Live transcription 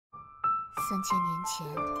3000年前，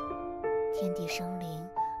天地生灵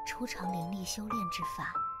初尝灵力修炼之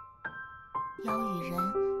法，妖与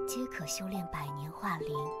人皆可修炼100年化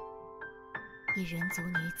灵。一人族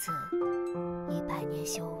女子以100年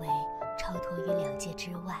修为超脱于2界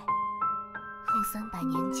之外，后300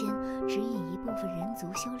年间指引一部分人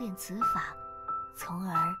族修炼此法，从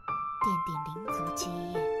而奠定灵族基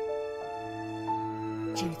业。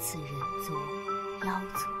至此人族、妖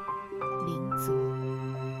族、灵族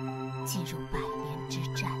进入100年之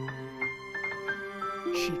战，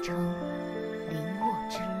史称灵沃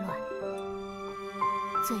之乱。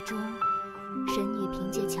最终神女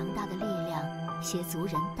凭借强大的力量携族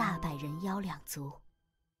人大败人妖2族，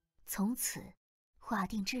从此划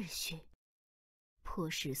定秩序，迫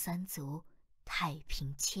使3族太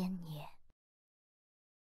平1000年。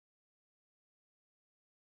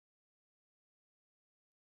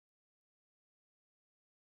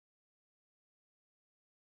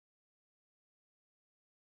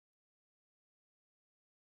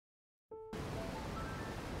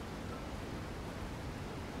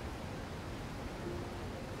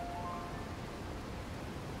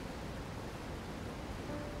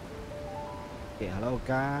Okay, hello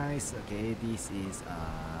guys. Okay, this is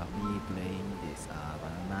me playing this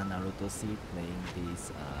Banana Naruto Seed, playing this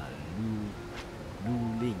Liu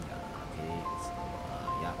Ying. Okay, so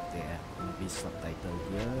yeah, there English subtitle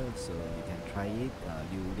here, so you can try it.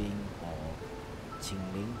 Liu Ying or Ching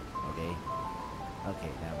Li. Okay, okay,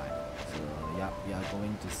 never mind. So yeah, we are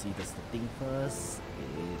going to see the setting first.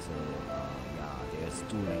 Okay, so yeah, there's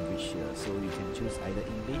 2 languages here, so you can choose either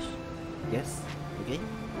English. Yes. Okay.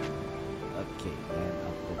 Okay, then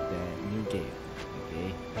I'll put the new game. Okay.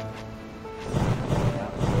 Now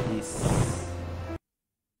this.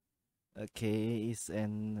 Okay, it's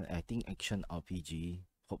an I think action RPG.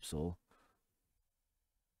 Hope so.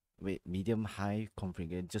 Wait, medium high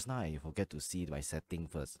configuration. Just now I forget to see my setting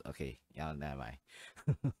first. Okay, yeah, never mind.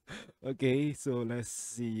 Okay, so let's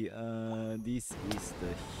see. This is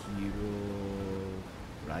the hero,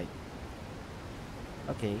 right?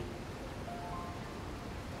 Okay.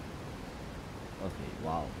 Okay,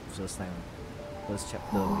 wow, first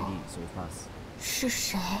chapter already, so fast. 是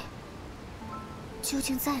谁？究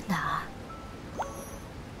竟在哪儿？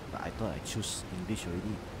 But I thought I choose English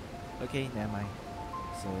already. Okay, never mind.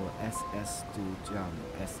 So SS to jump,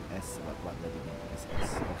 SS what does it mean? SS.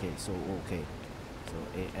 Okay, so okay. So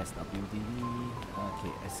ASWD.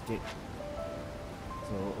 Okay, escape.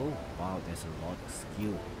 So oh wow, there's a lot of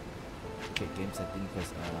skill. Okay, game setting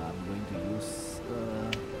first. I'm going to use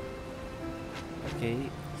okay,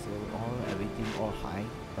 so everything all high,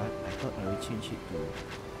 but I thought I will change it to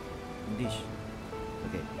English.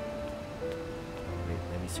 Okay. Wait,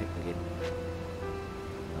 let me check again.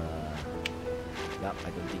 Yep, I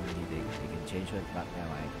don't think they can change it, but never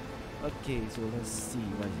mind. Okay, so let's see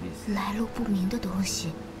what is this. 来路不明的东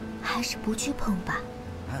西，还是不去碰吧。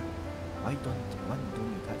Huh? Why don't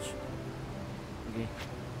you touch? Okay.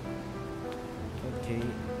 Okay.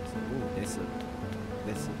 So there's a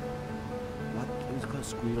what? It's called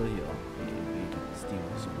squirrel here. Okay, still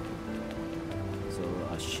so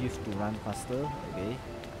a shift to run faster. Okay.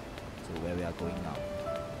 So where we are going now?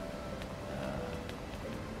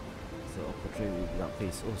 So a portrait without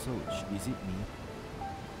face. Oh, so is it me?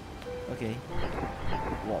 Okay.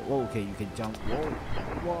 Whoa, whoa, okay, you can jump. Whoa,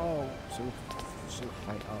 wow, so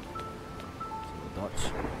high up. So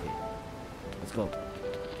dodge. Okay, let's go.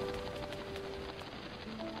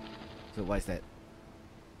 So what is that?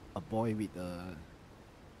 A boy with a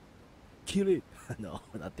kill it. No,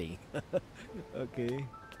 nothing. Okay.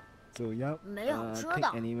 So yeah. 没有吃的，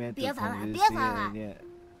 take anywhere 别 to 烦俺， convince 别烦 you 俺。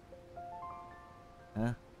 and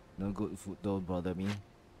Huh? No good food. Don't bother me.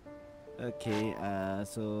 Okay.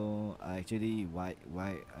 So actually, why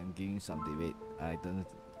I'm giving something. Wait, I don't.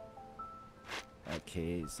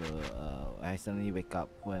 Okay. So I suddenly wake up.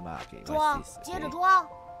 Who am I? Okay. 装， What's this? 接着 Okay. 装，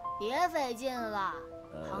别费劲了。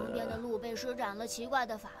旁边的路被施展了奇怪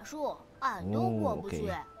的法术，俺都过不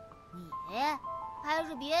去。你还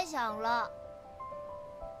是别想了。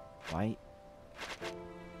 Why?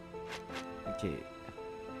 Okay.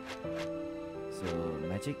 So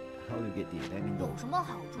magic. How you get it? Let me know. 有什么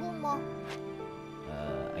好处吗？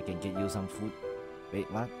 I can get you some food. Wait,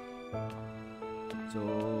 what? So,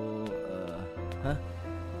 huh?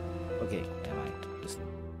 Okay, never mind. Just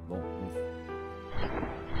move.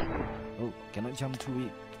 Oh, cannot jump through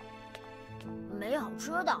it. 没好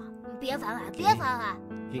吃的，别烦俺， Okay. 别烦俺。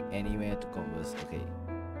 Click anywhere to converse. Okay.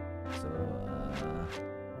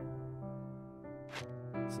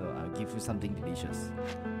 So I'll give you something delicious.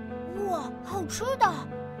 哇，好吃的！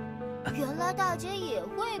原来大姐也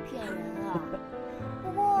会骗人啊。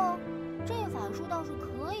不过这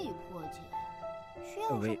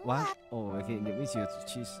Oh wait, what? Oh, okay, that means you have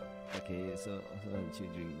to choose. Okay, so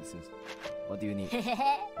choosing this is. What do you need? 嘿嘿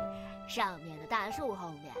嘿，上面的大树后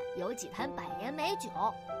面有几坛百年美酒，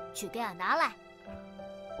去给俺拿来。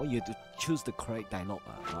Oh, you have to choose the correct dialogue.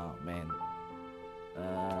 Oh man.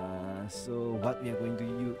 So what we are going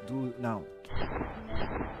to do now?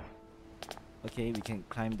 Okay, we can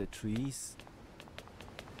climb the trees.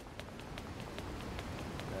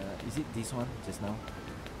 Is it this one just now?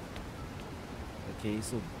 Okay,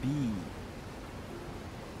 so B.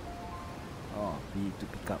 Oh, B to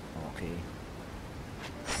pick up. Okay.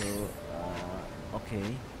 So,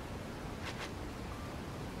 okay.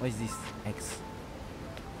 What is this? X.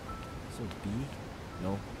 So B?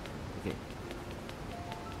 No. Okay.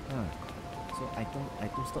 So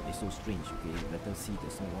item slot is so strange. Okay, let us see the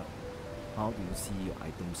what. How do you see your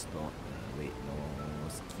item slot? Wait, no.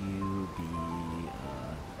 Skill B.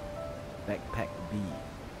 Backpack B.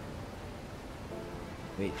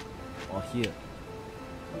 Wait, or here.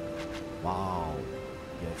 Wow,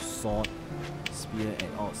 you have sword, spear,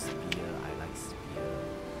 and oh, spear. I like spear.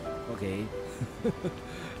 Okay.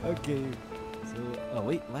 Okay. So,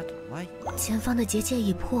 wait, what? Why? 前方的结界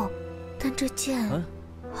已破，但这剑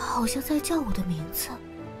好像在叫我的名字。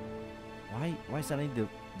Why suddenly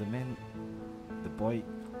the man, the boy,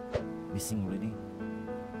 missing already?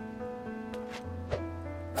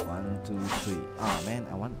 1, 2, 3. Ah man,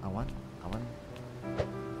 I want.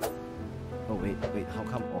 Oh wait, how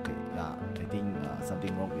come? Okay, yeah, I think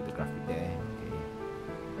something wrong with the graphic there. Okay.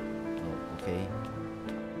 Oh, okay.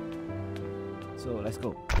 So let's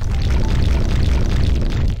go.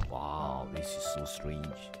 Wow, this is so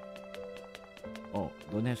strange. Oh,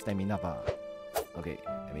 don't have stamina bar. Okay,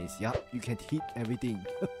 that means yeah, you can hit everything.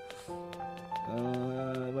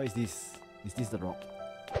 What is this? Is this the rock?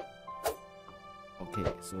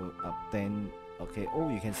 Okay, so up 10. Okay, oh,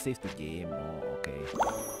 you can save the game. Oh, okay.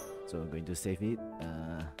 So I'm going to save it.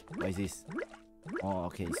 What is this? Oh,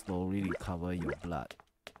 okay, slowly recover your blood.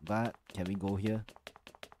 But can we go here?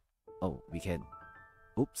 Oh, we can.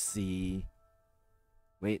 Oopsie.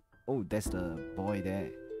 Wait, oh, that's the boy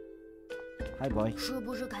there. Hi, boy. 是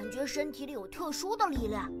不是感觉身体里有特殊的力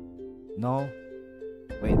量？ No.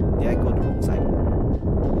 Wait, did I go the wrong side?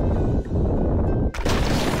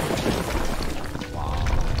 Wow.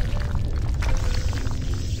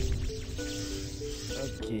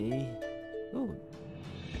 Okay. Oh.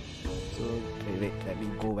 So, wait, let me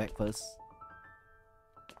go back first.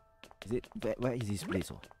 Is it, where is this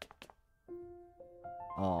place?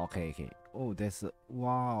 Oh, okay. Oh, there's a,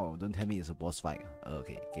 wow, don't tell me it's a boss fight.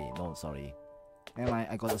 Okay, no, sorry. And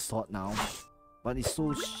I got a sword now. But it's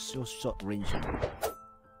so short range.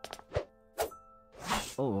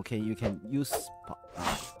 Oh, okay, you can use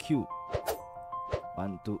Q.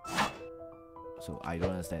 1, 2. So I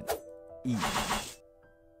don't understand. E.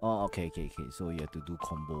 Oh, okay. So you have to do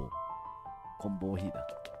combo hit.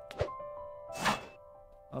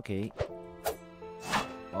 Okay.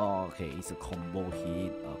 Oh, okay, it's a combo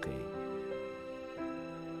hit. Okay.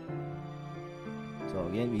 So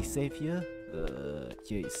again, we save here.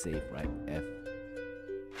 Here is save, right? F.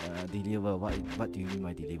 Deliver. What do you mean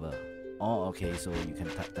by deliver? Oh, okay. So you can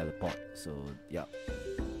teleport. So yeah.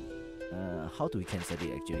 How do we cancel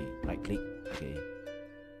it actually? Right click. Okay.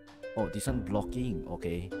 Oh, this one blocking.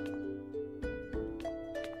 Okay.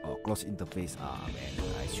 Oh, close interface. Ah man,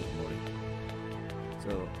 I should know it.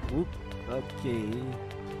 So, whoop. Okay.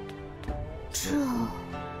 这，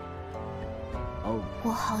哦，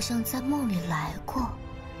我好像在梦里来过。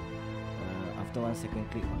After 1 second,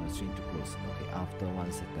 click on the string to close. Okay, after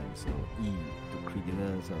 1 second, so E to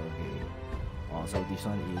critical. So okay. Oh, so this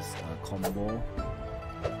one is a combo.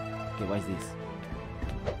 Okay, what is this?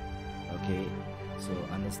 Okay, so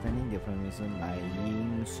understanding the formation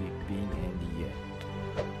lying, sweeping, and the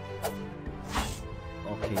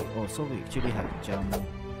okay. Oh, so we actually have jump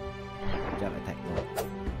attack. Oh.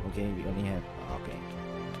 Okay, we only have okay.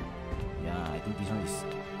 Yeah, I think this one is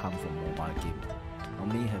come from mobile game.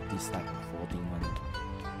 Normally have this like 14 one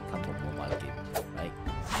come from mobile game, right?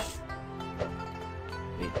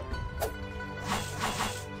 Wait.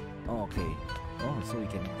 Oh, okay. Oh, so we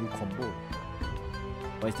can do combo.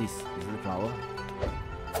 What is this? Is it a flower?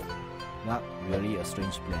 Not really a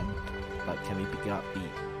strange plan, but can we pick it up? B.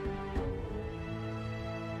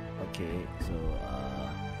 Okay, so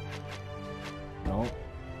no.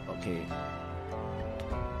 Okay.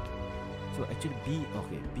 So actually B,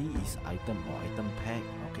 okay, B is item or item pack.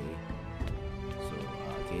 Okay. So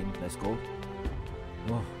again, let's go.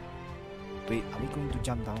 Oh, wait, are we going to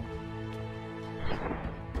jump down?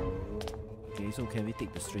 Okay, so can we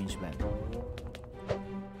take the strange man?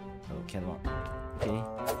 No, cannot. Okay.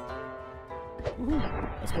 Woohoo!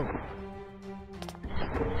 Let's go.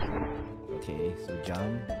 Okay, so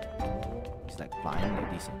jump. It's like flying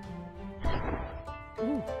like this.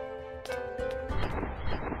 Ooh.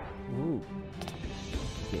 Ooh.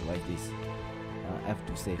 Okay, what is this? F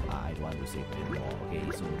to save. I don't want to save anymore. Okay,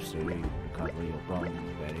 so recover your ground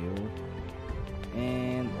value.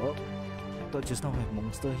 And oh, I thought just now have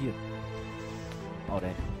monster here. Oh,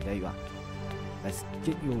 there you are. Let's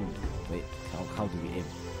get you. Wait, how do we aim?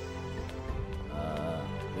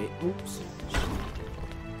 Wait, oops.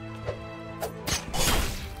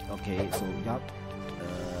 Okay, so yup.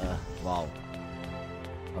 Wow.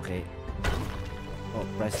 Okay. Oh,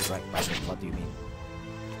 press the right button. What do you mean?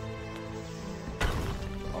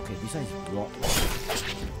 Okay, this one is block.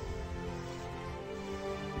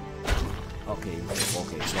 Okay, block.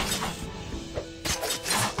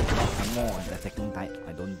 I'm more on the attacking type.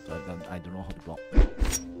 I don't know how to block.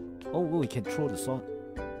 Oh, we can throw the sword.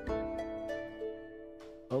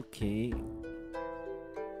 Okay.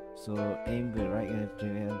 So aim the right hand.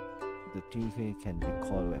 The TV can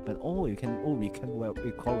recoil weapon. Oh, we can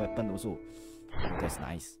recoil weapon also. Oh, that's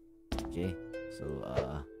nice. Okay. So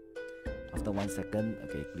after 1 second,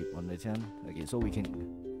 okay, click on the channel. Okay, so we can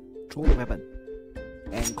throw the weapon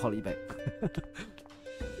and call it back.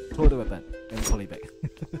 Throw the weapon and call it back.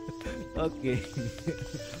 Okay.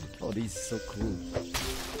 Oh, this is so cool.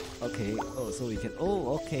 Okay. Oh, so we can.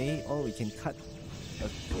 Oh, okay. Oh, we can cut.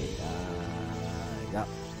 Okay. Yeah.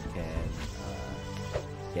 We can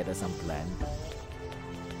gather some plant.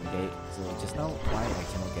 Okay. So just now, why I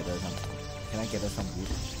cannot gather some? Can I gather some wood?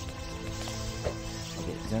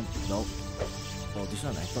 Okay. Then no. Oh, this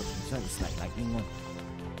one I thought this one is like lightning one.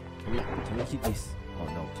 Can we hit this? Oh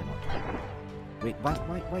no, cannot. Wait,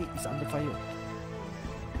 why it's under fire?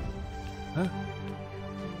 Huh?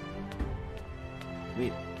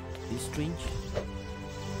 Wait, it's strange.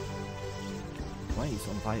 Why it's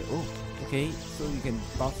on fire? Oh, okay. So you can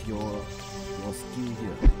buff your skill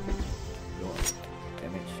here. Your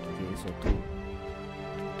damage. Okay, so 2.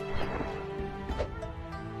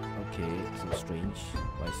 Okay, so strange.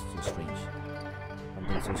 Why is it so strange?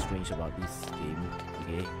 Something so strange about this game.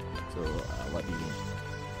 Okay, so what do you mean?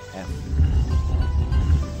 F.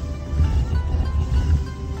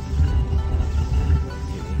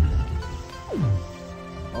 Okay.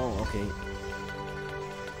 Oh, okay.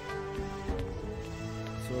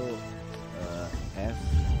 So F.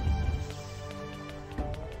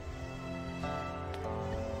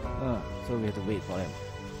 So we have to wait for them.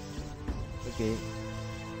 Okay.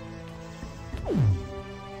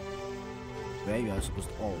 Where you are supposed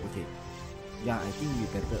to? Oh, okay. Yeah, I think you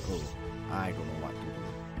better. Oh, I don't know what to do.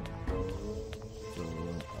 So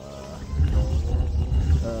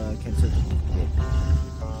cancel the move again.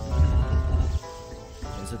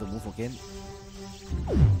 Cancel the move again.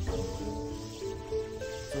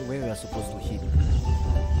 So where we are supposed to hit?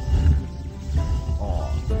 Oh,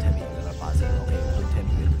 don't tell me we're passing. Okay, don't tell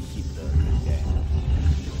me where to hit the thing there.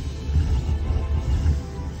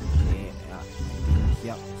 Okay,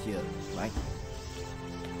 yeah, I think here, right?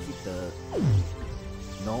 Hit the.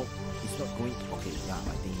 No, it's not going. Okay, yeah,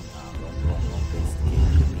 I think wrong place. Okay,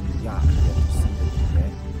 I think yeah, we have to see the thing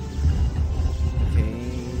there. Okay,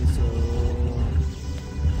 so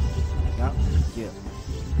yeah, here.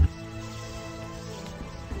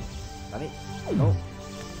 Got it? No.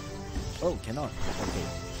 Oh, cannot. Okay.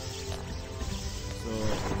 So,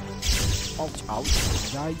 ouch,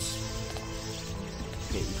 guys.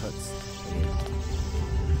 Okay, it hurts. Okay.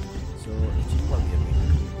 So actually, what we are doing?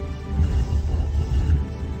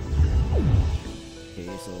 Okay,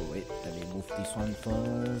 so wait, let me move this one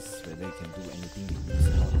first, whether I can do anything with this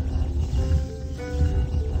or not.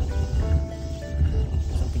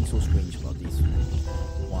 Something so strange about this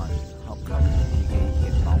one. How come you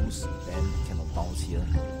can bounce, then cannot bounce here?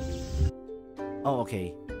 Oh,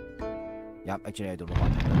 okay. Yup, actually I don't know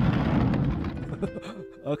what happened.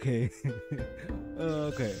 Okay.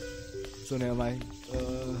 Okay. So never mind.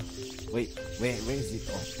 Wait, where is it?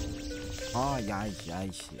 Oh, yeah,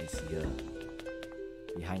 it's here.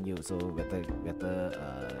 Behind you, so better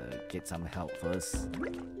get some help first.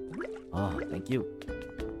 Oh, thank you.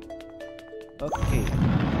 Okay,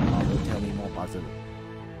 don't tell me more puzzle.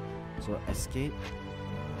 So escape.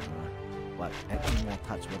 What? Adding more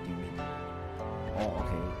touch? What do you mean? Oh,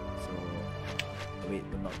 okay. So wait,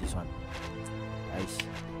 but not this one. Nice.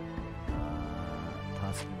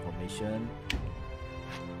 Task information.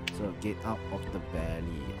 So get out of the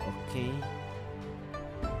valley. Okay.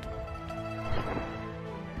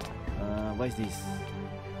 What is this?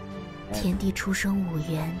 天地出生五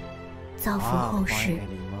元，造福后世，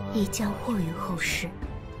亦将祸于后世。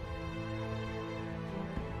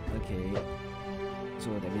 Okay. So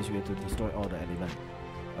that means we have to destroy all the element.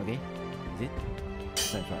 Okay, is it?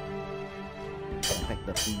 That's right. Attack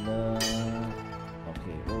the pillar.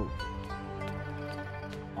 Okay. Oh.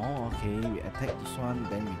 Oh, okay. We attack this one,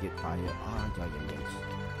 then we get fire. Ah, yeah.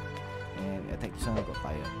 And we attack this one, we got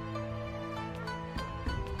fire.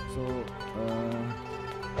 So,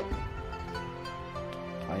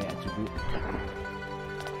 fire attribute.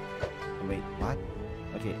 Wait, what?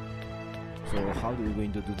 Okay. So how do we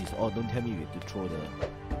going to do this? Oh, don't tell me we have to throw the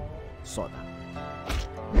sword.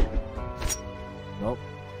 Nope.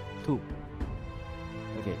 2.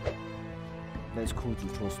 Okay. That's cool to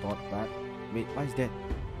throw sword, but wait, what is that?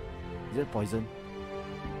 Is that poison?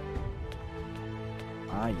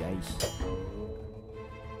 Ah, yes.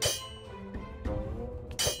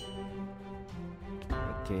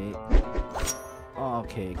 Okay. Oh,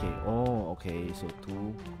 okay. Oh, okay. So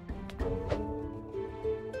 2.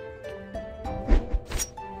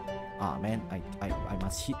 Ah, man, I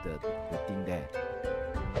must hit the thing there.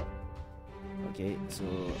 Okay, so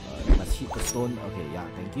I must hit the stone. Okay, yeah,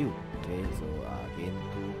 thank you. Okay, so again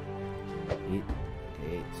 2 hit.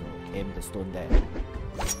 Okay, so aim the stone there.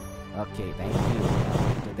 Okay, thank you.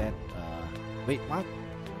 After that, wait, what?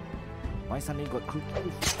 Why suddenly got crook?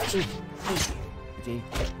 Okay,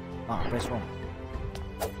 press wrong.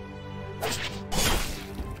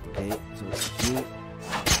 Okay, so you.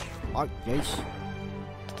 Oh, yes.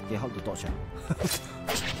 Okay, how to dodge?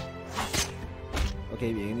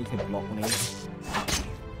 Okay, we only can block only.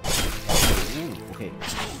 Ooh, okay.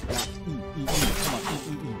 Yeah, come on,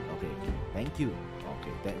 E. Okay, thank you.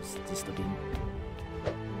 Okay, that's disturbing.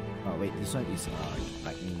 Oh wait, this one is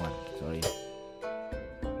lightning one. Sorry.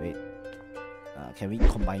 Wait. Can we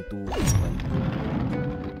combine 2?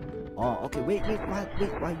 Oh, okay. Wait, what?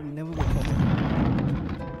 Wait, why you never work for me?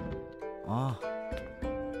 Oh.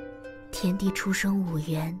 天地出生5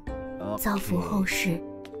元，造福后世，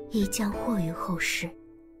亦将祸于后世。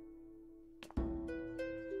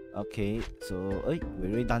 Okay, so we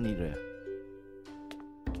already done it.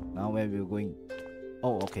 Now where we're going?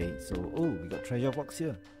 Oh, okay. So we got treasure box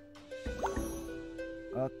here.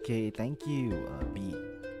 Okay, thank you, B.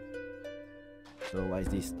 So what is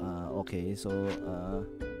this? Okay, so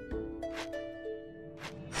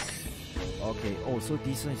okay. Oh, so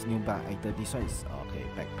this one is new bag item. This one is okay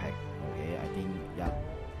backpack. Okay, I think yeah.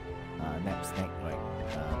 Nap snack, right?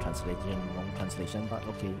 Translation, wrong translation, but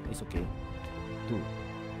okay, it's okay. 2.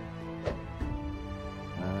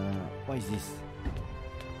 What is this?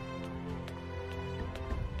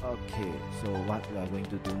 Okay, so what we are going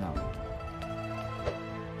to do now?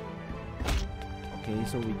 Okay,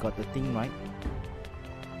 so we got the thing right.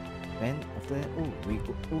 Then after that,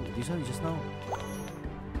 this one is just now.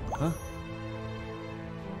 Huh?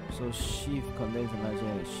 So shift condense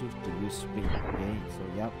energy, shift to use spring. Okay, so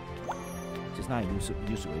yep. Just now I use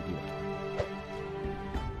already.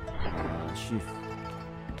 Shift.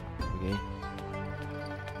 Okay.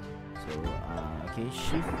 So okay,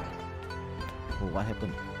 shift. Oh, what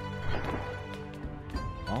happened?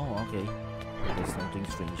 Oh, okay. There's something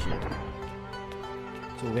strange here.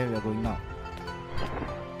 So where we are going now?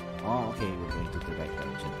 Oh, okay, we're going to the right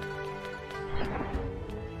direction.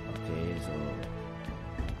 Okay, so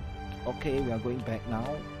okay, we are going back now.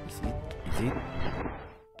 Is it?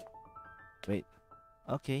 Wait.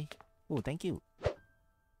 Okay. Oh, thank you.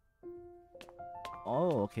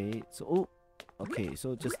 Oh, okay. So okay.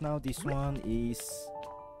 So just now this one is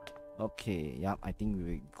okay. Yep. I think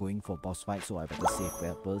we're going for boss fight, so I better save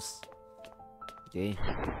that first. Okay.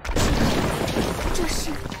 这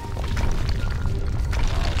是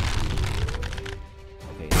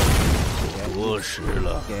Okay. 过时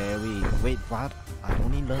了。 Gary, wait, what? I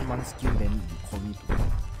only learned 1 skill, then you call me to.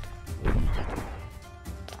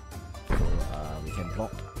 So we can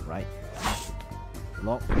block, right?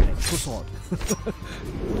 Block and push on.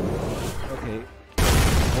 Okay.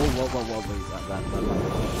 Oh, wait, run.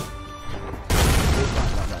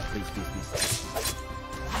 Wait, please.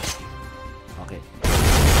 Okay.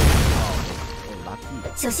 Oh, lucky.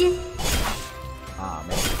 小心，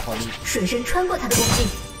 Man, call me. 水神穿过他的攻击。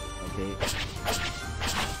 Okay.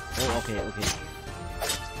 Oh, okay. Okay.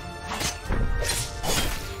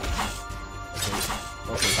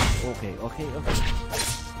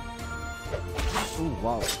 Oh,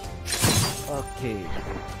 wow. Okay.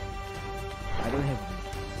 I don't have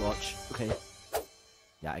watch. Okay.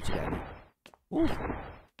 Yeah, actually I need. Ooh,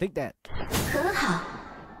 take that. 很好，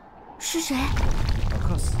是谁？ Of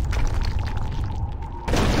course.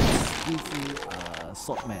 This is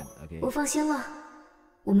sword man. Okay. 我放心了，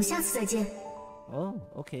我们下次再见。 Oh,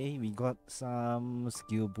 okay. We got some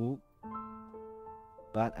skill book.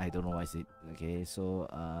 but I don't know what is it. Okay, so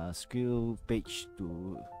skill page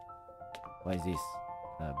to what is this?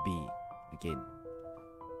 B again.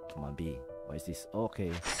 Come on, B. What is this?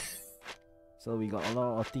 Okay. So we got a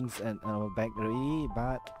lot of things in our bag already,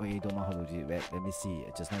 but we don't know how to do it. Let me see.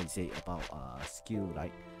 Just now you say about skill,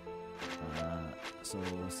 right? So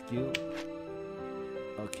skill.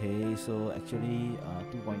 Okay, so actually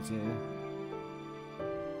 2 points here.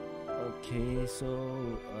 Okay, so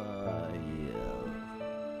yeah.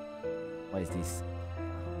 What is this?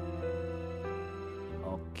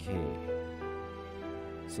 Okay.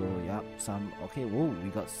 So yeah, some okay. Whoa, we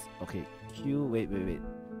got okay. Q. Wait.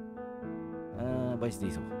 What is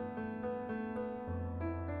this?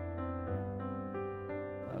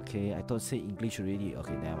 Okay, I thought say English already.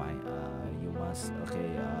 Okay, never mind. You must. Okay.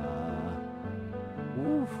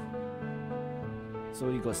 Woo. So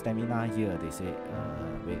you got stamina here. They say.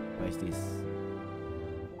 Wait. What is this?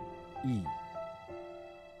 E.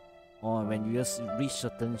 Or when you just reach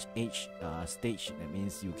certain age stage, that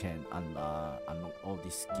means you can unlock all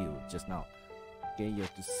this skill just now. Okay, you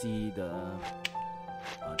have to see the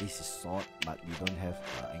this is sword, but we don't have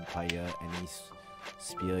acquire any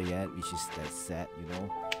spear yet, which is that sad, you know.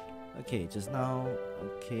 Okay, just now.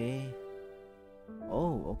 Okay.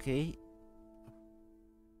 Oh, okay.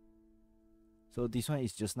 So this one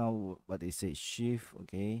is just now what they say shift.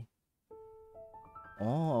 Okay.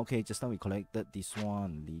 Oh, okay, just now we collected this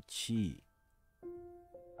one, lychee.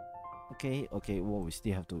 Okay, well, we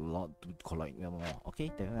still have to collect more.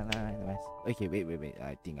 Okay, okay, wait,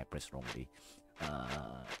 I think I pressed wrongly.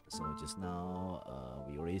 So just now,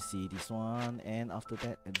 we already see this one, and after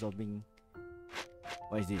that, absorbing.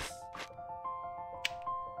 What is this?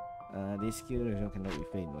 This skill cannot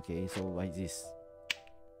refine. Okay, so what is this?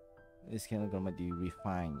 This cannot be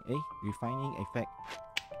refined. Refining effect.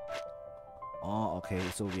 Oh, okay,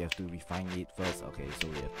 so we have to refine it first. Okay, so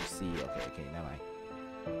we have to see. Okay, never mind.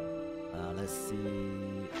 Let's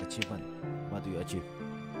see achievement. What do you achieve?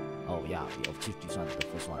 Oh yeah, we achieved this one, the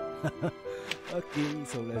first one. Okay,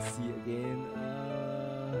 so let's see again.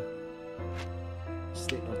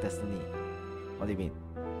 State of destiny. What do you mean?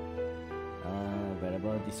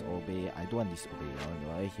 Variable disobey. I don't want disobey.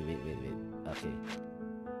 Wait. Okay.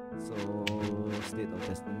 So state of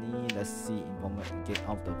destiny. Let's see. Get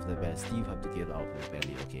out of the valley. Steve have to get out of the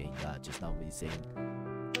valley. Okay. Yeah. Just now we saying.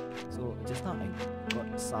 So just now I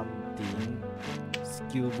got something.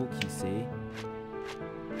 Skill book. He say.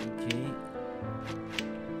 Okay.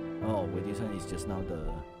 Oh, wait. This one is just now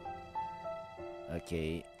the.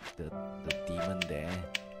 Okay. The demon there.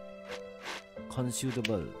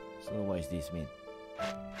 Consumable. So what does this mean?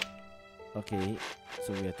 Okay.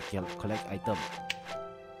 So we have to collect item.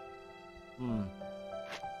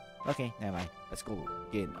 Okay, never mind. Let's go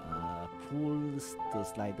again. Pull the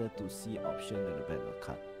slider to see option at the back of the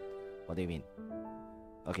card. What do you mean?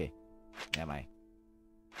 Okay, never mind.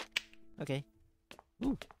 Okay.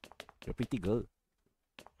 Ooh, you're pretty good.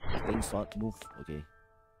 Staying short, move. Okay.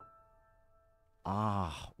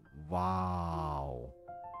 Ah, wow.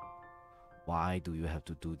 Why do you have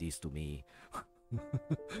to do this to me?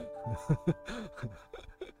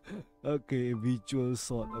 Okay, visual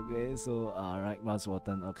sword. Okay, so right mouse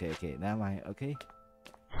button. Okay, never mind. Okay,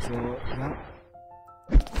 so yeah.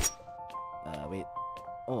 Wait.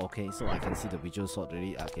 Oh, okay. So I can see the visual sword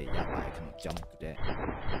already. Okay, yeah, but I cannot jump to that.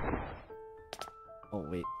 Oh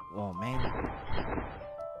wait. Oh man.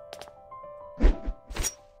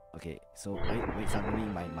 Okay, so wait. Suddenly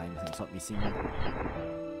my sword missing one.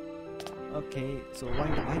 Okay, so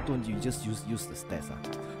why don't you just use the stairs?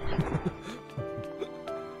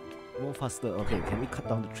 More faster. Okay, can we cut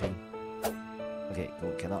down the train? Okay, no,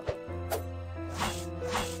 cannot.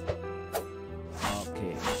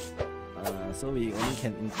 Okay. So we only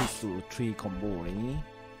can increase to 3 combo already.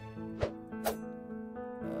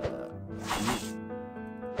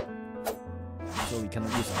 So we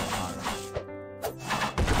cannot use our R.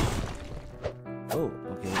 Oh,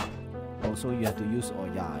 okay. Oh, so you have to use,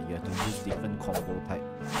 you have to use different combo type.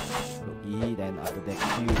 So E, then after that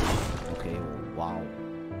Q. Okay, wow.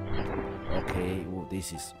 Okay, oh,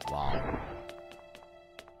 this is wow.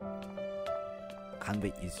 Can't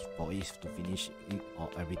wait for it to finish it or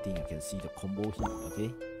everything. You can see the combo here.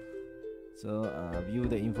 Okay, so view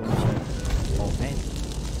the information. Oh man,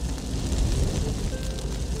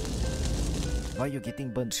 why you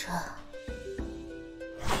getting burnt?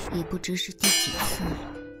 也不知是第几次了。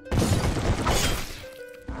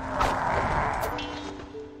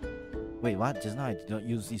Wait, what? Just now I did not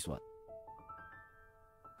use this one.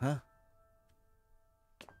 Huh?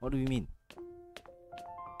 What do you mean?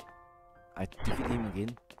 I defeat him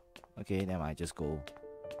again? Okay, never mind, just go.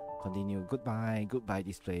 Continue. Goodbye. Goodbye.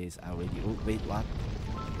 This place. I already. Oh, wait. What?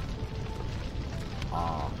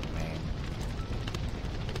 Oh man.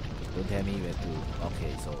 Don't tell me where to.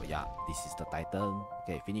 Okay. So yeah, this is the title.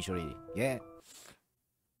 Okay. Finish already. Yeah.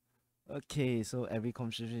 Okay. So every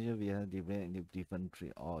conversation we have different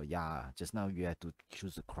tree. Oh yeah. Just now you have to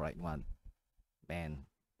choose the correct one. Man.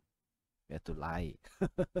 You have to lie.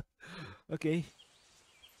 Okay.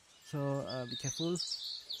 So be careful.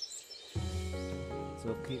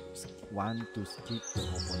 So keep want to skip the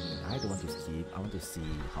opening. I don't want to skip. I want to see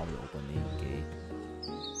how the opening. Okay.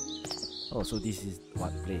 Oh, so this is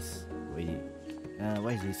what place? Wait.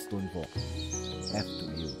 What is this stone for? F to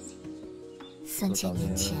you. 3000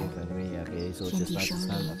年前，天地生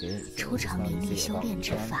灵，初尝灵力修炼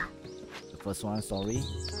之法。The first one, sorry.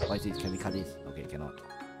 Why is it? Can we cut this? Okay, cannot.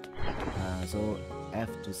 So F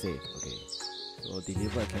to save. Okay. So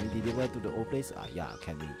deliver. Can we deliver to the old place? Yeah,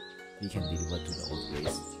 can we? We can deliver to the old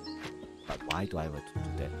place. But why do I want to do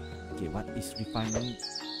that? Okay, what is refining?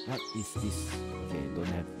 What is this? Okay, don't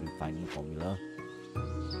have refining formula.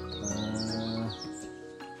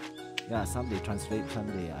 Yeah, someday translate,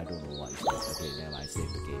 someday I don't know what is that. Okay, then I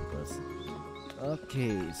save the game first.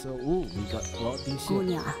 Okay, so we got a lot of things here. 姑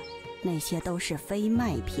娘，那些都是非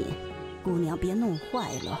卖品，姑娘别弄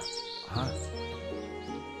坏了。Huh?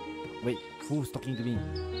 Wait, who's talking to me?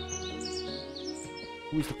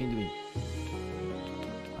 Who is talking to me?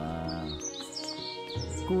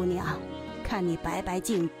 姑娘，看你白白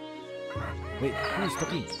净。Wait, who is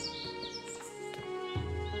talking?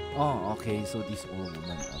 Oh, okay, so this old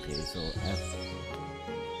woman. Okay, so F.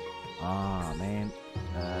 Man.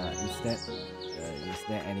 Is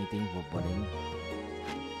there anything for burning?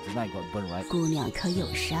 Tonight I got burned, right? 姑娘可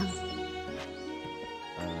有伤？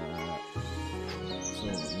 So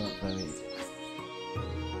not very.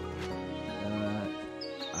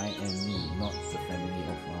 I and me, not the family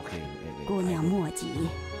of. Okay, wait. 姑娘莫急，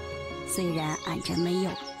虽然俺这没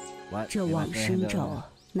有， What? 这往生咒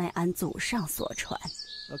乃俺祖上所传，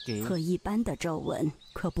 Okay. 和一般的咒文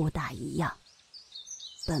可不大一样，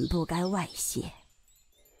本不该外泄。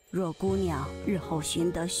若姑娘日后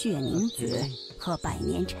寻得血凝子和百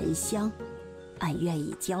年沉香，俺愿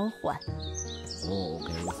意交换。 Oh,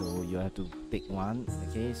 okay. So you have to pick one.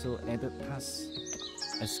 Okay. So added task,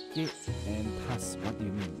 escape and task. What do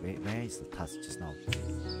you mean? Where is the task just now?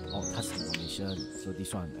 Oh, task information. So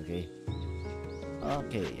this one. Okay.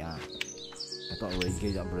 Okay. Yeah. I thought already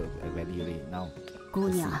get already now. 姑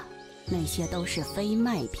娘，那些都是非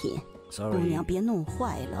卖品，姑 Sorry. 娘别弄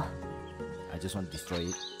坏了。 I just want to destroy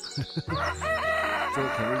it. So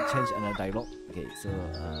can we change another dialogue? Okay. So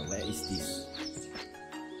where is this?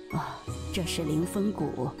 这是灵峰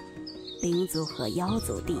谷，灵族和妖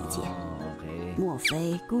族地界。 Oh, okay. 莫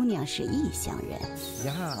非姑娘是异乡人？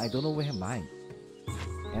 Yeah, I don't know where am I,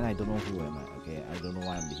 and I don't know who am I. Okay, I don't know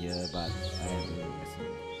why I'm here, but I am here.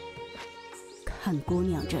 看姑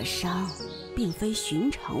娘这伤，并非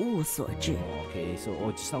寻常物所致， Okay, so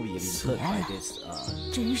just now we have been hurt by this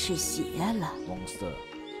真是邪了。 monster.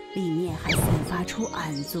 里面还散发出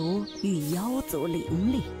俺族与妖族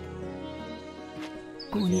灵力。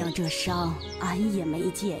姑娘这伤，俺也没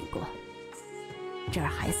见过。这儿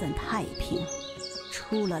还算太平，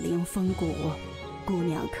出了灵峰谷，姑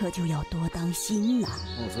娘可就要多当心呐。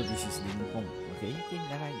 Oh, so this is Ling. Okay,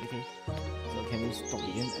 okay. So can we stop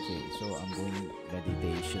again? Okay, so I'm going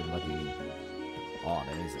meditation. What do you mean? Oh,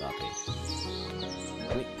 that is okay.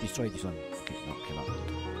 Wait, destroy this one. Okay, no, cannot.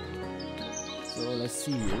 So let's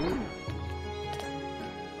see.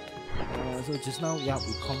 So just now, yeah,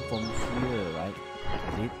 we come from here, right?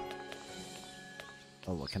 Is it?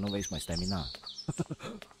 Oh, I cannot waste my stamina.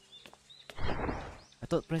 I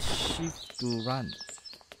thought press shift to run.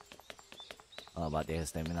 But there's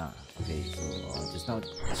stamina. Okay, so just now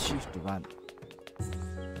shift to run.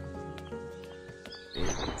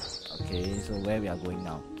 Okay, so where we are going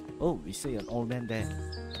now? Oh, we see an old man there.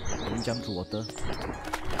 Can we jump to water?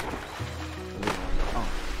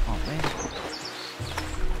 Oh man.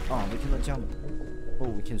 Oh, we cannot jump. Oh,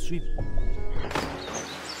 we can swim.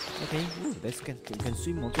 Okay, ooh, we can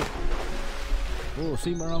swim also. Oh,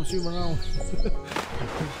 swim around.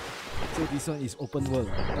 So this one is open world.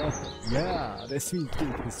 Yeah, that's me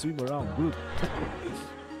too. Can swim around. Good.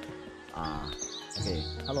 Okay.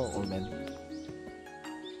 Hello, old man.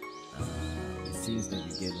 It seems that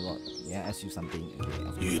you get a lot. May I ask you something?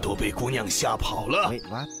 Okay. 玉都被姑娘吓跑了。 Wait,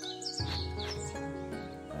 what?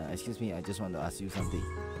 Excuse me, I just want to ask you something.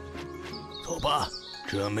 走吧，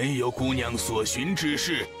这没有姑娘所寻之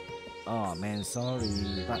事。 Oh man, sorry,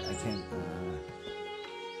 but I can't.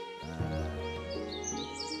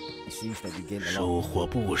 It seems that you get a lot. 收获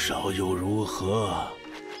不少又如何？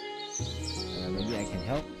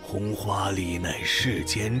 help. 红花里乃世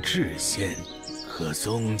间至仙，可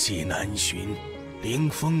踪迹难寻。灵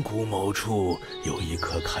峰谷某处有一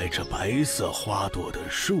棵开着白色花朵的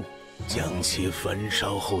树，将其焚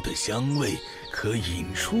烧后的香味可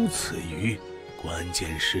引出此鱼。关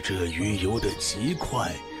键是这鱼游得极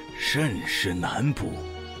快，甚是难捕。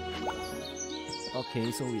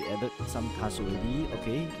 Okay, so we added some tasks already.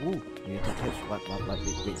 Okay, ooh, we have to catch what we are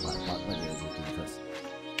doing first.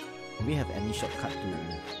 Do we have any shortcut to?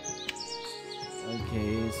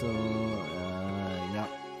 Okay, so yeah,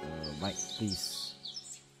 right, please.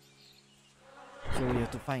 So we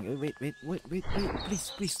have to find. Wait,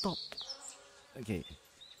 please stop. Okay,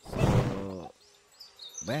 so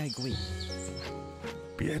where are you going?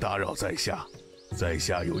 别打扰在下，在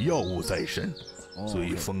下有要务在身，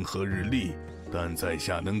虽风和日丽。 但在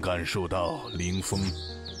下能感受到灵风。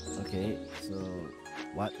Okay, so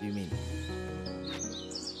what do you mean?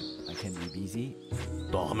 I can be busy.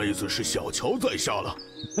 大妹子是小瞧在下了，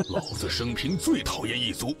老子生平最讨厌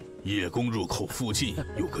一族。叶宫入口附近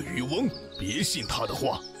有个渔翁，别信他的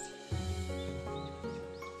话。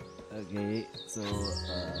Okay, so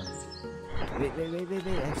wait,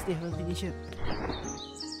 I still haven't finished yet.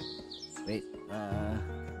 Wait,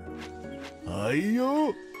 哎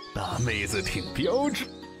呦。 大妹子挺标致。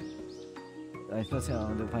I first I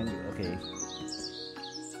want to find you. Okay.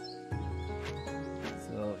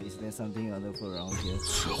 So is there something wonderful around here?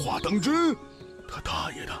 此话当真？他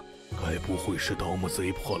大爷的，该不会是盗墓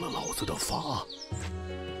贼破了老子的法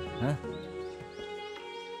？Huh?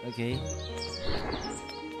 Okay.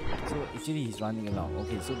 So actually he's running around.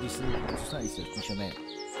 Okay, so this one is the fisherman.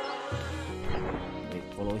 Wait,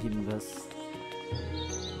 follow him first.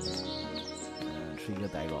 Trigger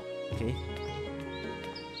dialogue. Okay.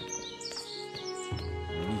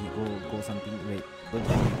 Maybe he go something. Wait, don't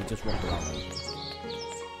tell me he just walk around.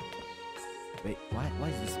 Wait, why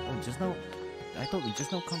is this? Oh, just now. I thought we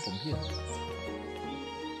just now come from here.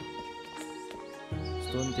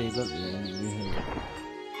 Stone table. We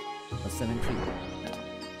have a cemetery.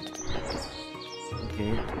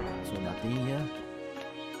 Okay, so nothing here.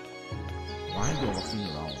 Why are you walking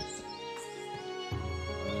around?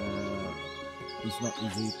 It's not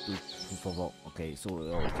easy to provoke. Okay, so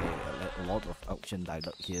okay, a lot of auction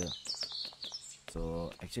dialogue here. So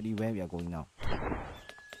actually, where we are going now?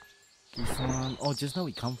 This one. Oh, just now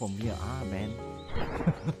we come from here. Ah, man.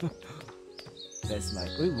 That's my.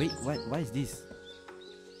 Wait. Why is this?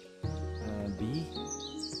 B.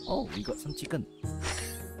 Oh, we got some chicken.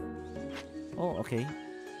 Oh, okay.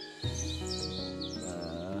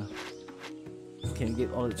 Can we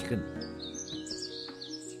get all the chicken?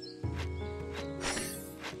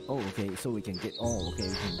 Oh, okay, so we can get we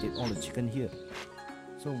can get all the chicken here.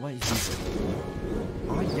 So what is this?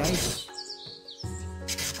 Oh, yikes!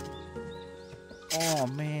 Oh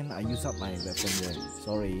man, I used up my weapon there.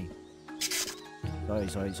 Sorry. I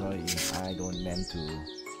don't meant to.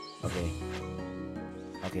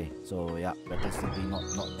 Okay, so yeah, better simply not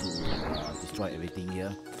to destroy everything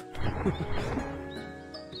here.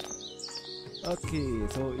 Okay,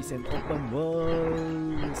 so it's an open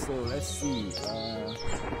world. So let's see.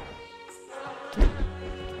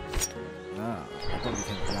 I thought we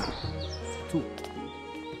can 2.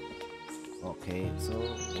 Okay, so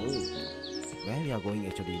where we are going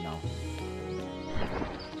actually now?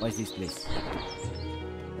 What is this place?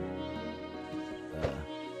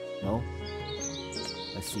 No.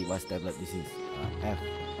 Let's see what tablet this is. F.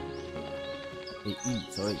 E.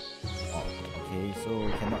 Sorry. Oh, okay, so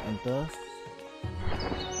cannot enter.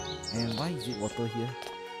 And why is it water here?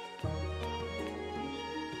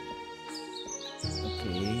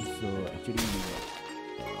 Okay, so actually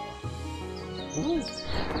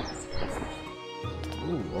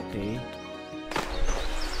okay.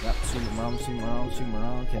 Yep, swim around.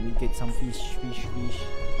 Can we get some fish?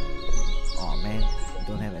 Oh man, we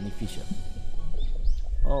don't have any fish.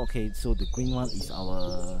 Oh, okay, so the green one is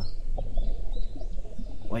our.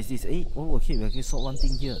 What is this? Hey, oh, okay, we actually saw one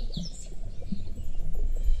thing here.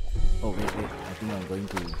 Oh wait, I think I'm going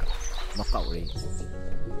to knock out already.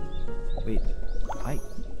 Wait, hi.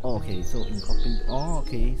 Oh, okay, so incorporate. Oh,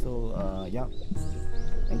 okay, so yeah.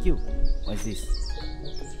 Thank you. What is this?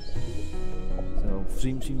 So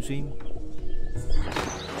swim.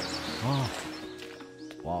 Oh,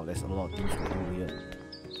 wow, there's a lot of things to do here.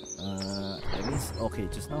 That means okay.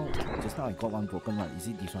 Just now I got one broken one. Is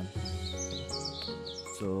it this one?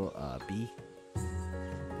 So B.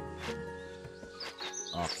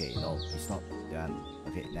 Okay, no, it's not done.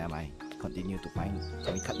 Okay, never mind. Continue to find.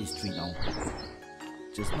 Can we cut this tree now?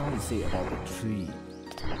 Just now we say about the tree.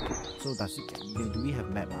 So do we have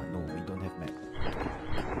map? No, we don't have map.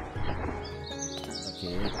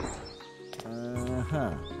 Okay.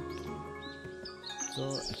 So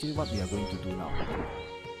actually, what we are going to do now?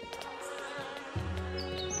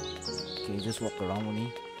 Okay, just walk around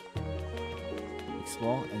only.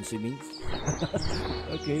 Explore and swimming.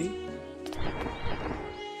 Okay.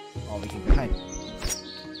 Oh, we can climb.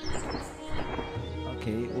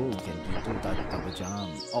 Okay. Oh, we can do double jump.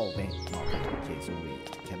 Oh man. Okay, so we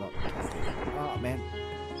cannot. Okay. Oh man.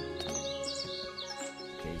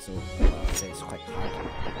 Okay, so that is quite hard.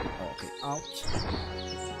 Oh, okay. Ouch.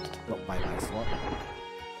 Blocked by my sword.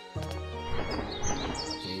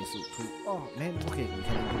 Okay, so two. Oh man. Okay, we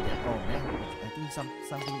cannot do that. Oh man. I think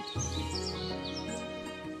something.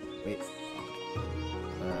 Wait.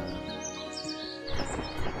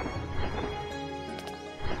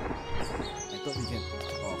 I thought we can.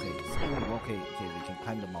 Oh, okay. So, okay. We can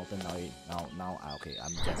climb the mountain now. Now. Okay.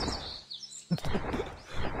 I'm jumping.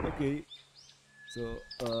 Okay. So,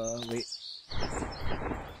 wait.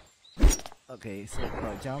 Okay. So,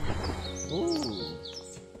 jump. Ooh.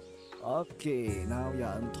 Okay. Now we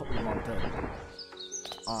are on top of the mountain.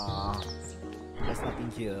 There's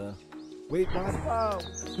nothing here. Wait, what? Wow!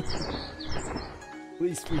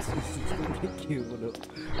 please, thank you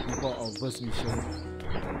for our first mission.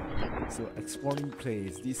 So, exploring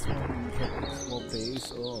place. This one we can explore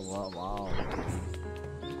place. Oh, wow.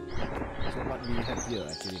 So, what we have here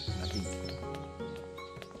actually? Nothing.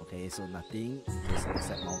 Okay, so nothing. Just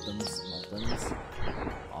except mountains.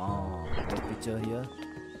 Oh, no picture here.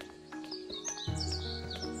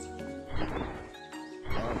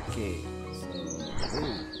 Okay, so.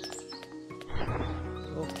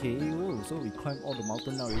 Okay, so we climb all the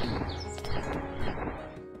mountain now already.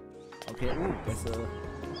 Okay, there's a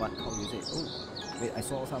what? How do you say? Wait, I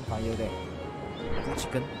saw some fire there.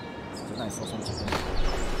 Chicken. So now I saw some chicken.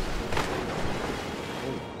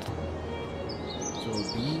 So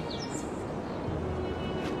B.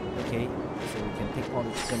 Okay, so we can take all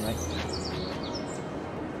the chicken, right?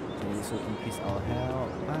 Okay, so increase our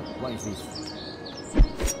health. What is this?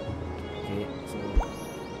 Okay, so.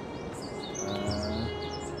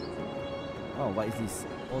 What is this?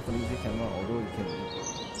 Also laser camera, although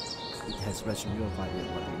it has residual fire.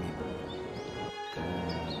 What do you mean?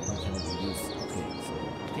 What can we use? Okay, so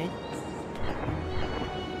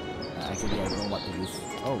actually I don't know what to use.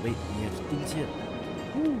 Oh wait, we have things here.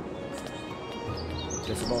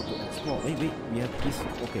 Just about to explore. Wait, we have this.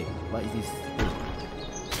 Okay, what is this?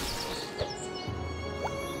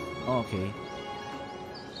 Okay.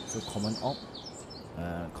 So common op.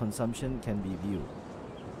 Consumption can be viewed.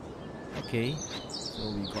 Okay,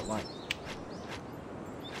 so we got what?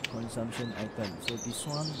 Consumption item. So this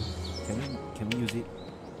one, can we use it?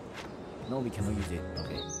 No, we cannot use it.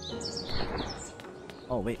 Okay.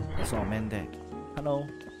 Oh wait, I saw a man there. Hello.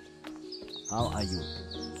 How are you?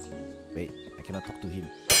 Wait, I cannot talk to him.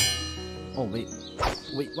 Oh wait,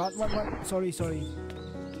 what? Sorry.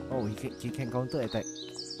 Oh, he can counter attack.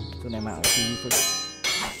 So never mind, I'll kill you first.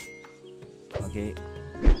 Okay.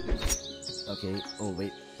 Oh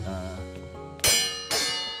wait.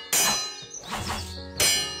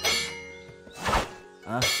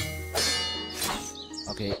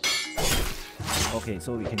 Okay,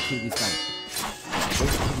 so we can kill this guy.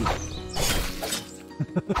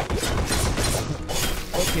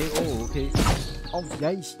 Okay. Oh,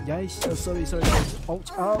 yes. Oh, sorry.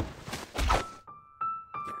 Ouch.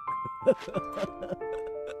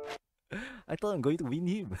 I thought I'm going to win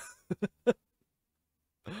him.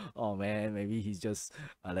 Oh man, maybe he's just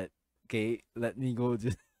let me go.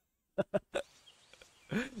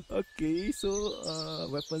 Okay, so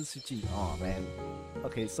weapon switching. Oh man.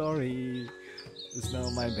 Okay, sorry. It's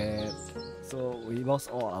not my bad. So we lost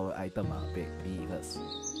all our item because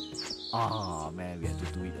man, we have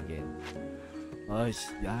to do it again.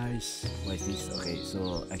 Yes. What is this? Okay,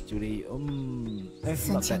 so actually,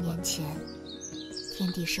 3000年前，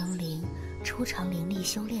天地生灵初尝灵力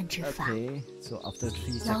修炼之法。 Okay, so after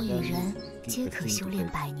 3 seconds, 妖与人皆可修炼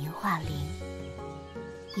百年化灵，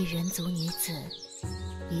一人族女子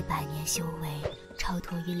以100年修为超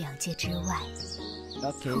脱于两界之外。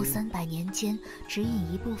 Okay. 后300年间，指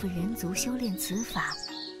引一部分人族修炼此法，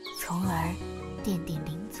从而奠定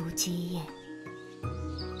灵族基业。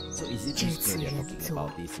 So is it this girl you're talking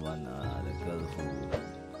about? This one, the girl who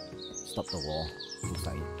stopped the war. Looks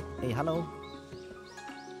like. Hey, hello.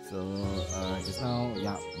 So just now,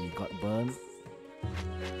 yeah, we got burned.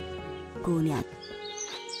 姑娘，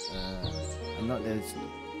 I'm not the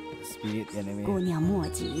spirit enemy. 姑娘莫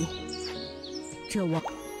急，这我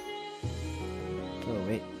So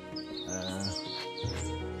wait.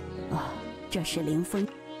 这是凌风。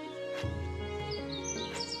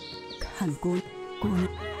看姑娘。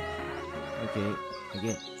 Okay.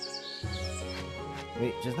 again.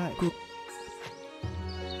 Wait, just that.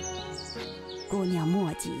 姑娘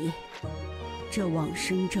莫急，这往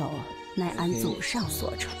生咒乃俺祖上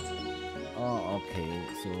所传。Oh, okay.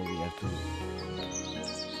 So we have to.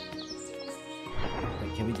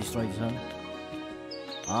 Wait, can we destroy this one?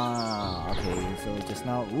 Ah, okay. So just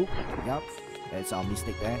now, whoop, yup, that's our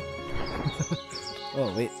mistake there.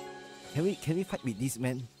 Oh wait, can we fight with this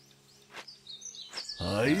man?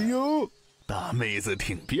 哎呦，大妹子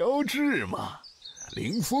挺标致嘛，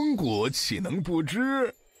凌风谷岂能不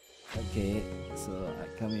知？ Okay, so I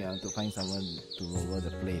come here to find someone to lower the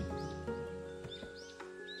flame.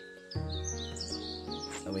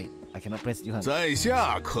 Oh wait, I cannot press you. 在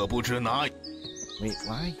下可不知哪。 Wait,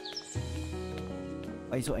 why?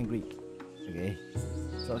 Why are you so angry? Okay,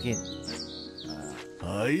 so again.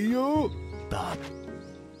 哎呦，大。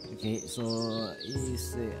 Okay, so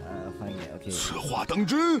is fine. Okay. 此话当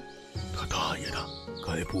真？他大爷的，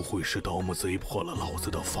该不会是盗墓贼破了老子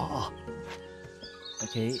的法？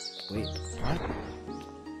 Okay, wait, what?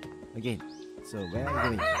 Again, so where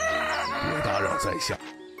are you going? 别打扰在下。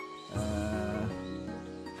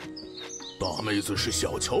大妹子是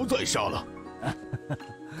小瞧在下了。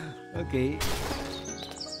Okay.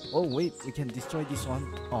 Oh wait, we can destroy this one.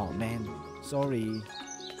 Oh man, sorry.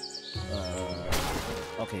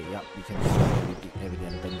 Okay, yeah, we can destroy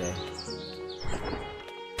everything there.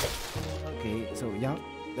 Okay, so yeah,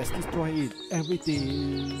 let's destroy it.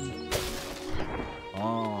 Everything.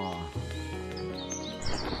 Oh.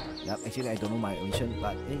 Yep, actually I don't know my mission,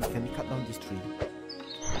 but hey, can we cut down this tree?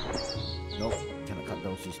 Nope, cannot cut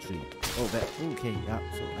down this tree. Oh, that, okay, yeah,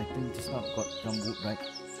 so I think this now got some wood, right?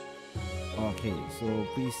 Okay, so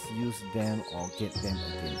please use them or get them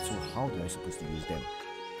again. So how do I supposed to use them?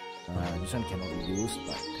 This one cannot be used,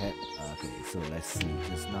 but that, okay, so let's see.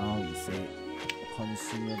 Just now it said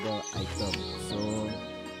consumable item, so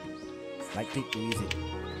right click to use it.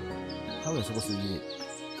 How are you supposed to use it?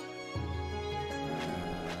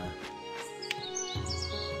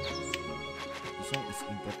 This one is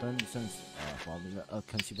important. This one is formula, a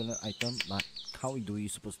consumable item, but how do you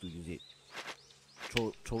supposed to use it?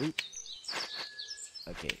 Throw it?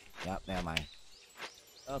 Okay, yeah, never mind.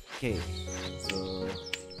 Okay, so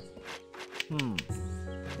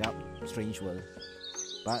yep, strange world.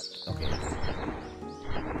 But okay.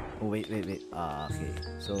 Oh wait. Okay.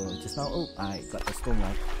 So just now, oh, I got the stone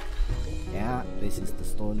right. Yeah, this is the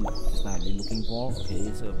stone just now I've been looking for.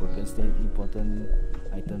 Okay, so broken state important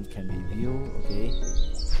items can be viewed. Okay.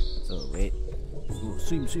 So wait. Oh,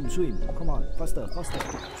 swim. Come on, faster.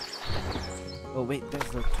 Oh wait, there's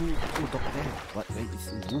the two dog there. What? Wait, it's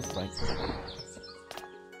a wolf, right?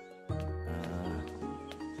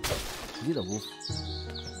 Is it a wolf?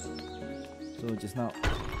 So just now.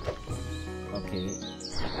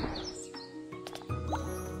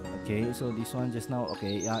 Okay, so this one just now.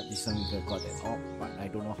 Okay, yeah, this one we got it off, but I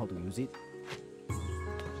don't know how to use it.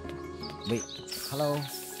 Wait, hello.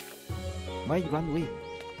 Why you run away?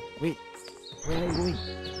 Wait, where are you going?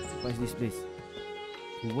 What is this place?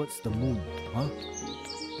 Towards the moon, huh?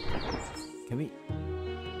 Can we?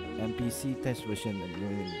 NPC test version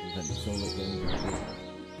and so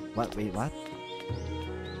what? Wait, what?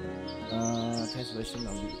 Test version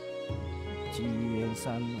of the Ching Li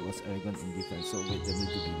was arrogant and indifferent, so wait them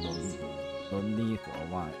to be lonely for a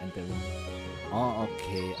while. Entering. Oh,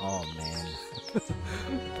 okay. Oh man.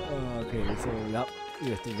 Okay, so yep, we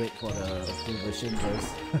have to wait for the full version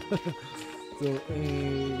first. So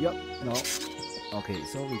yep, no. Okay,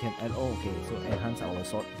 so we can add. Oh, okay, so enhance our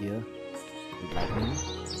sword here with lightning.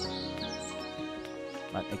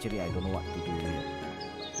 But actually, I don't know what to do here.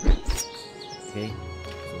 Okay,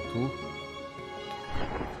 so 2.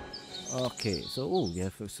 Okay, so oh, we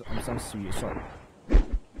have some serious sword.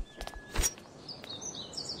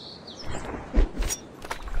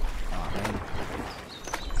 Ah man.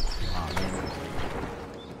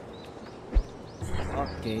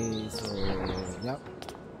 Okay, so yep.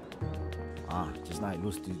 Just now I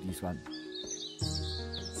lose to this one.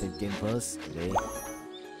 Save game first. Okay.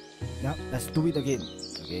 Yep, let's do it again.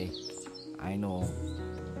 Okay. I know.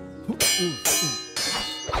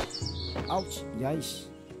 Ouch! Yikes!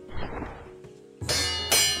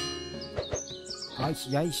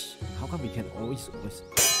 Yikes! How come we can always?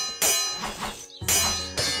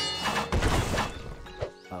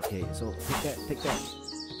 Okay, so take that.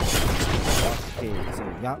 Okay, so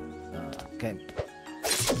yeah, can.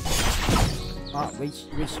 Wait.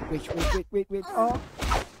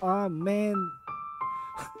 Oh, man.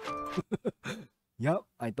 Yup,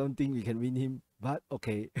 I don't think we can win him, but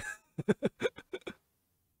okay.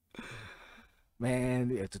 Man,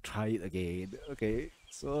 we have to try it again. Okay.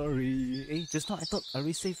 Sorry. Hey, just now I thought I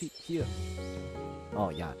already saved it here. Oh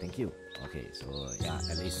yeah, thank you. Okay, so yeah,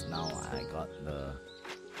 at least now I got the.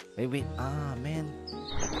 Hey, wait. Ah man,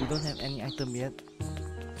 we don't have any item yet.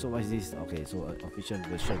 So what is this? Okay, so official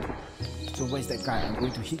version. So where's that guy? I'm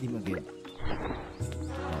going to hit him again.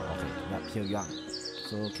 Oh, okay. Yep, here you are.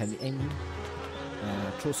 So can we aim him?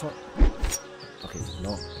 Throw sword. Okay,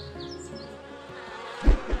 no.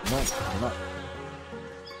 No, not.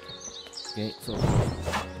 Okay, so.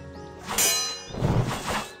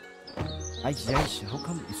 Aish, how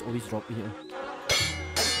come it's always drop here?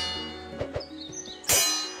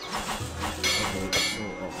 Okay, so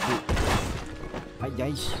wait.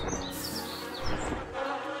 Aish.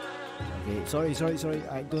 Okay, sorry.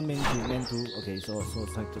 I don't mean to. Okay, so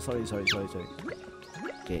sorry.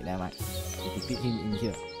 Okay, never mind. We defeat him in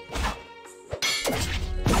here.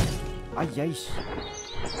 Aish.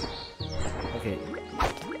 Okay.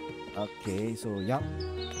 Okay, so yup.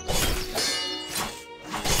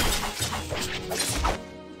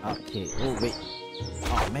 Okay, oh wait.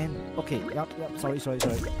 Oh man. Okay, yup. Sorry. Wait,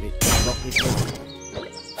 block this one.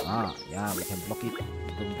 Ah, yeah, we can block it.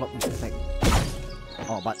 Don't block his attack.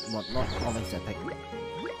 Oh, but not all his attack.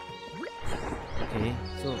 Okay,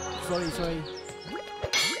 so sorry.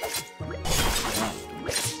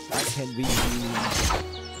 I can win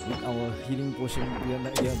with our healing potion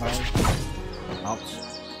nearby. Ouch.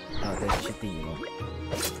 That's cheating, you know.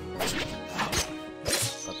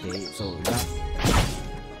 Okay, so yeah.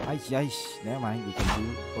 Aish, never mind, we can do.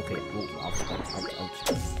 Okay, oh,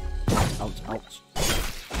 ouch.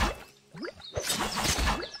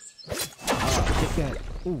 Take that.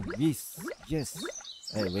 Oh, yes.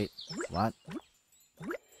 Hey, wait, what?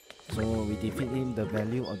 So we defeat him, the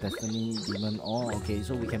value of destiny demon. Oh, okay,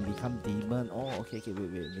 so we can become demon. Oh, okay, wait,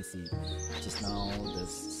 let me see. Just now, the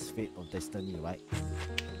fate of destiny, right?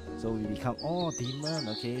 So we become, demon.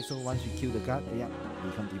 Okay, so once we kill the god, yeah, we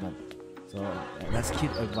become demon. So let's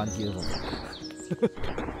kill everyone here.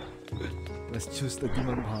 Let's choose the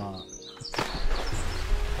demon part.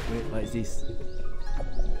 Wait, what is this?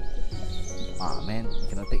 Ah man, you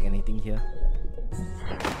cannot take anything here.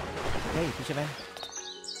 Hey, fisherman.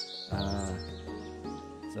 I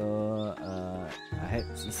had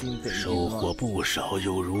seen the 收获不少，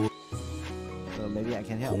有如 So maybe I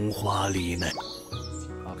can help. 红花里乃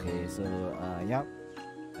Okay, so yep.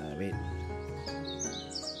 Wait.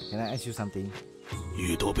 Can I ask you something?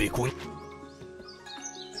 欲多被姑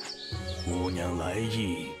娘来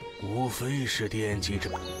意，无非是惦记着。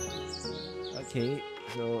 Okay,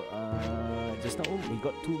 so just now we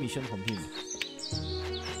got 2 missions from him.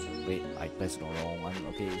 Wait, I pressed the wrong one.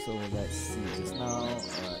 Okay, so let's see. Just now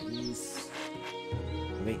is.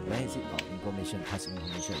 Wait, where is it? Oh, information, past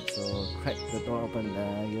information. So crack the door open.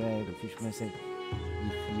 Yeah, the fisherman said,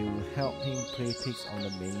 if you help him play pigs on the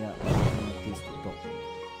vineyard, notice the dog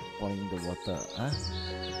falling in the water. Huh?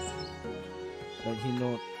 Let him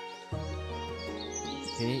know.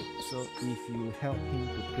 Okay, so if you help him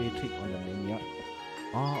to play trick on the vineyard.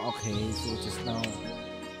 Oh, okay. So just now,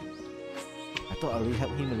 I thought I already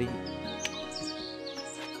helped him already.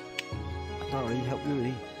 I thought I already helped you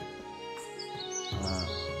already.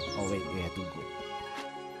 Oh wait, we have to go.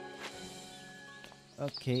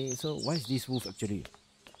 Okay, so what is this wolf actually?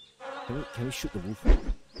 Can we shoot the wolf?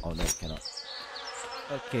 Oh no, cannot.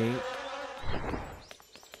 Okay.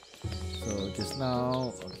 So just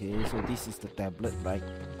now, okay, so this is the tablet, right?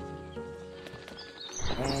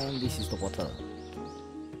 And this is the water.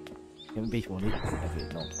 Can we bathe on it? Okay,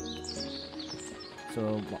 no.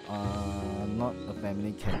 So not a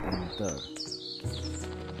family can enter.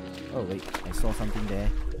 Oh wait, I saw something there.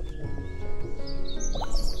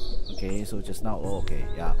 Okay, so just now, oh okay,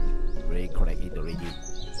 yeah, already correct it already.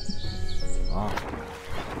 Oh.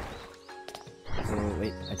 So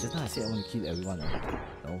wait, I just now I said I want to kill everyone, right?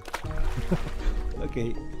 No.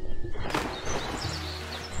 Okay.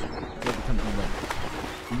 So become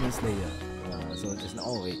demon slayer. So just now,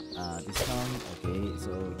 oh wait, this one, okay, so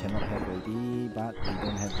we cannot have already, but we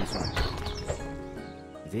don't have this one.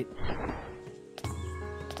 Is it?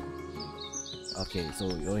 Okay, so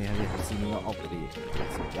we only have a similar op already.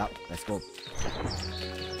 So yeah, let's go.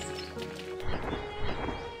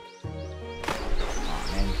 Oh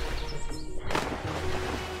man.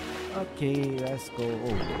 Okay, let's go.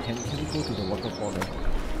 Oh, can we go to the waterfall then?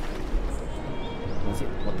 Was it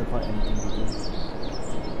waterfall anything to do?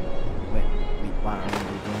 Wait, what are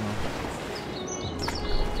we doing now?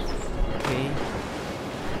 Okay.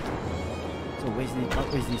 So where's this? Oh,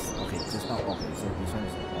 where's this? Okay, just now. Okay, so this one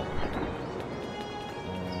is the off.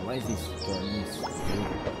 What is this? Journeys. Okay.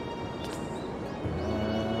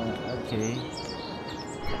 Okay.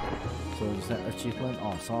 So is that achievement?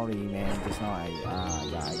 Oh, sorry, man. Just now I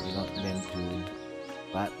did not meant to.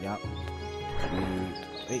 But yeah,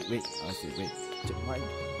 wait. I see. Wait, check right.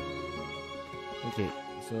 Okay,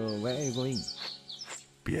 so where are you going?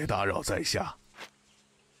 别打扰在下。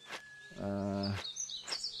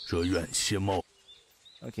这院谢茂。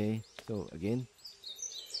Okay, so again.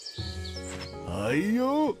 哎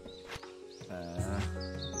呦！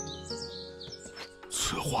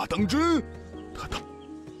此话当真？他。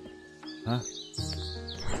Huh?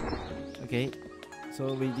 Okay,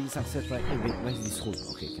 so we did success, right? Hey, wait, where's this hole?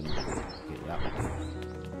 Okay, cannot. Okay, yeah.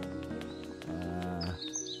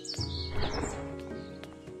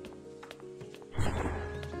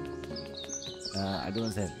 I don't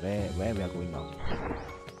understand where we are going now.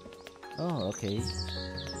 Oh, okay.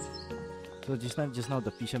 So just now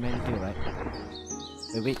the fisherman here, right?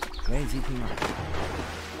 Wait, where is he now?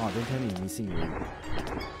 Oh, don't tell me he's missing already.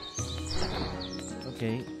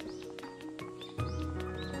 Okay.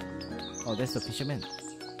 Oh, that's the fisherman.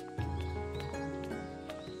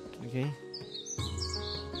 Okay.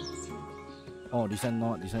 Oh, this one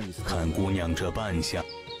not. This one is. 看姑娘这扮相，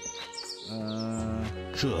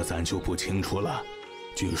这咱就不清楚了。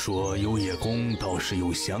据说幽夜宫倒是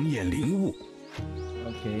有祥眼灵物。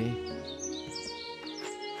Okay.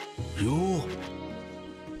 哟，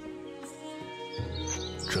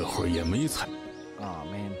这会儿也没踩。Oh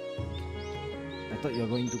man, I thought you were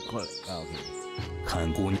going to call. Oh, okay.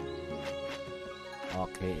 看姑娘。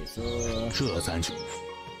 Okay, so. 这咱就。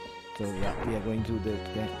So yeah, we are going to the.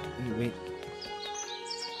 Wait.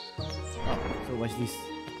 Oh, so what's this?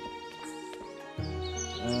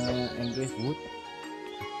 Engraved wood.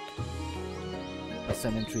 A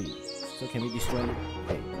cement tree. So can we destroy it?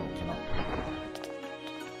 Okay, no, cannot.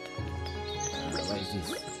 What is this?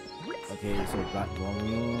 Okay, so blood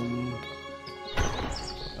volume.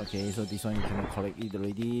 Okay, so this one you cannot collect it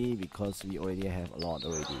already because we already have a lot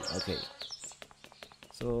already. Okay.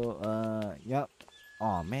 So yep.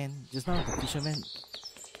 Oh man, just now the fisherman.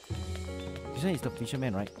 This one is the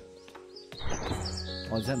fisherman, right?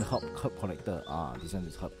 Oh, this one the herb collector. Ah, this one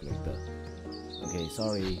is herb collector. Okay,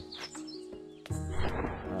 sorry.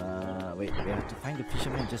 Wait, we have to find the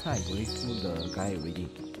fisherman. Just now I already through the guy already.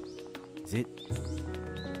 Is it?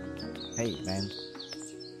 Hey, man.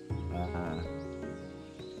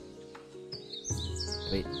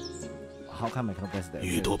 Wait. How come I cannot press that?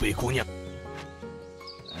 玉多贝姑娘。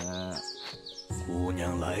姑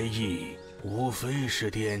娘来意，无非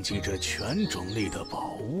是惦记着犬种里的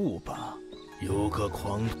宝物吧？有个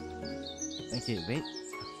狂。Okay, wait.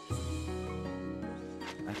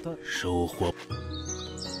 I thought. 收获。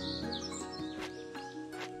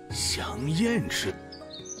香艳之。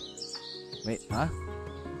Wait, huh?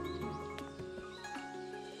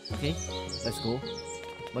 Okay, let's go.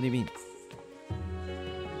 What do you mean?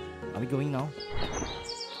 Are we going now?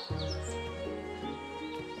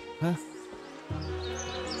 Huh?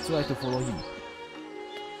 So I have to follow him.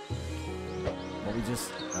 Or we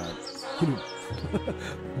just kill him.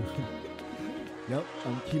 Yup,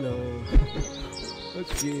 I'm killer.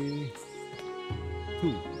 Okay.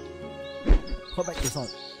 Two. Call back the sound.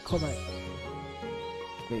 Call back.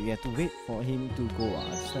 Wait, we have to wait for him to go.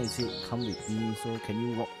 Just now he said come with me, so can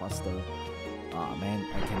you walk faster? Ah man,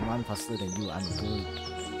 I can run faster than you, uncle.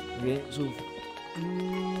 Okay, so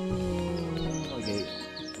okay.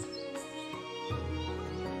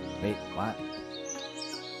 Wait, what?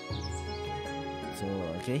 So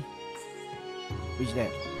okay. Reach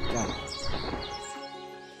that. Yeah.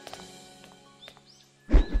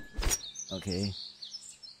 Okay.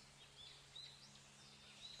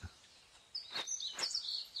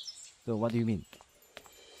 So what do you mean?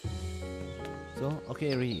 So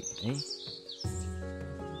okay, already, eh?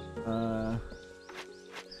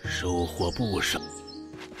 收获不少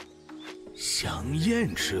香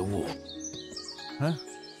艳之物。Huh?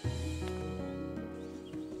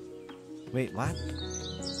 Wait, what?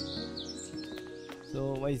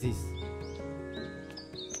 So what is this?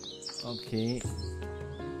 Okay.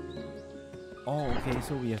 Oh, okay.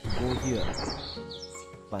 So we have to go here.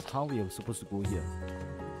 But how we are supposed to go here?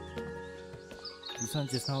 This one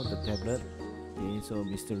just now the tablet. Okay, so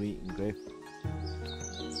mystery engraved.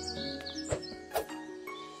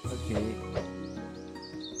 Okay.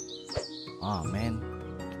 Ah man.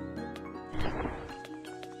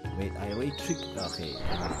 Wait, I already tricked. Okay,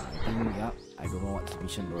 I think yeah. I don't know what's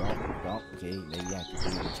mission about. Okay, maybe I have to do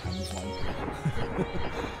the Chinese one.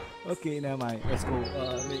 Okay, never mind. Let's go.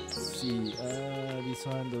 Let's see. This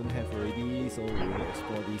one don't have already, so we will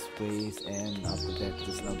explore this place. And after that,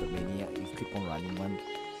 just now the maniac, we keep on running one.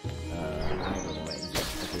 I don't know where is it.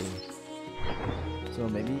 Okay. So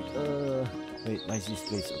maybe Wait, why is this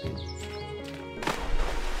place? Okay.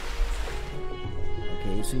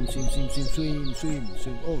 Okay, swim.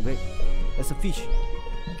 Oh, wait. There's a fish.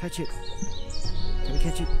 Catch it. Can we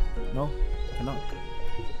catch it? No? Cannot.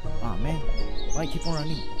 Ah, man. Why keep on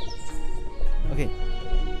running? Okay.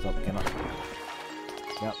 Stop, cannot.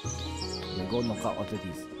 Yep. We'll go knock out after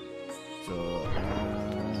this. So,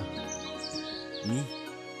 me?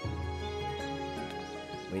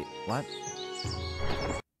 Wait, what?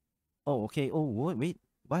 Oh, okay. Oh, wait.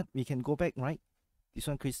 What? We can go back, right? This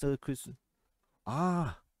one, crystal.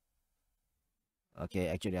 Ah. Okay,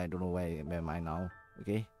 actually, I don't know where am I now.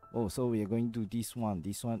 Okay. Oh, so we are going to this one.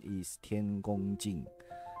 This one is Tian Gong Jing.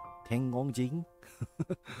 Tian Gong Jing?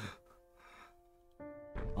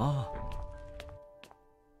 Ah.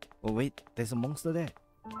 Oh, wait. There's a monster there.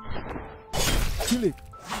 Kill it.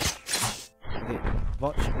 Okay,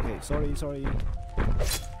 watch. Okay, sorry.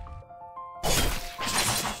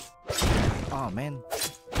 Ah, man.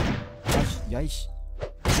 Yikes.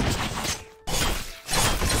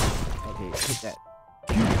 Okay, hit that.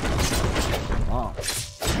 Ah.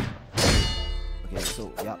 Okay,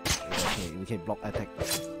 so, yeah. Okay, we can block attack.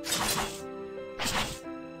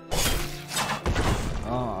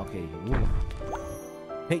 Ah, okay. Woo.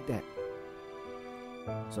 Take that.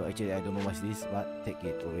 So actually, I don't know what's this, but take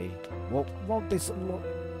it away. Whoa, there's a lot.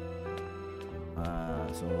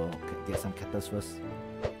 So get some cactus first.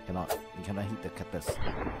 We cannot hit the cactus.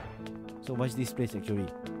 So what's this place actually?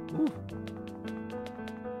 Ooh.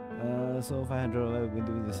 So 500 we're going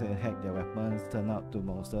to do this, hack their weapons, turn out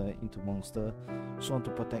into monster, sworn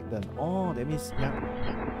to protect them. Oh, that means, yeah.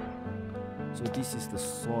 So this is the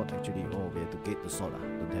sword actually. Oh, we have to get the sword.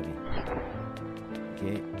 Don't tell me.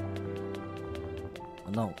 Okay.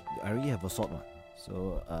 No, I already have a sword one.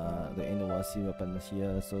 So the end was see weapon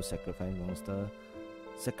here. So sacrifice monster.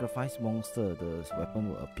 Sacrifice monster, the weapon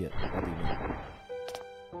will appear. What do you mean?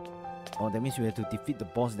 Oh, that means we have to defeat the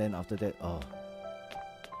boss. Then after that, oh,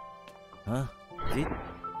 huh? Is it?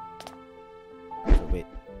 So wait.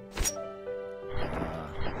 Oh,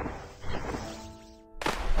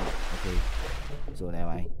 okay. So now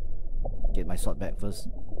I get my sword back first.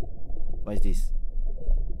 What is this?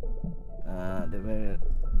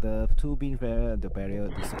 The two being barrier, the barrier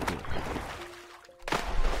disappeared.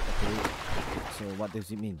 Okay, so what does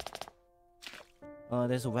it mean?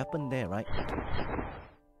 There's a weapon there, right?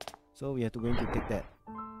 So we have to go in to take that.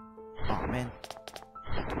 Ah, man.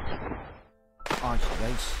 Ah,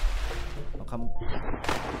 guys. How come?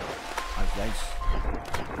 Ah, guys.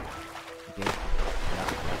 Okay. Yeah,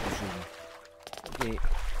 okay.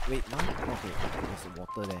 Wait, now? Okay, there's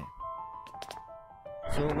water there.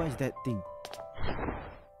 So what is that thing?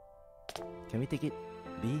 Can we take it?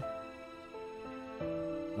 B?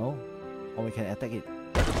 No? Or we can attack it?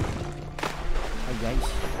 Hi guys.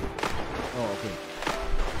 Oh, okay.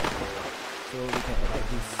 So we can attack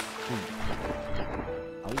this thing.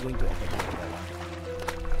 Are we going to attack that one?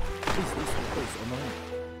 This water is annoying.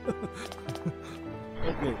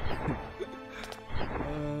 Okay.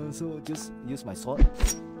 So just use my sword.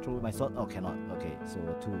 Throw my sword. Oh, cannot. Okay, so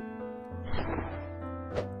 2.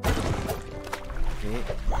 Okay.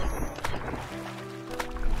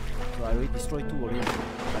 So I already destroyed 2 already.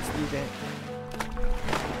 But still there.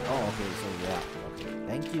 Oh, okay. So yeah. Okay.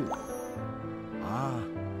 Thank you. Ah.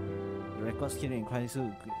 The record skill increase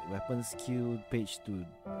weapon skill page to.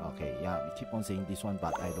 Okay. Yeah. We keep on saying this one,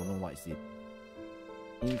 but I don't know what is it.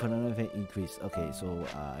 Infinite increase. Okay. So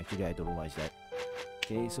actually I don't know what is that.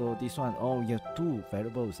 Okay. So this one. Oh, you have 2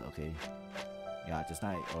 variables. Okay. Yeah. Just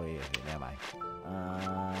now. Oh yeah. Okay. Never mind.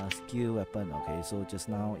 Skill weapon. Okay, so just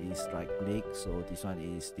now is strike click, so this one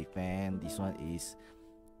is defend, this one is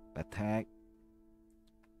attack.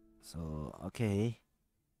 So okay,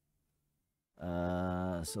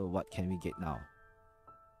 so what can we get now?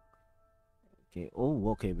 Okay, oh,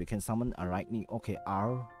 okay, we can summon arachne. Okay,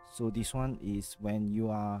 R. So this one is when you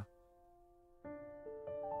are,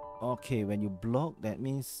 okay, when you block, that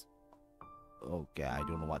means, okay, I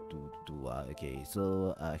don't know what to do. Okay,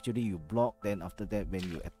 so actually you block, then after that when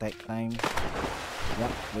you attack time.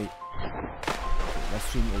 Yeah, wait. Okay, let's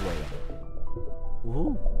swim over.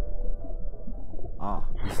 Woohoo! Ah,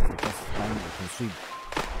 this is the first time we can swim.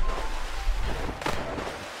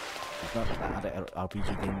 It's not like other RPG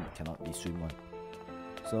game cannot be swim one.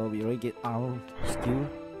 So we already get our skill,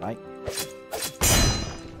 right?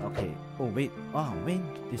 Okay. Oh wait. Oh man,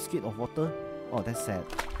 they scared of water. Oh, that's sad.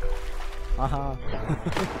 Haha.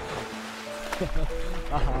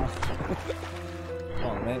 Haha.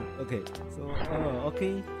 Oh man. Okay. So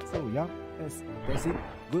okay. So yeah, that's it.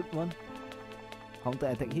 Good one. Counter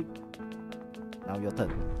attack hit. Now your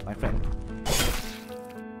turn, my friend.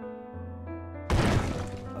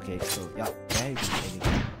 Okay, so yeah, very good.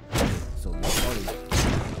 So we're sorry.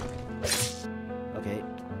 Okay.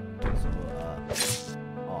 So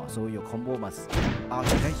so your combo must.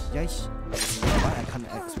 Yes. Why I can't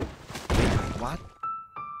expect? What?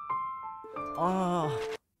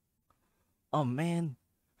 Oh man.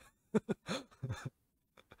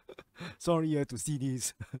 Sorry, you have to see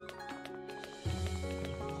this.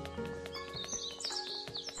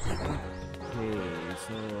 Okay,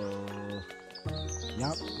 so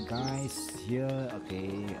yup, guys, here,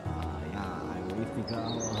 okay, yeah, I already figured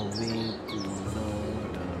out a way to lure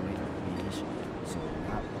the red fish. So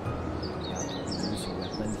yup, you have to use your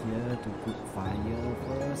weapon here to put fire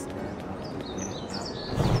first, and after that,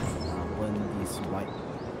 burn these white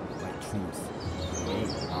trees. Okay,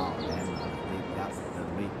 now then, the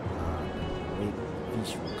red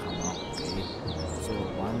fish will come out. Okay, so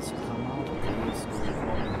once you come out, okay, so what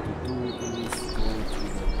you have to do is go to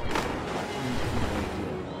the lightning pillar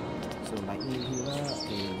here. So lightning pillar,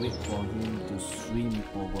 okay, wait for him to swim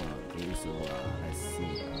over. Okay, so let's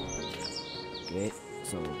see. Okay,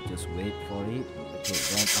 so just wait for it. Okay,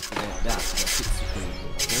 then after that, that's it.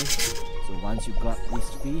 Okay, so once you got this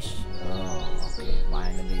fish, okay,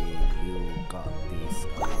 finally you got this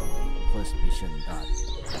first mission done.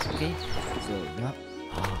 Okay, so yeah.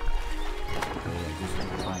 Okay, I just want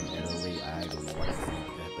to find another way. I don't know what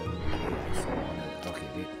happened. Okay,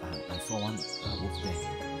 wait, I saw one wolf there.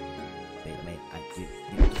 Wait a minute, I did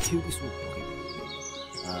kill this wolf. Okay,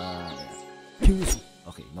 kill this wolf.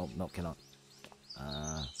 Okay, no, cannot.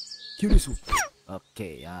 Kill this wolf.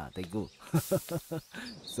 Okay, there you go.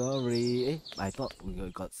 Sorry, I thought we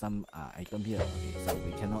got some item here. Okay, so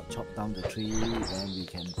we cannot chop down the tree, then we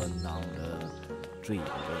can burn down the tree.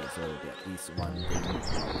 Okay, so there is one thing.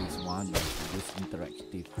 This one is this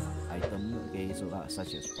interactive item. Okay, so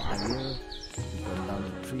such as fire, burn down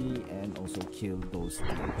the tree, and also kill those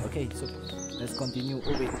things. Okay, so let's continue.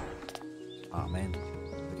 Oh wait, man.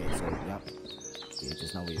 Okay, so yep. Okay,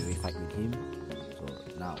 just now we already fight with him. So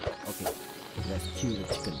now, okay, let's kill the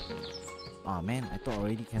chicken. Man, I thought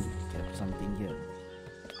already can get something here.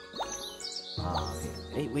 Okay.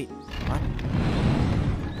 Hey, wait, what?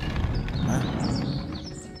 Huh?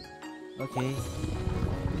 Okay.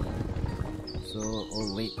 So,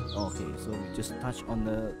 oh wait, okay, so we just touch on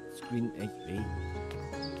the screen. Hey,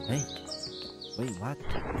 wait, what?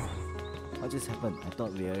 What just happened? I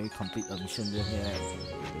thought we already complete a mission here.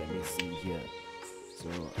 Okay, let me see here. So,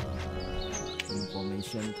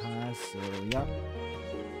 information task. So, yeah.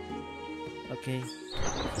 Okay.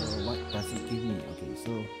 So, what does it give me? Okay,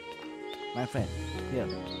 so, my friend, here.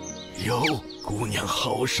 哟，姑娘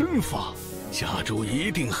好身法，家主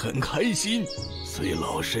一定很开心。随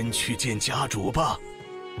老身去见家主吧。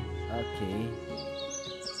Okay.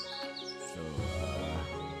 So,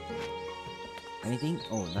 anything?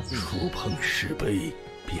 Oh, nothing. 触碰石碑，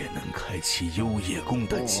便能开启幽夜宫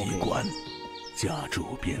的机关。家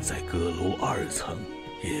主便在阁楼2层。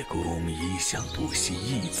夜宫一向不惜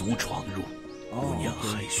异族闯入，姑娘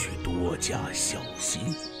还需多加小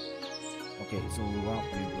心。 Okay, so we're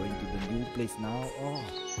going to the new place now. Oh,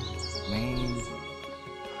 man.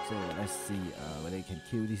 So let's see whether you can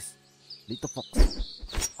kill this little fox.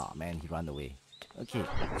 Oh man, he ran away. Okay,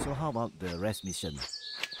 so how about the rest mission?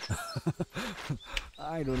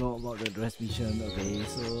 I don't know about the rest mission. Okay,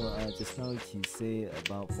 so just now he said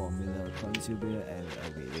about formula consumer and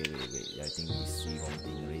wait. I think we see one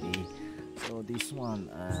thing already. So this one,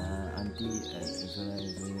 anti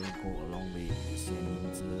and go along with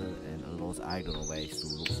and allows I don't know where to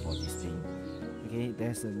look for this thing. Okay,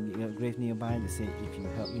 there's a grave nearby. They say if you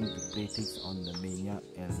help me to play things on the maniac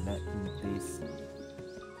and let him place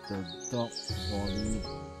the dog falling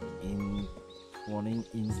into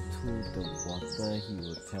the water, he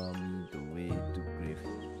will tell me the way to grave.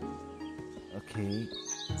 Okay.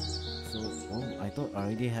 So, I thought I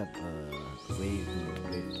already have a way to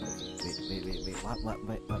grave. Wait.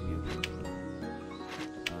 What you doing?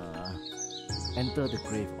 Enter the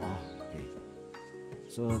grave. Oh, okay.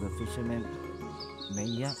 So the fisherman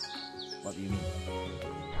maniac. What do you mean?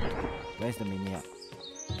 Where's the maniac?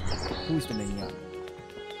 Who is the maniac?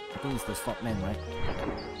 I think it's the stockman, right?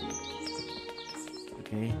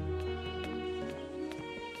 Okay.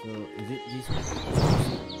 So is it this one?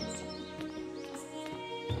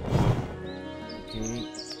 Okay.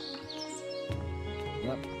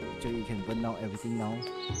 Yep. So you can burn down everything now.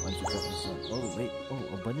 Once you got this one. Oh wait.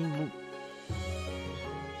 Oh, a burning wood.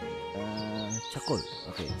 Charcoal.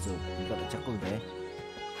 Okay. So we got the charcoal there.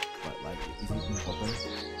 But like, is it important?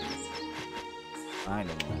 I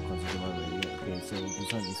don't know. Consider already. Okay. So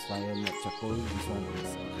this one is fire, not charcoal. This one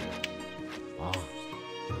is okay. Wow.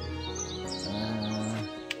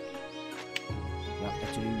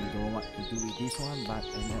 to do with this one, but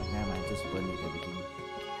never mind, just burn it everything.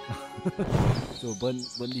 So burn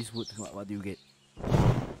this wood. What do you get?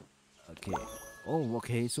 Okay. Oh,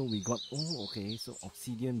 okay. So we got. Oh, okay. So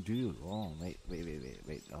obsidian drill. Oh, wait.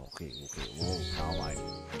 Okay. Whoa, how I.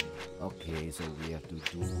 Okay, so we have to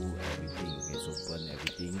do everything. Okay, so burn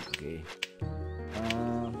everything. Okay.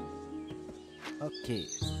 Okay.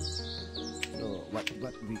 So what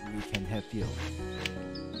we can have here?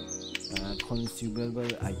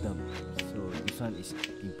 Consumable item. So this one is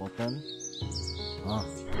important.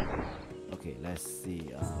 Okay, let's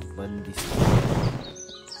see. Burn this.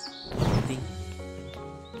 Everything.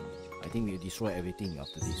 I think we'll destroy everything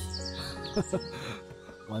after this.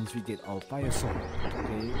 Once we get our fire sword.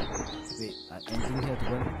 Okay. Wait, anything here to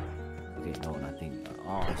burn? Okay, no, nothing.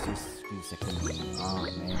 It's just few seconds. Man.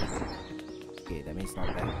 Okay, that means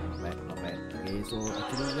not bad. Okay, so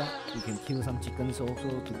actually, yeah, we can kill some chickens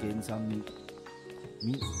also to gain some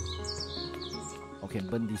meat. Okay,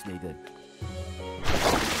 burn this later.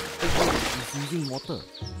 It's using water.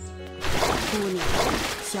 姑娘，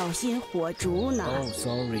小心火烛呢。 Oh,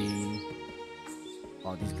 sorry.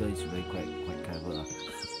 Oh, this girl is really quite clever.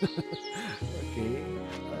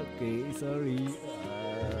 Okay, sorry.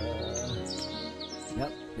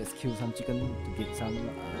 Yep, let's kill some chicken to get some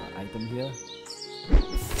item here.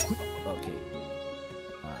 Okay.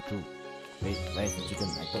 True. Wait, where's the chicken?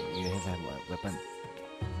 I thought you have a weapon.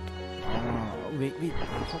 Wait.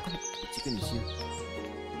 How come the chicken is here?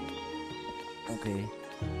 Okay.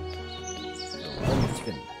 Burn the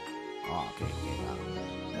chicken. Okay.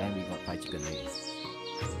 Then we got 5 chicken here.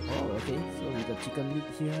 Okay. So we got chicken meat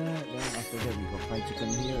here. Then after that we got 5 chicken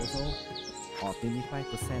here also.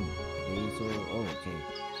 25%. Okay. So okay.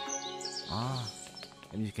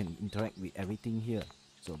 And you can interact with everything here.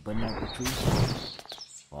 So burn out the tree.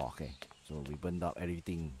 Okay. So we burned out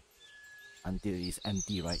everything until it's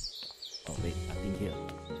empty, right? Oh wait, nothing here.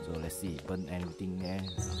 So let's see, burn everything there.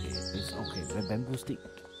 Okay, this okay. Bamboo stick.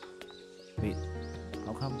 Wait,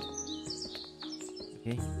 how come?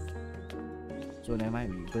 Okay. So never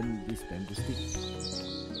mind, we burn this bamboo stick.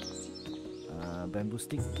 Bamboo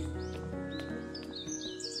stick.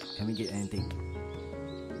 Can we get anything?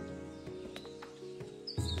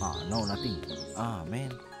 No, nothing.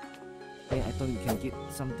 Man. Okay, I thought you can get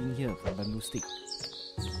something here from bamboo stick.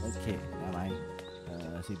 Okay, never mind.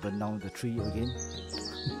 So burn down the tree again.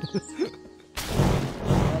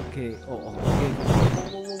 Okay. Okay. Whoa.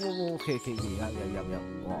 Okay. Yeah.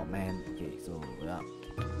 Oh man. Okay. So yeah.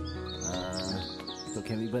 So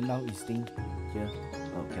can we burn down this thing here?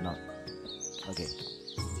 Oh, cannot. Okay.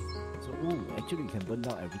 So actually you can burn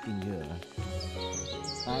down everything here.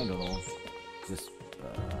 I don't know. Just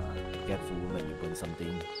careful when you burn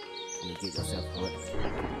something. You get yourself hurt.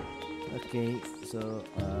 Okay, so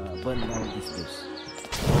burn down this place.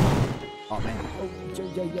 Oh man.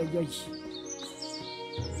 Yeah.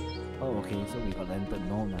 Oh, okay, so we got lantern.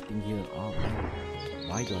 No, nothing here. Oh man.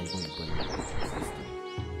 Why do I go and burn this thing?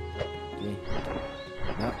 Okay.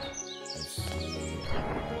 Yep. Let's see.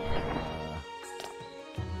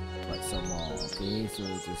 But some more. Okay, so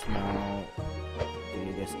just now.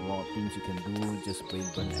 Okay, there's a lot of things you can do. Just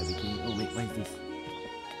burn everything. Oh wait, what is this?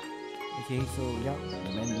 Okay, so yeah, the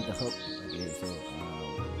man with the herb. Okay, so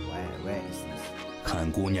where is this?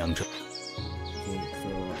 看姑娘这， Okay, so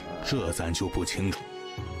这咱就不清楚。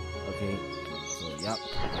 okay, so yeah, I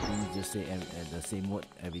think you just say the same word,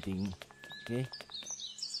 everything. Okay.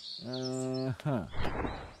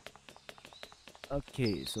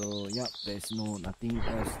 Okay, so yeah, there's nothing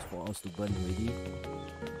else for us to burn already.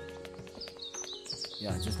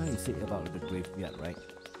 Yeah, just now you said about the graveyard, right?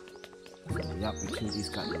 So yeah, we killed this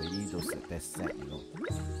guy already. That's sad, you know.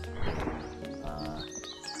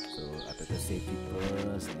 So I better save it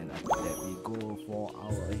first, and after that we go for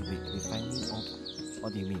our refining of.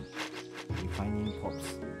 What do you mean? Refining pops.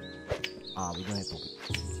 We don't have pop.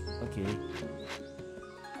 Okay.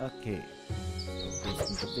 So this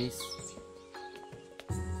interface.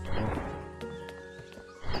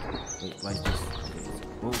 Wait, what is this?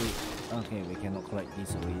 Okay. Okay, we cannot collect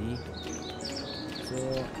this already. So,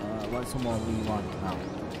 what's more we want now?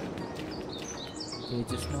 Okay,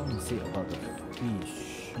 just now you said about the fish.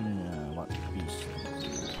 What fish?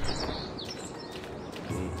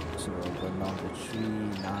 Okay, so burn down the tree.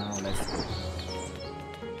 Now let's go.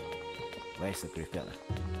 Where's the graveyard?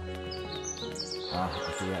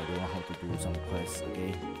 Actually I don't know how to do some quests.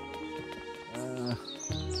 Okay.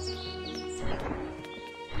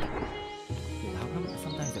 Okay, how come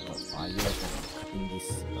sometimes I got fire from cutting this?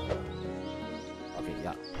 Okay,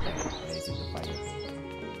 yeah, there is the fire.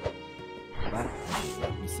 But we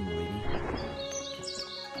are missing already.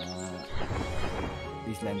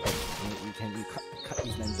 this lantern. You can cut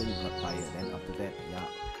this lantern, you got fire. Then after that, yeah,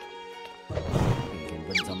 you can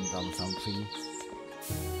burn some tree.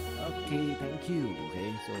 Okay, thank you.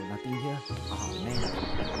 Okay, so nothing here. Oh man,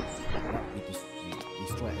 yeah, we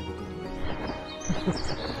destroy everything already.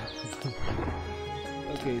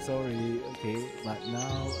 Okay, sorry. Okay, but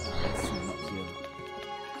now let's see, not here.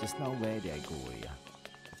 Just now where did I go? Yeah.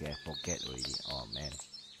 Okay, I forget already. Oh man.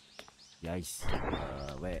 Yes.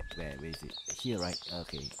 Where is it? Here, right?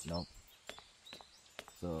 Okay, no.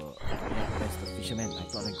 So yeah, that's the fisherman. I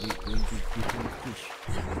thought I going to give him fish.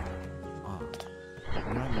 Ah,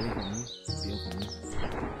 run away from me. Bail for me.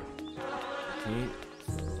 Okay.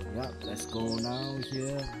 So yeah, let's go now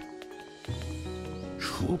here.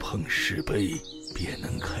 触碰石碑，便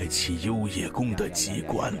能开启幽夜宫的机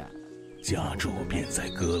关。家主便在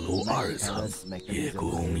阁楼2层，夜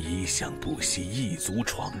宫一向不惜异族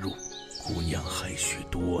闯入，姑娘还需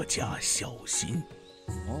多加小心。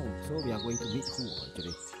Oh, so we are going to meet who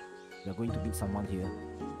actually? We are going to meet someone here.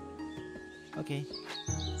 Okay.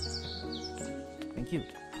 Thank you.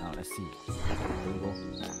 Now let's see. Here we go.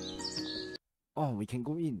 Oh, we can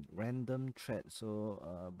go in. Random thread. So,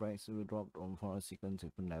 bright will drop on for a sequence,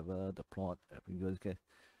 different level. The plot,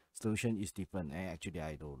 solution is different. Actually,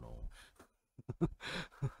 I don't know.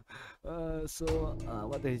 So,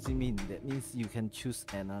 what does it mean? That means you can choose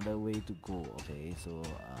another way to go. Okay, so,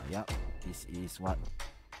 yeah, this is what.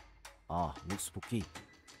 Ah, looks spooky.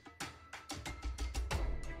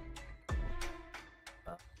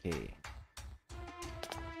 Okay.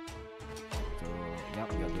 So, yeah,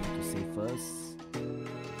 we are going to save first.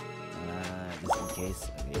 Just in case,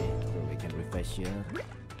 okay, so we can refresh here.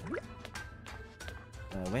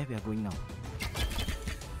 Where we are going now?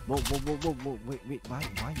 Whoa, wait,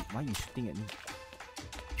 why you shooting at me?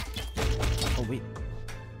 Oh wait,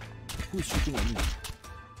 who is shooting at me?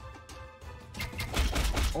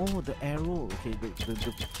 Oh, the arrow, okay, the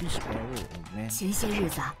fish arrow, oh man. 前些日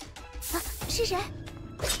子啊，是谁？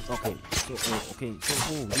 Okay, so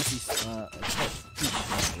oh, this is a fish.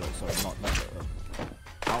 Sorry, not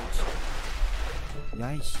ouch.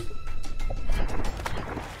 Nice.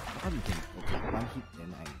 How you can? Okay, one hit,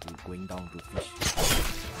 then I'm going down to fish.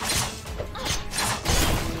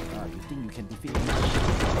 You think you can defeat me?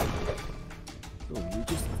 So you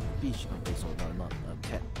just fish. Okay, so not a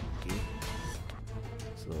cat. Okay.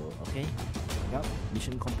 So okay, yep,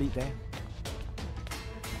 mission complete there.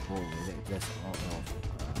 Oh, that's all of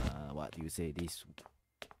what do you say? This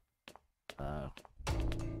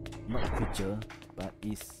not creature, but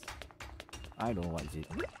is I don't know what is it.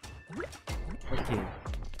 Okay,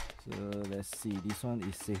 so let's see. This one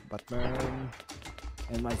is save button,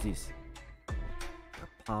 and what is this? The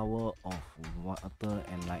power of water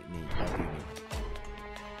and lightning. What do you mean?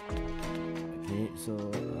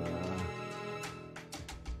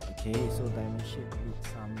 Okay, so diamond shape with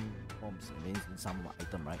some bombs means some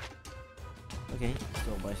item, right? Okay,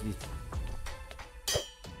 so what is this?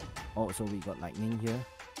 Oh, so we got lightning here.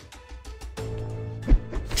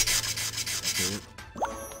 Okay,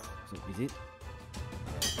 so is it?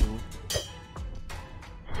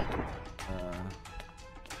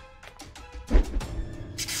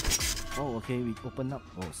 Oh, okay, we open up.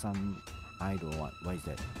 Oh, some I don't know what is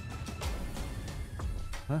that?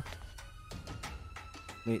 Huh?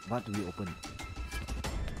 Wait, what do we open?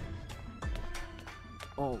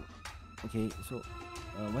 Oh, okay, so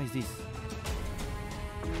what is this?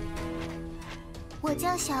 我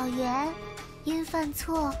叫小圆，因犯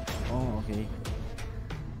错。Oh, okay.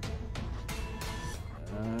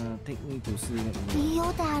 Take me to see. 林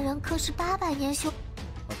有大人可是800年修。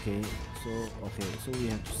Okay, so we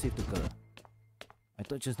have to save the girl. I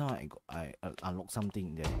thought just now I unlocked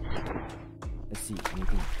something there. Let's see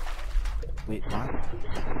anything. Wait, what?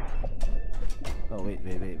 Oh wait.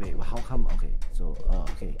 How come? Okay, so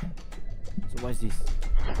okay. So what is this?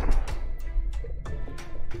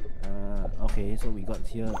 Okay, so we got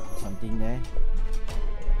here something there.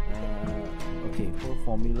 Okay, for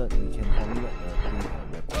formula we can formulate a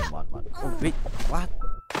weapon. What? Oh wait, what?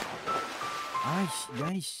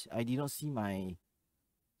 Nice. I did not see my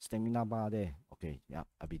stamina bar there. Okay, yeah,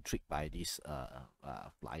 I've been tricked by this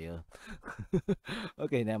flyer.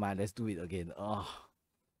 Okay, never mind. Let's do it again. Oh.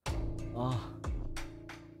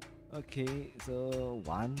 Okay, so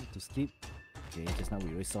 1 to skip. Okay, just now we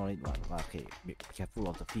already saw it. Okay, be careful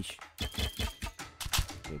of the fish.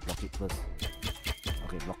 Okay, block it first.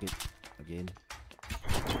 Okay, block it again.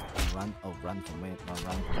 Run from it. Run from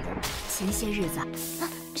them. 前些日子啊，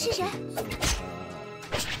是谁？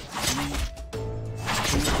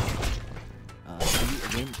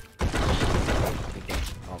 Again. Okay,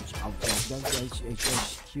 ouch.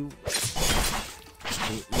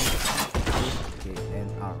 Okay, okay,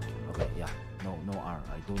 and R. Okay, yeah. No R.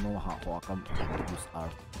 I don't know how come I can use R.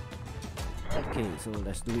 Okay, so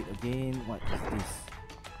let's do it again. What is this?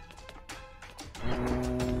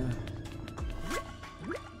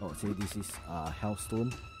 Oh, say this is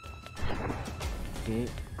Hellstone. Okay,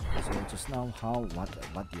 so just now what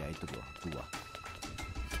did I do?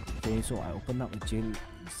 Okay, so I open up a jail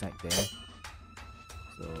inside there.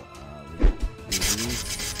 So we do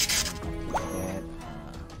this, and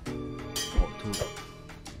after that two.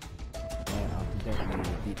 And after that we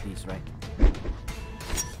did this, right?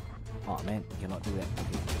 Oh man, cannot do that.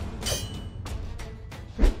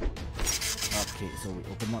 Okay, so we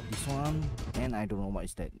open up this one, and I don't know what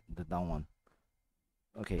is that, the down one.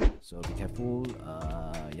 Okay, so be careful.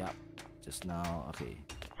 Yeah, just now. Okay,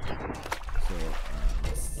 so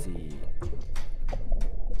let's see.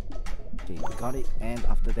 Okay, we got it, and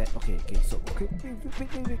after that, okay, so okay,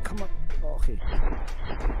 wait, come on. Okay,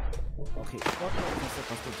 what is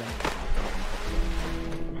supposed to jump?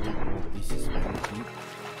 Oh, this is very deep.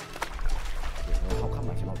 Okay, well, how come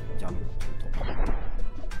I cannot jump to top?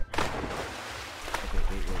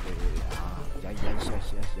 Okay, wait. Yikes.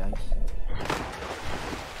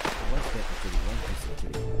 What's that actually? What is this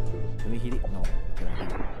actually? Can we hit it? No, can I hit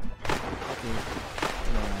it? Okay.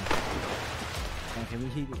 Can we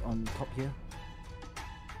hit it on top here?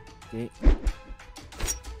 Okay.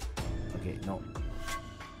 Okay, no.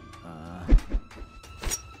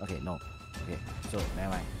 Okay, no. Okay, so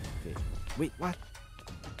never mind. Okay. Wait, what?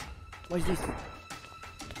 What is this? Is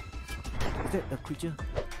that a creature?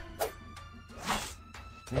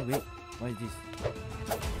 Wait, what is this?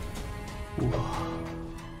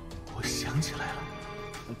 我想起来了。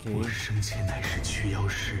 Okay. 我生前乃是驱妖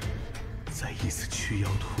师，在一次驱妖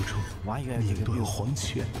途中， Why you have 命 to 断 build? 黄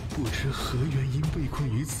泉，不知何原因被困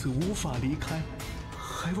于此，无法离开，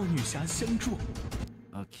还望女侠相助。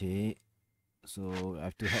 Okay. So I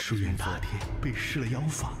have to help 书 this 院 one 大 first. 殿被施了妖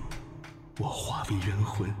法，我化为人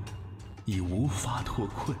魂，已无法脱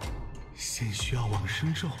困，现需要往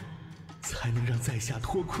生咒，才能让在下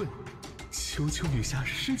脱困。求求女侠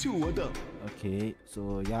施救我等。 Okay,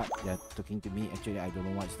 so yeah, you're talking to me. Actually, I don't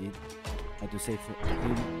know what's this. I have to save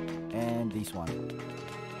him and this one.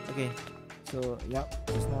 Okay, so yeah,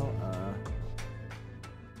 just now,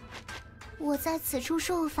 我在此处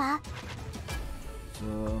受罚，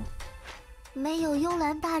 so 没有幽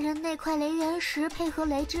兰大人那块雷元石配合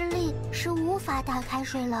雷之力，是无法打开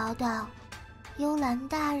水牢的。幽兰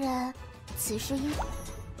大人，此事应。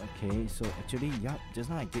 okay, so actually, yeah, just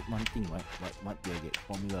now I did one thing, right? What did I get?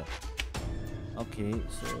 Formula. Okay,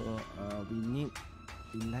 so we need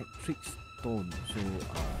electric stone. So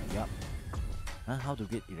yeah, how to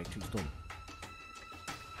get electric stone?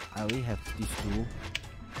 I already have these two.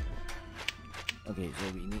 Okay,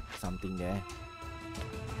 so we need something there.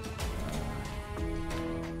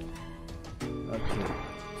 Okay,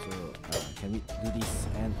 so can we do this?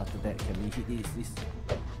 And after that, can we hit this?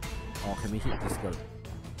 Or can we hit this girl?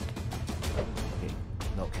 Okay,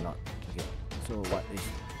 no, cannot. Okay, so what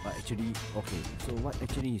actually? Okay, so what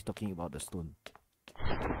actually is talking about the stone?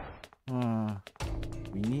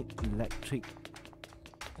 We need electric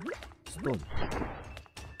stone.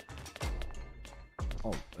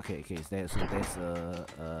 Oh, okay. So there's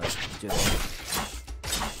just.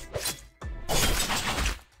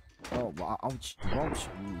 Oh, wow, ouch,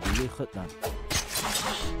 really hurt now.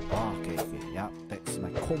 Okay, yeah, that's my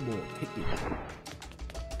combo. Take it.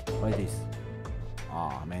 What is this?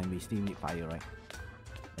 Ah, man, we still need fire, right?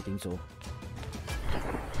 I think so.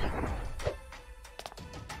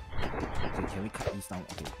 Okay, can we cut this down?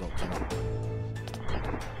 Okay, no, cannot.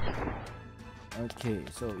 Okay,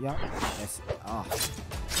 so yeah, that's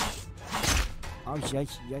ouch,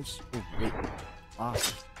 yes. Oh wait,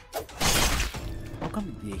 how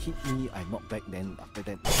come they hit me? I knocked back. Then after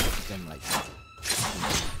that, then like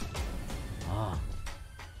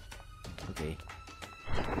okay.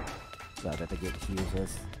 So I better get healed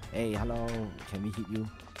first. Hey, hello. Can we hit you?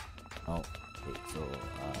 Oh, okay. So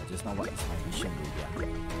just now, what is my mission, Lydia?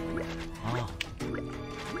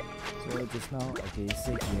 So just now, okay.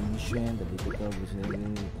 Say Yan Xuan, the little girl was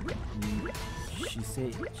she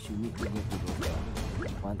said she need to go to the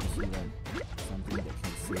one island, something that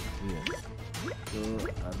can save here. So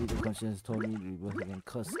little conscience told me reverse and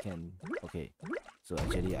curse can. Okay. So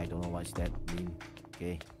actually, I don't know what's that mean.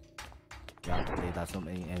 Okay. Yeah, they does not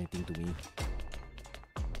mean anything to me.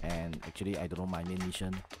 And actually, I don't know my main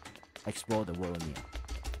mission. Explore the world here.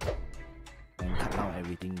 And cut down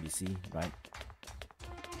everything we see, right?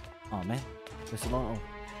 Oh man, there's a lot of...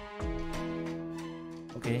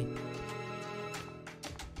 Okay.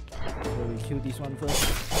 So we kill this one first.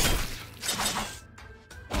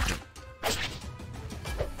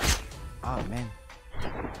 Ah, man.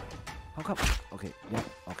 How come? Okay, yeah,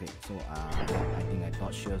 okay. So, I think I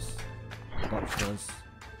dodge first. Dodge first.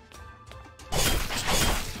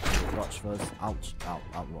 Dodge first. Ouch. Ow,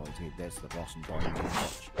 ow, okay, that's the boss and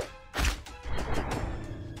dodge.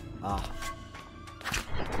 Ah.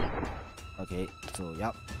 Okay, so,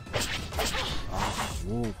 yep. Ah,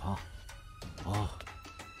 whoa, huh. Oh.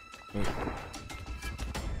 Wait.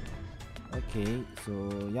 Okay, so,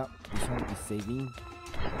 yep, this one is saving.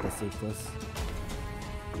 Let's save first.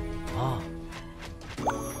 Ah.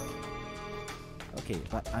 Okay,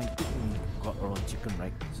 but I think we got raw chicken,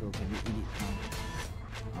 right? So can we eat it now?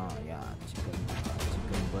 Ah, yeah, chicken,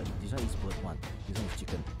 but this one is bird one. This one is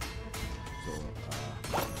chicken. So,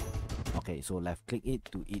 okay, so left click it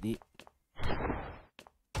to eat it.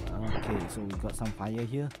 Okay, so we got some fire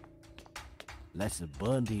here. Let's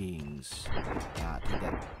burn things. Yeah, take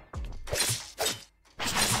that.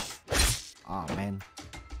 Ah, man.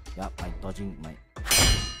 Yup, I'm dodging my...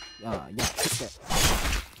 yeah, take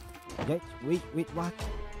that. Wait, what?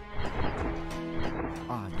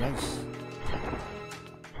 Ah, yes.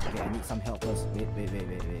 Okay, I need some help first. Wait.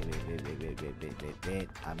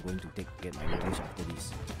 I'm going to get my revenge after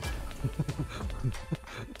this.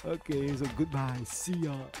 Okay, so goodbye. See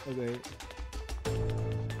ya. Okay.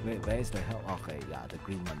 Wait, where is the help? Okay, yeah, the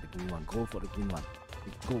green one. Go for the green one.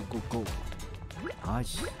 Go.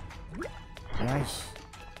 Nice.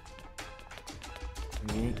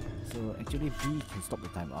 Okay, so actually B can stop the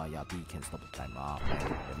time. Oh yeah, B can stop the time. Ah, man,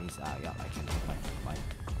 that means yeah, I can put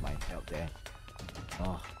my help there.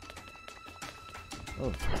 Oh.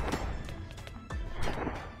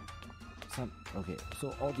 Okay,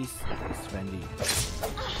 so all this is friendly.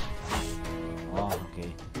 Oh, okay.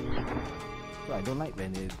 So I don't like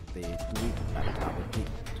when they do it like double click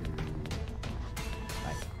to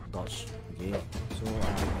like dodge. Okay, so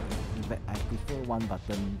in fact I prefer one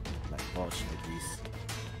button like dodge like this.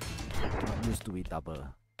 Not used to it double.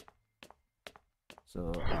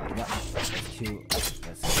 So yeah, let's kill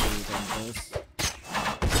them first.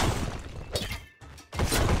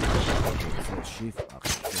 Okay, so shift.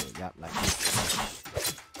 Okay, so yeah, like this.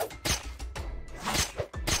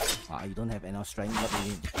 You don't have enough strength. What do you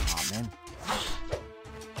mean? Ah, man.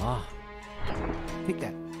 Ah, take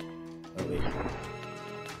that. Oh wait.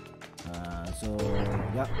 So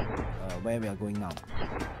yeah, where we are going now?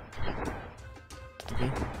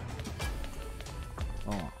 Okay.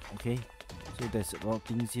 Oh, okay. So there's a lot of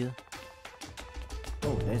things here.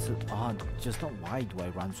 Oh, there's a just not. Why do I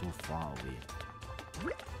run so far away?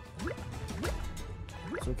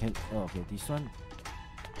 So can okay, this one.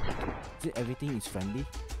 Is it everything is friendly?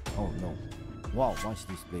 Oh no. Wow, what's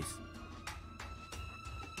this place?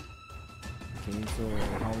 Okay, so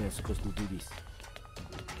how we are supposed to do this?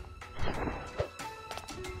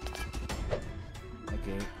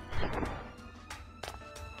 Okay.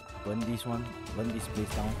 Burn this one. Burn this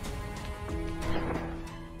place down.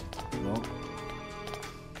 No.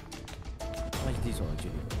 What is this one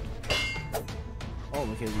actually? Oh,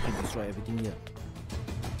 okay, we can destroy everything here.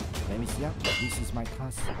 Let me see. Yeah, this is my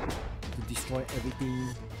task to destroy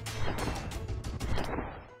everything.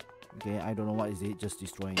 Okay, I don't know what is it. Just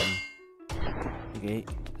destroying it. Okay,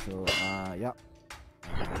 so yeah,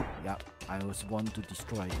 I was born to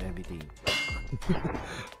destroy everything.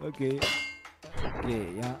 Okay,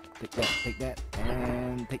 yeah, take that,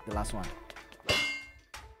 and take the last one.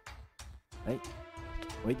 Right?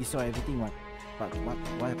 Wait, destroy everything. What? But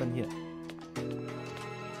what happened here?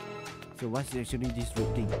 So what's actually this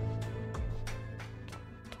red thing?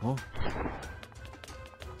 Oh.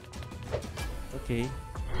 Okay.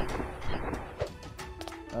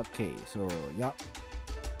 Okay, so yeah.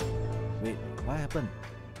 Wait, what happened?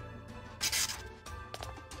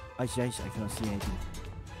 I cannot see anything.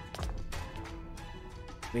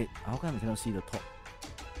 Wait, how come I cannot see the top?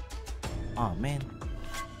 Ah, man.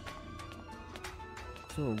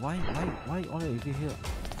 So why all over here?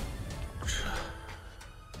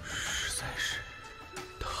 实在是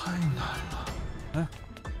太难了。 Huh?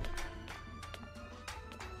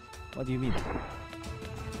 What do you mean?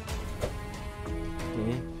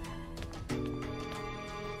 Okay.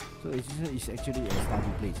 So it's actually a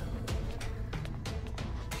study place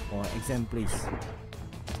or exam place.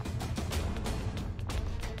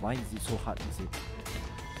 Why is it so hard? Is it?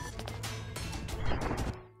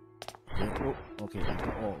 Okay. Oh, okay.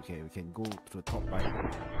 Oh, okay. We can go to the top, right?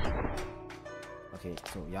 Okay.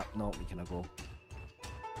 So yeah, no, we cannot go.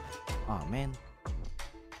 Ah, man.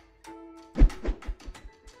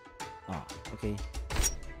 Ah, okay.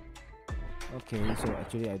 Okay, so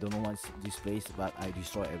actually I don't know what's this place, but I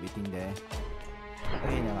destroy everything there.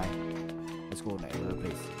 Okay, never mind. Let's go to another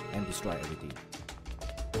place and destroy everything.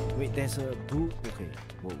 Wait, there's a blue. Okay.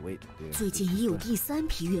 Wait. 最近也有第3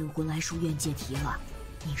批怨魂来书院解题了，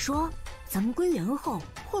你说咱们归元后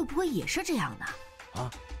会不会也是这样呢？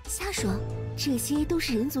啊？瞎说，这些都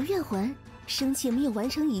是人族怨魂，生前没有完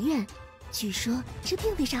成遗愿，据说这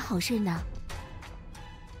并非啥好事呢。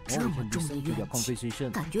这么重的怨气，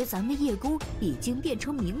感觉咱们叶宫已经变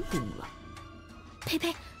成民宫了。呸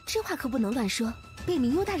呸，这话可不能乱说，被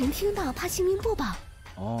明幽大人听到，怕性命不保。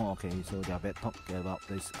Oh, okay. So they are bad talk about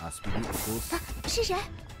this spirit ghost. 啊，是谁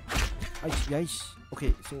？Yes.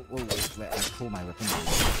 Okay. So wait. I throw my weapon.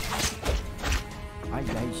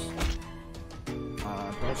 Yes.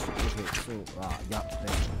 Dodge. Okay. So yeah.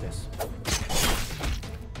 That's.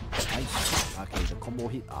 Nice. Okay. The combo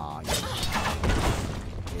hit. Yeah.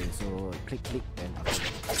 Okay. So click then.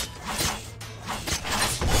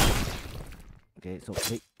 Okay. So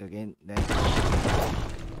click again then.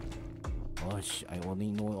 Gosh, I only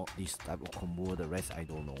know this type of combo, the rest I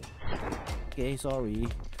don't know. Okay, sorry.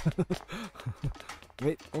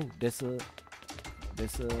 Wait, oh, there's a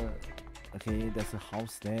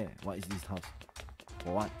house there. What is this house?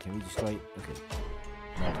 For what? Can we destroy it? Okay.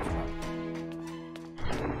 No, it's not.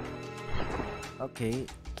 Okay,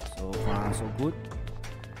 so far so good.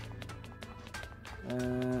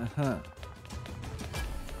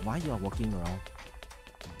 Why you are walking around?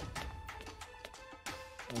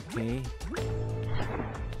 Okay.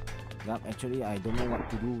 Yup, actually I don't know what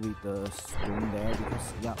to do with the stone there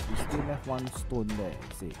because yeah, we still have one stone there.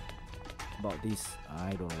 See about this,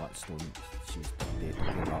 I don't know what stone she's talking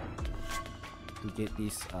about to get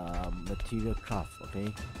this material craft.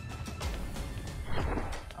 Okay.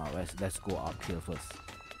 Let's go up here first.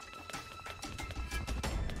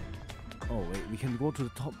 Oh wait, we can go to the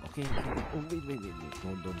top. Okay. Oh wait.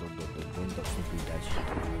 Don't simply dash.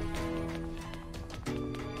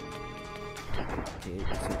 Okay,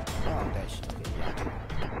 so dash. Okay, yeah.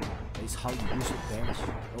 That's how you use it, dash.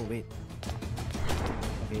 Oh wait.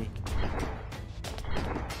 Okay.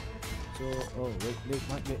 So wait.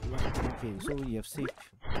 Okay, so we have saved.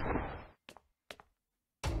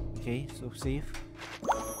 Okay, so save.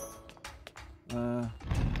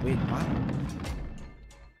 Wait, what?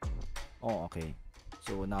 Oh, okay.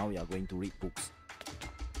 So now we are going to read books.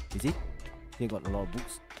 Is it? They got a lot of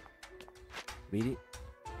books. Read it.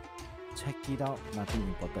 Check it out. Nothing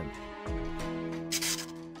important.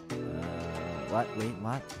 What? Wait,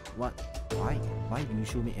 what? Why do you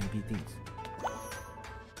show me MP things?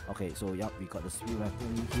 Okay, so yeah, we got the speed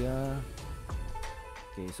weapon here.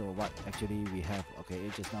 Okay, so what actually we have? Okay,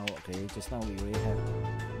 just now we already have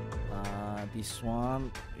this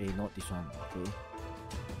one. Not this one. Okay.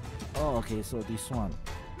 Oh, okay, so this one.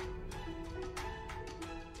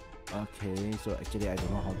 Okay, so actually I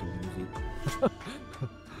don't know how to use it.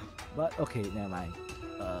 But okay, never mind.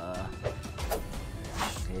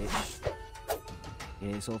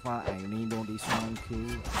 Okay, so far I only know this one too.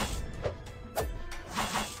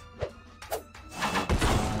 Okay, this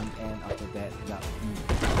one, and after that, yeah,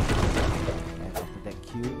 and after that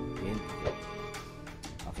Q, in.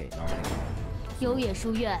 Okay, now I know. 幽野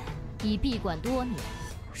书院已闭馆多年，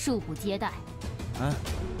恕不接待。Huh?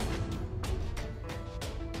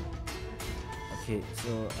 Okay, so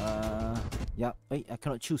yeah, wait, I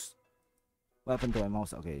cannot choose. What happened to my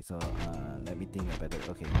mouse? Okay, so let me think about it.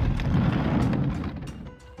 Okay.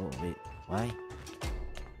 Oh wait, why?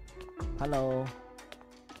 Hello.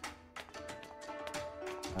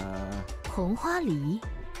 红花梨，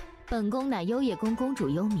本宫乃幽野宫公主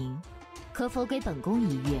幽冥，可否给本宫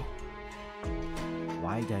一阅？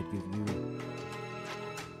 Why did I give you?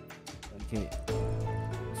 Okay.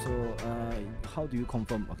 So how do you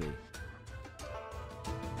confirm? Okay.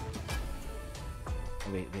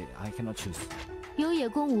 Wait, I cannot choose. 幽野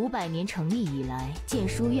宫500年成立以来，建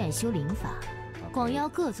书院修灵法，广邀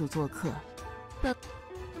各族做客。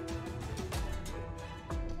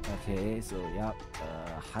Okay, so yeah,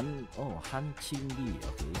 Han Ching Li.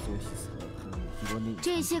 Okay, so he don't need.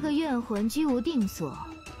 这些个怨魂居无定所，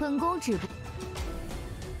本宫只不。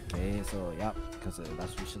Okay, so yeah, because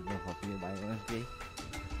that's reasonable for me, okay.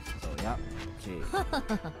 So yeah, okay.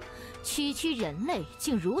 区区人类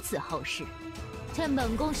竟如此好事，趁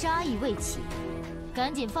本宫杀意未起，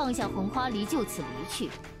赶紧放下红花梨，就此离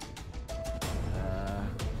去。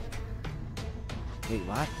Wait,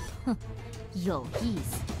 what? 哼，有意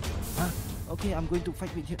思。Okay, I'm going to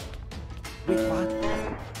fight with you. Wait, what?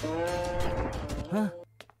 Huh?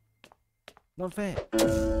 Not fair.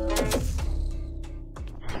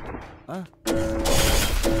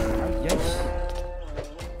 Yes.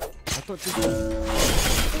 I thought this was...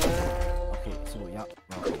 Okay, so yeah.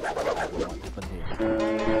 Okay. What happened here?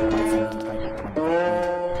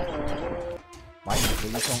 Why?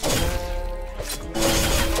 Okay, this one.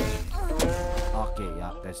 Okay,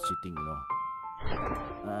 yeah, that's cheating, you know.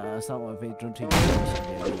 Some of it don't think it's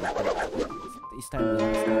time to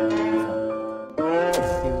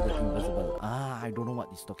kill the invisible. I don't know what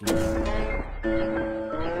he's talking about.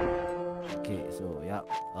 Okay, so yeah.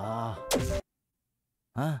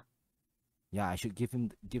 Yeah, I should give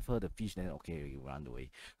her the fish then. Okay, you run away.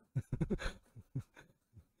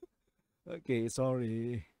 Okay,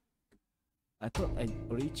 sorry. I thought I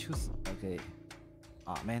already choose. Okay.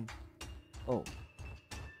 Man. Oh.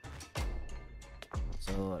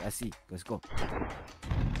 So let's see. Let's go.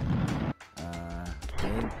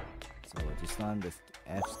 Okay. So this one, the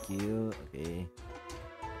F skill. Okay.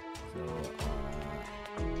 So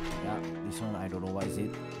yeah, this one I don't know what is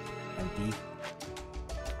it. Empty.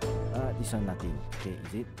 This one nothing. Okay,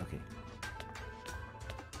 is it? Okay.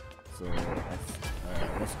 So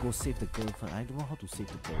let's go save the girl first. I don't know how to save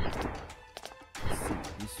the girl. Let's see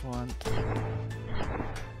this one.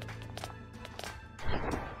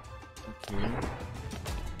 Okay.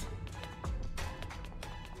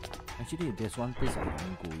 Actually, there's one place I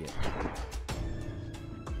haven't go yet.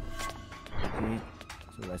 Okay,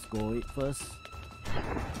 so let's go it first.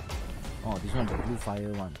 Oh, this one the blue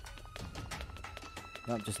fire one.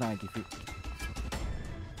 No, just now I defeat.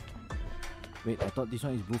 Wait, I thought this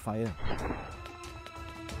one is blue fire.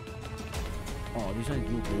 Oh, this one is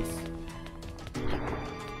blue base.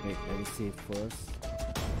 Wait, let me save first.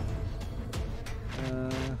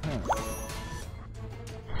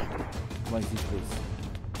 What is this place?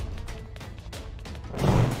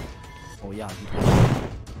 Oh yeah,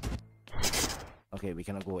 okay, we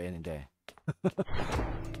cannot go in there.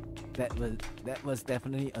 That was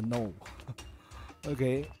definitely a no.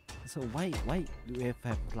 Okay, so why do we have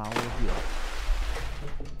flower here?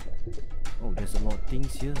 Oh, there's a lot of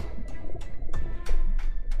things here.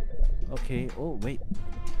 Okay, oh wait.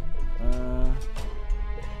 Oh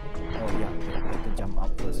yeah, better jump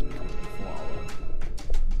up first before our...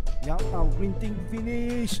 Yeah, our green thing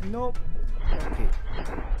finish. Nope. Okay.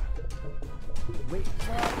 Wait,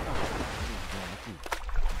 what?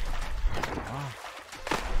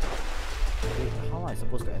 Wait, how am I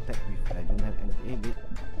supposed to attack if I don't have any... Hey, wait,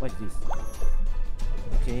 what is this?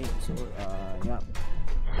 Okay, so, yeah.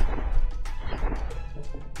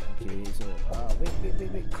 Okay, so,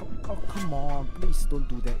 wait, come on, please don't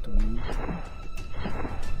do that to me.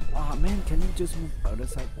 Man, can you just move other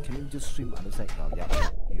side? Can you just swim other side? Oh, yeah,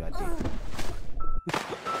 you are dead.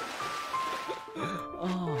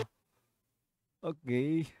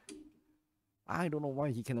 Okay. I don't know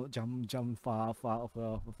why he cannot jump far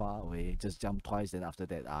away. Just jump twice, then after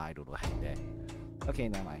that, I don't know how there. Okay,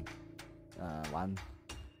 never mind. One.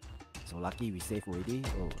 So lucky we save already.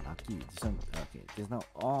 Oh, lucky. This one. Okay, just now.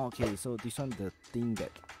 Oh, okay. So this one, the thing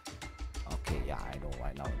that. Okay, yeah, I know.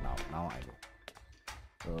 Right now I know.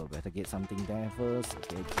 So better get something there first.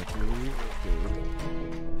 Okay, quickly. Okay.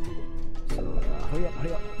 So hurry up.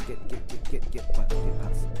 Get past.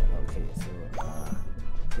 Okay, so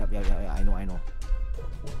yeah, I know.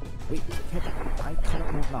 Wait, I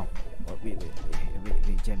cannot move now. Oh, wait,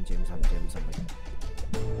 jam somewhere.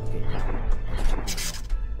 Okay,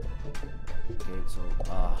 okay, so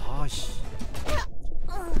hush.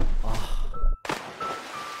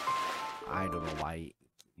 I don't know why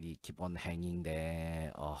he keep on hanging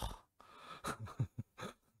there.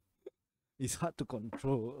 It's hard to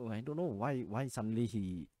control. I don't know why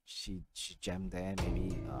suddenly she jammed there.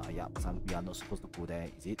 Maybe yeah, we are not supposed to go there,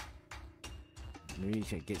 is it? Maybe we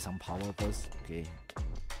should get some power first. Okay.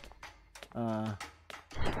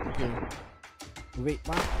 Okay. Wait,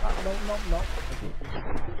 what? No. Okay.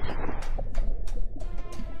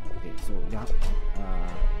 Okay, so yeah.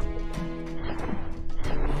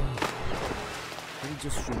 Can you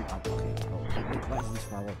just swim up? Okay. Oh, what is this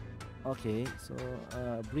flower? Okay, so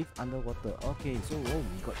breathe underwater. Okay, so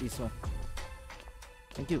we got this one.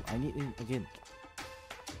 Thank you. I need it again.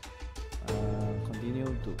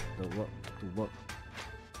 Continue to work.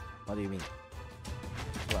 What do you mean?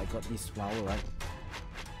 So I got this flower, right?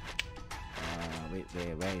 Wait,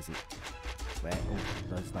 where is it? Where? Oh,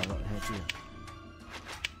 does not have here.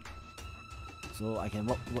 So I can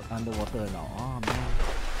work underwater now. Oh man.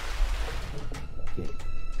 Okay.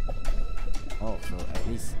 Oh, so at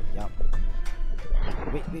least, yep.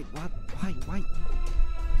 Wait, what? Why?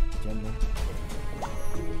 Gently.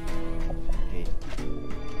 Okay.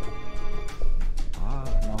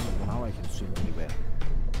 Now I can swim anywhere.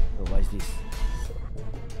 So what is this?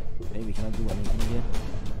 Maybe we cannot do anything here.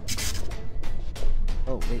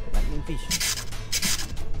 Oh wait, lightning fish.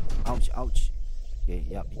 Ouch. Okay,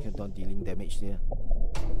 yep, you can don't dealing damage there.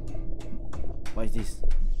 What is this?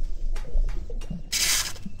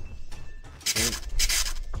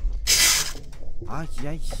 Ah,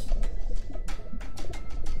 yes.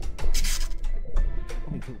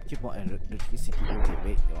 Keep on electricity. Okay,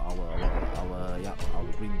 wait. Our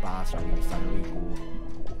green bar suddenly go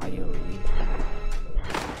higher already.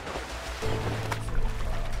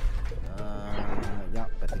 Yeah,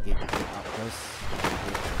 better get up first. Get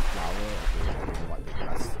the flower. Okay, I don't know what the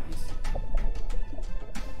grass is.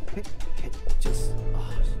 Okay, just.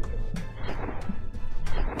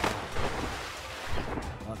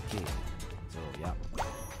 Okay, so yeah.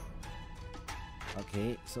 Okay,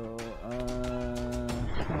 so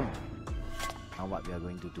now what we are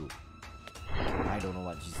going to do? I don't know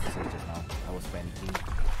what she said just now. I was panicking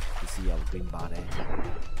to see our green bar there.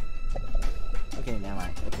 Okay, never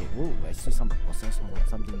mind. Okay, whoa, I see something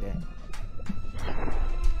there.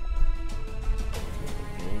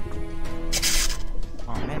 Okay.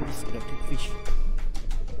 Oh man, this electric fish.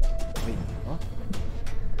 Wait, huh?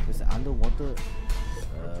 There's an underwater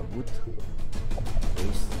wood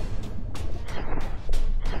base.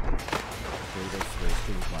 Okay, that's very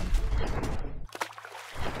strange one.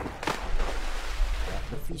 Yeah,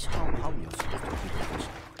 the fish, how we are supposed to feed the fish?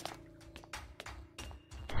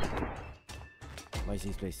 What is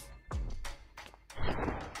this place?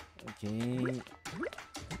 Okay.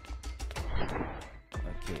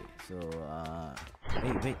 Okay, so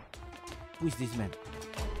wait. Who is this man?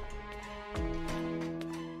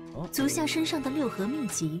 足下身上的六合秘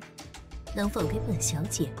籍，能否给本小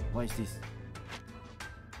姐？ What is this?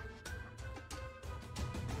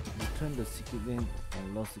 Return the secret name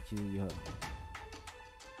and lost the key you have.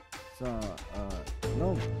 So,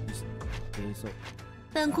 no. Okay, so.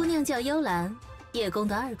 本姑娘叫幽兰，叶宫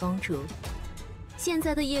的二公主。现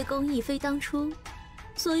在的叶宫一非当初，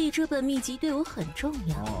所以这本秘籍对我很重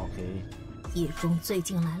要。Oh, okay. 叶宫最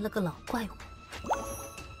近来了个老怪物。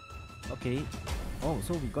Okay. Oh,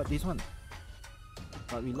 so we got this one.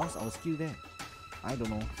 But we lost our skill there. I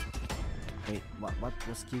don't know. Wait, what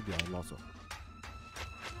skill did I lost?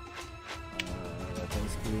 Weapon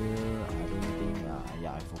skill. I don't think.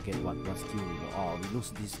 Yeah, I forget what skill we lost. Oh, we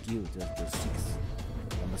lose this skill, the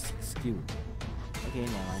number 6 skill. Okay,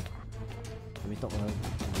 never mind. Let me talk to her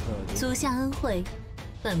again. 足下恩惠，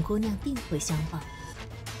本姑娘定会相报。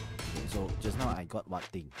 Okay, so just now I got what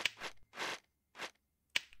thing?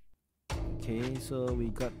 Okay, so we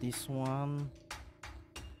got this one.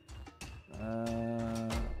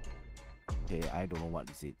 Okay, I don't know what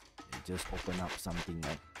is it. It just open up something,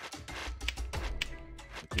 right?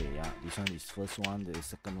 Okay, yeah, this one is first one, the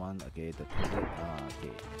second one, okay, the tablet,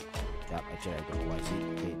 okay. Yeah, actually I don't know what is it.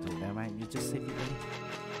 Okay, so never mind, you just save it only.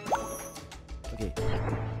 Okay,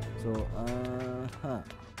 so,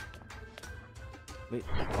 wait,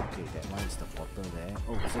 okay, that one is the bottle there.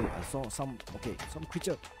 Oh, so I saw some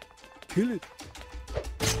creature. Kill it!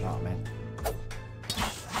 Oh man.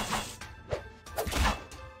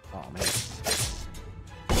 Oh man.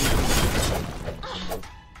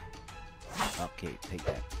 Okay, take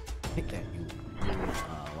that. Take that, you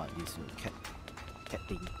what is your cat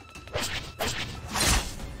thing?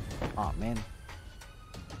 Oh man.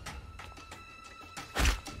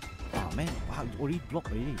 Oh man, wow, you already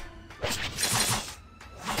blocked already.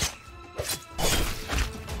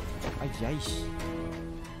 Aish.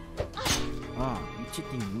 You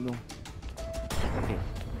cheating, you know. Okay.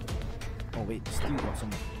 Oh wait, still got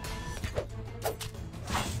some.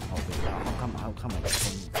 Okay, how come I got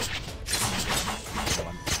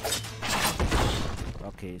one?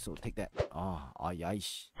 Okay, so take that.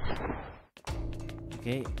 Aish.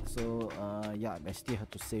 Okay, so yeah, I still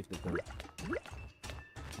have to save the girl.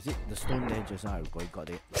 Is it the stone there just now? I got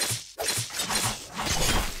it.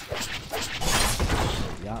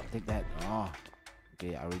 Yeah, take that.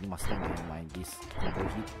 Okay, I already mastered my this combo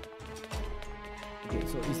hit. Okay,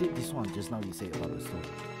 so is it this one? Just now you said about the stone.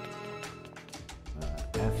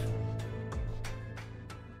 F.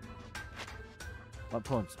 What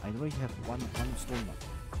prawns? I already have one stone now.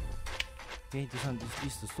 Okay, this one, this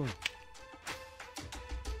is the stone.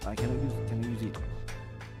 I cannot use it.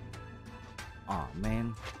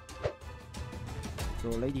 Man. So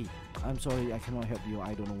lady, I'm sorry, I cannot help you.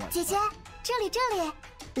 I don't know what. 姐姐，这里，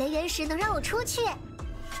雷人石能让我出去。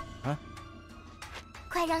啊？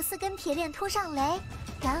快让4根铁链拖上雷，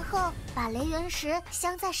然后把雷人石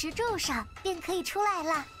镶在石柱上，便可以出来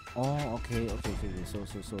了。Oh, okay.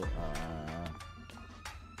 So,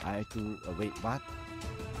 I have to wait. What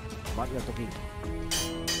you are talking?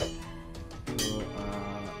 So,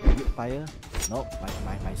 fire? No,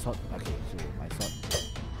 my sword. Okay, so my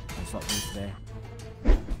sword is there.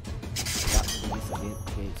 Yeah, this again.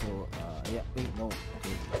 Okay, so yeah, wait, no.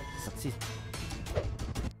 Okay, succeed.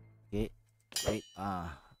 Okay, wait.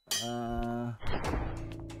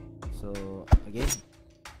 So again.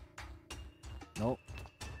 No.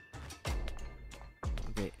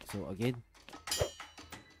 Okay, so again.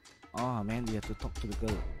 Oh man, we have to talk to the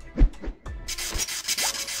girl.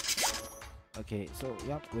 Okay, so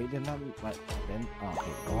yep, wait then right then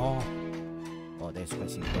okay. Oh that's quite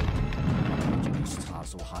simple. Actually it's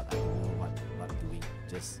so hard, I don't know what I'm doing.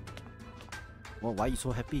 Just why are you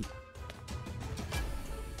so happy?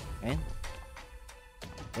 And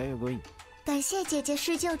where are you going? 感谢姐姐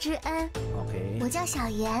施救之恩。Okay. 我叫小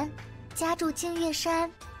妍，家住净月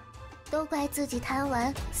山，都怪自己贪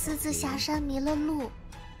玩，私自下山迷了路，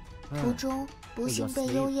途中不幸被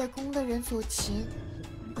幽夜宫的人所擒，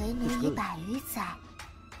为奴100余载。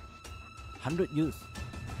100 years.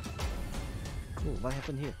 Oh, what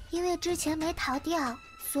happened here? 因为之前没逃掉，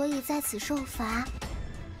所以在此受罚。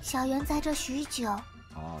小圆在这许久，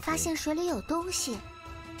发现水里有东西，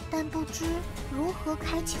但不知如何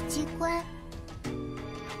开启机关。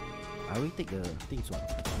I will take the things one.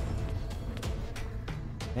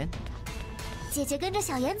 Then? 姐姐跟着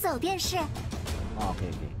小圆走便是。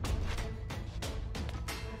Okay.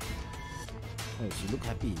 Oh, she look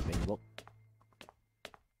happy when you walk.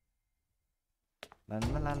 La la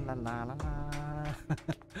la la la la la.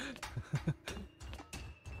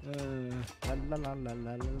 La la la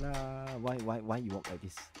la la. Why you walk like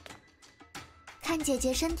this? 看姐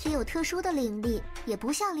姐身体有特殊的灵力，也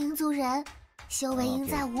不像灵族人，修为应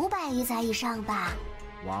在500余载以上吧。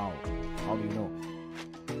Wow, how do you know?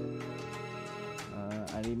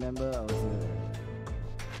 I remember I was.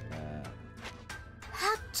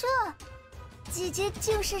 这姐姐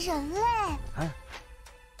就是人类。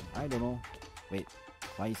I don't know. Wait,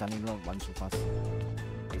 why is running run so fast?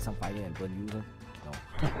 Take some fire and burn you? No.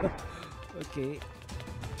 Okay.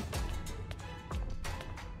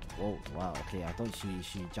 Oh wow. Okay, I thought she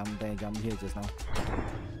jumped there, jumped here just now.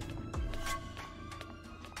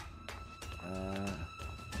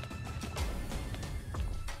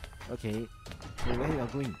 Okay. So where you are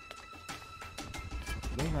going?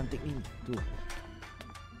 Where you want to take me to?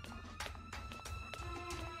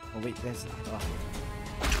 Oh wait, there's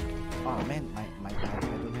oh man, I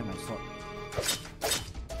don't have my sword.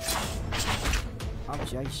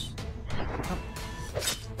 Ouch, yikes. Come.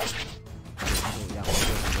 So yeah, I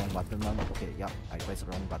pressed the wrong button now. Okay, yeah, I pressed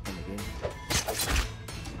the wrong button again.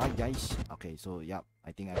 Ah, yikes. Okay, so yeah,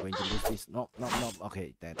 I think I'm going to lose this. No.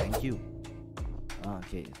 Okay, thank you.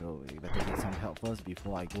 Okay, so we better get some help first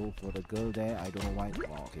before I go for the girl there. I don't know why.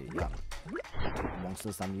 Oh, okay, yeah.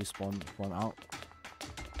 Monsters suddenly spawn out.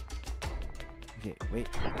 Okay, wait.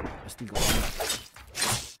 I still got one.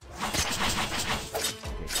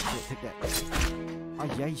 Okay, take that. Ah,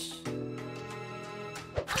 yes.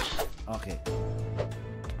 Okay.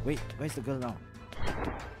 Wait, where's the girl now?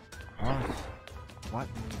 Oh, what?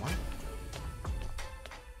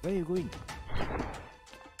 Where are you going?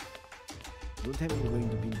 Don't tell me you're going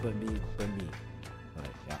to burn me.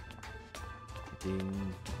 Alright, yeah. I think.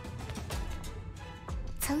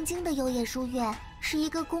 曾经的幽夜书院是一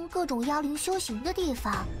个供各种妖灵修行的地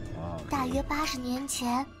方，大约80年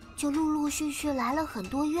前就陆陆续续来了很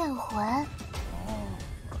多怨魂。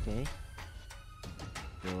OK。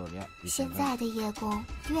现在的夜宫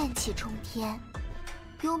怨气冲天，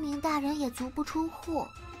幽冥大人也足不出户，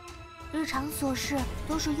日常琐事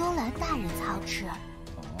都是幽兰大人操持。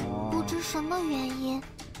不知什么原因，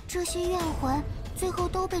这些怨魂最后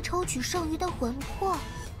都被抽取剩余的魂魄。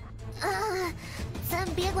咱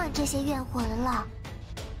别管这些怨魂了。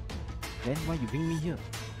Then why you bring me here?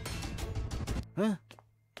 Huh?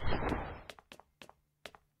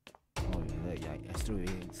 Oh yeah, I straight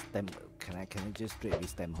away stem. Can I just straight away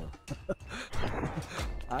stem her?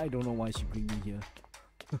 I don't know why she bring me here.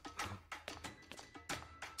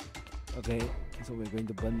 Okay, so we're going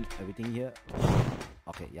to burn everything here.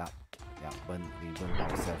 Okay, yeah, we burn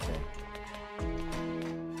ourselves there.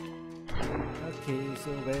 Okay,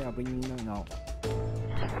 so where are we now?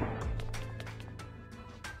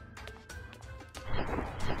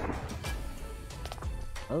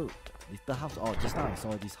 Oh, it's the house. Oh, just now I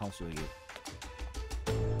saw this house already.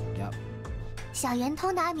 Yeah. 小圆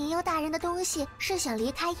偷拿冥幽大人的东西，是想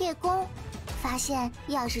离开夜宫，发现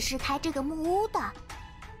钥匙是开这个木屋的。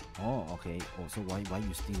Oh, okay. Oh, so why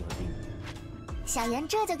you steal her thing? 小圆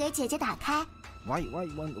这就给姐姐打开。Why you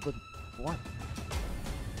want open? What?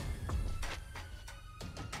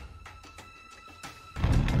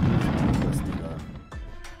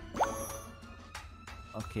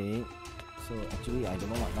 Okay. So actually I don't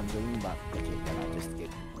know what I'm doing, but okay, then I just get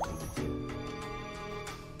here.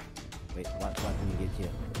 Wait, what do we get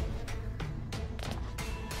here?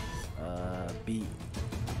 B.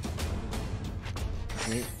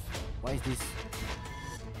 Okay. What is this?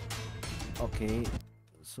 Okay,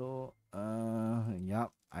 so yeah,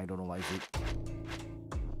 I don't know why is it.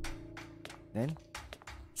 Then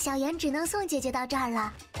小妍只能送姐姐到这儿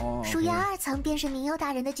了。书院2层便是明幽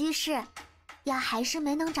大人的居室，要还是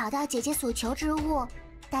没能找到姐姐所求之物，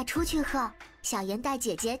带出去后，小妍带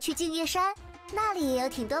姐姐去净月山，那里也有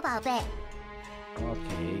挺多宝贝。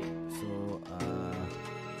Okay, so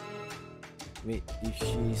wait, if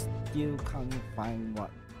she still can't find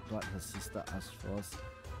what her sister asked for,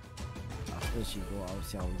 after she go out,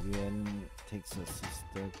 Xiao Yuan takes her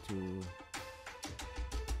sister to.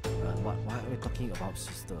 Why are we talking about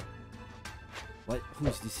sister? Who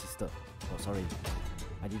is this sister? Oh, sorry,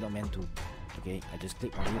 I did not mean to. Okay, I just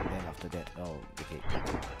clicked on it. Then after that, oh, okay.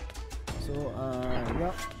 So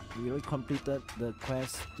yeah, we already completed the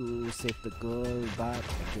quest to save the girl, but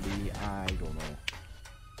actually I don't know.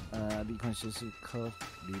 Be conscious curve,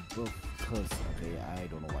 rebirth curse. Okay, I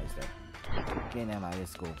don't know what is that. Okay, never mind.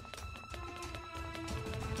 Let's go.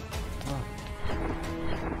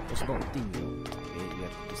 There's no thing. Okay, we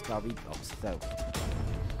have to start it ourselves.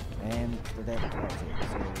 And after that, okay,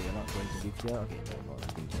 so we're not going to live here. Okay, no,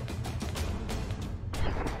 nothing here.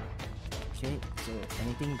 Okay, so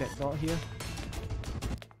anything back door here?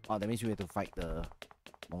 Oh, that means we have to fight the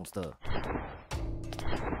monster.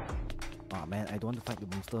 Oh man, I don't want to fight the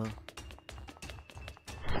monster.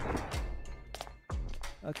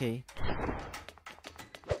 Okay.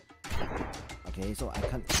 Okay, so I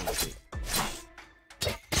can't. Okay.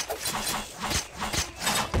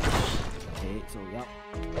 Okay, so yeah.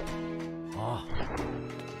 Oh.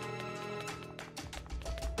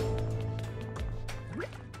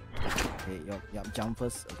 Okay, yup, jump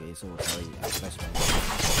first. Okay, so sorry, I pressed wrong.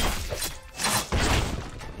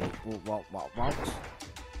 Okay, wow.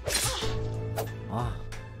 Ah.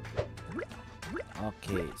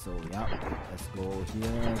 Okay, so yeah, let's go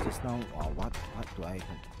here. Just now, what do I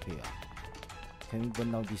have here? Can we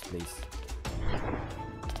burn down this place?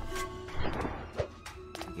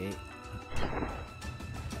 Okay.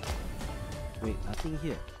 Wait, nothing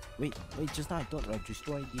here. Wait, just now I thought I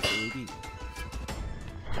destroyed this already.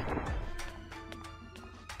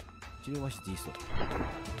 Actually, what's this?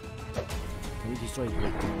 Can we destroy it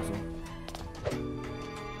also?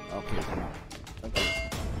 Okay, now. Okay.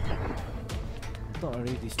 I thought I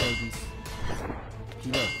already destroyed this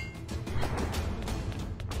pillar.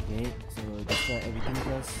 Okay, so destroy everything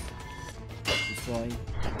first. Destroy.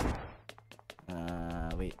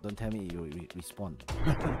 Wait, don't tell me you respawn.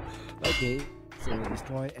 Okay, so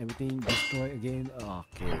destroy everything, destroy again.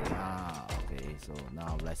 Okay, okay, so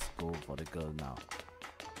now let's go for the girl now.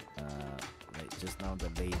 Like just now the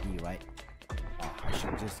lady, right? I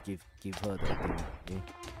should just give her the thing, okay?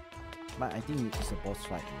 But I think it's a boss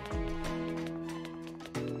fight.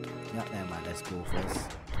 Yeah, never mind, let's go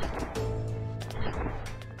first.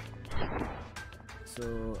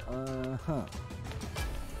 So,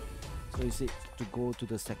 so is it to go to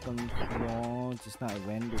the second floor? Just now I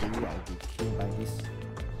went already, I'll be killed by this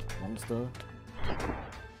monster.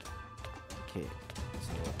 Okay,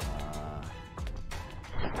 so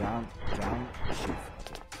jump,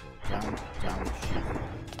 shift. Okay, so jump, shift.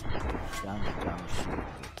 Jump, shift.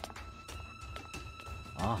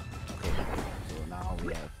 Okay. Okay. So now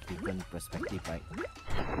we have different perspective, right?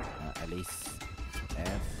 At least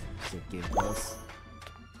F, save game first.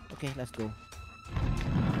 Okay, let's go.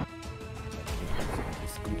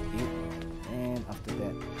 Skip it, and after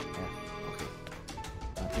that, okay,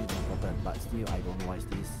 nothing important, but still I don't know what is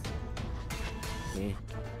this. Okay,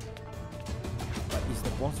 but it's the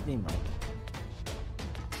boss name, right?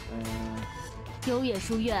 幽野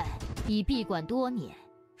书院已闭馆多年，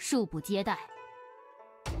恕不接待。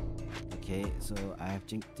Okay, so I have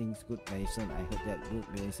things good medicine. I heard that good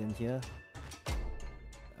medicine here.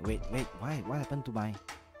 Wait, why? What happened to my?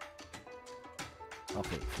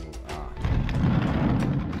 Okay, so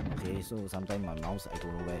okay, so sometimes my mouse, I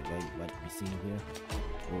don't know what we see here.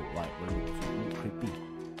 Oh, what looks so creepy.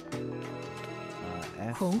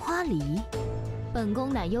 F. 红花梨，本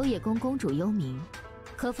宫乃幽野宫公主幽冥，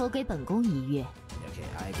可否给本宫一月？ Okay,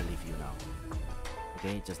 I believe you now.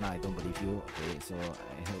 Okay, just now I don't believe you. Okay, so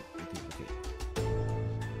I hope it is okay.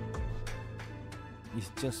 It's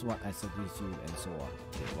just what I suggest you and so on.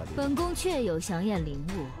 Okay, what? 本宫确有祥燕灵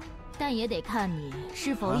物，但也得看你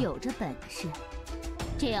是否有这本事。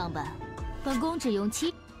这样吧，本宫只用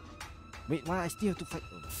7。Wait, why I still have to fight?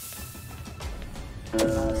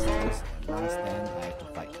 Last stand, I have to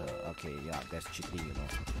fight her. Okay, yeah, that's cheating, you know.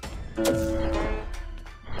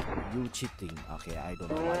 You cheating? Okay, I don't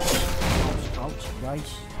know why. Ouch,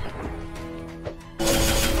 guys.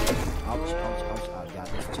 Ouch. Yeah,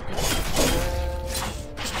 that's cheating.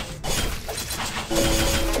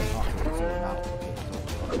 Okay, so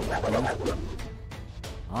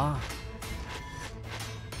Ah.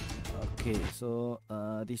 Okay, so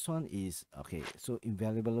this one is okay. So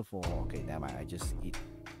invaluable for okay. Never mind. I just eat.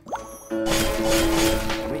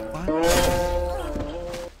 Wait, what?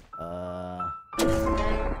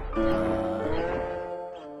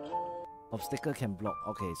 Obstacle can block.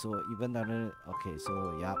 Okay, so even other. Okay,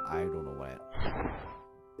 so yeah, I don't know what.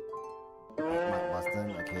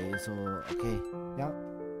 Button. Okay, so okay, yeah.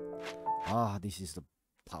 Ah, this is the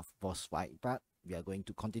tough boss fight, but we are going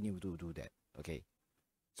to continue to do that. Okay,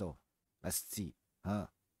 so let's see, how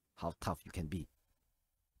tough you can be.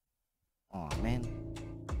 Oh man,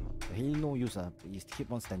 really no use. You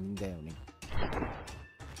keep on standing there only.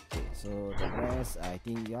 Okay, so the rest, I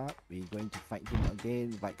think, yeah, we're going to fight him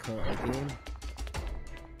again, fight her again.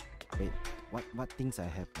 Wait, what things I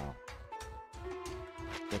have now?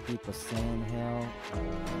 30% health.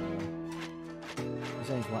 This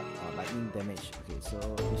one is what? Lightning damage. Okay, so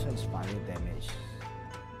this one is fire damage.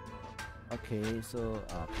 Okay, so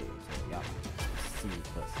yeah, let's see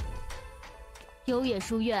first. 优野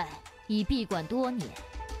书院已闭馆多年，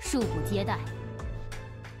恕不接待。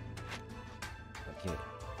 Okay,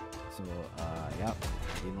 so yeah,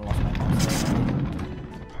 didn't lost my mouse.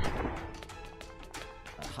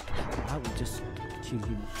 I will just kill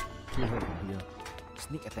her from here.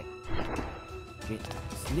 Sneak attack. Okay,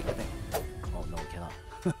 sneak attack. Oh no, cannot.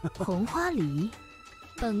 红花梨，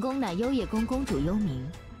本宫乃优野宫公主幽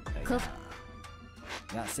冥，可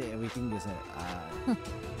Yeah, say everything is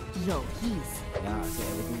有意思。 yeah, say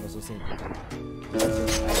everything also same.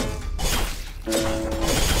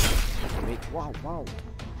 Wait, wow.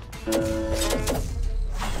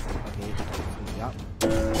 Okay, yeah.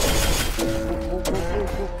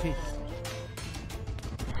 Okay.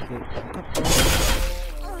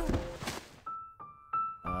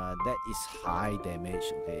 That is high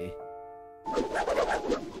damage. Okay.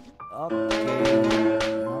 Okay.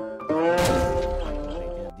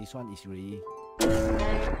 This one is really. I thought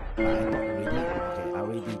already. Okay, I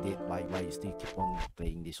already did. Why you still keep on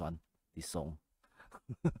playing this song?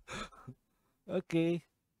 Okay.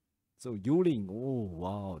 So Liu Ying. Oh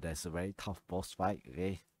wow, that's a very tough boss fight.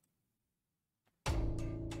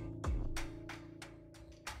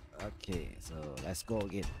 Okay, so let's go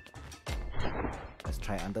again. Let's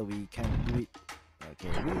try until we can do it. Okay,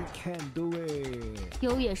 we can do it.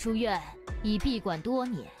 优野书院已闭馆多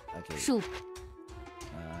年， Okay. 恕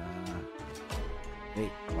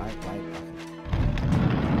Wait, why?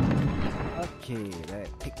 Okay, let's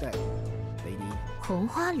take that, lady. 红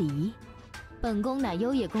花梨，本宫乃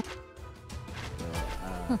优野宫，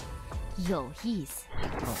 So, 有意思。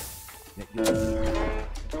 let you eat.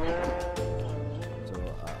 So,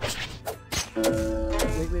 wait.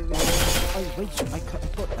 Oh, wait, I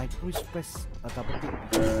thought I press a double click.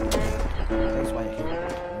 That's why I hate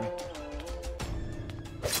it.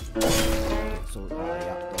 So,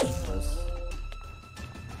 yeah, those first.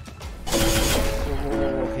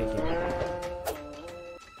 Okay.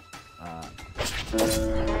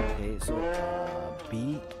 Okay, so, B.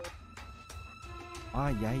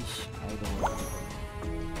 Yes, I don't know.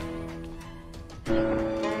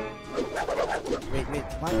 Wait,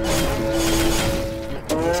 what?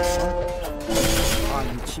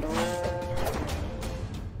 You cheat me.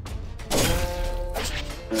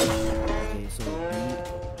 Okay, so B.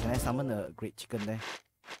 Can I summon a great chicken there?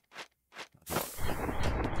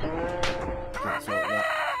 Okay, so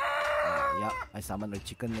yeah, I summoned the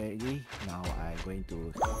chicken already. Now I'm going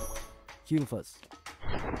to heal first.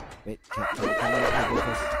 Wait, can I go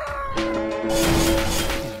first?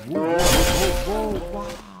 Whoa,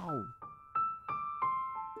 wow!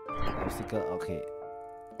 Obstacle, okay.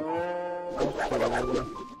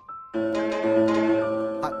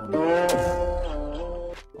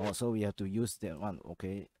 Oh, so we have to use that one,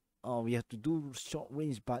 okay. Oh, we have to do short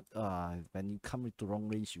range, but when you come into long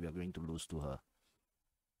range, we are going to lose to her.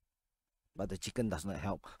 But the chicken does not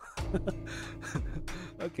help.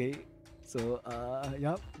 Okay, so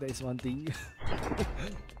yeah, that is one thing.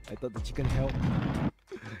 I thought the chicken helped.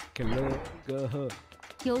 Can her.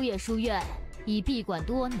 优野书院已闭馆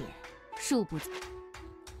多年，恕不。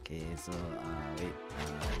 Okay, so wait,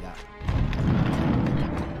 yeah.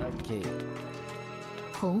 Okay.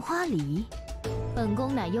 红花梨，本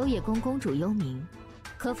宫乃优野宫公主幽冥，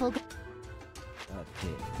可否给？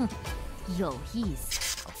 Okay. 有意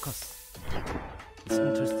思。 Of course. It's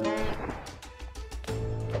interesting.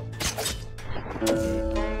 Okay.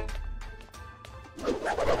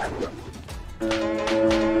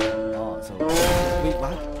 Oh, so wait,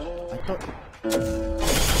 what? I thought.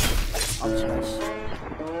 Ouch, guys.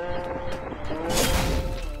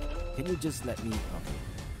 Can you just let me? Okay.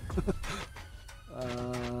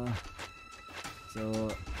 So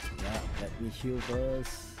yeah, let me heal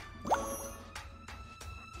first.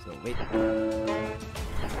 So wait.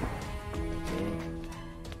 Okay.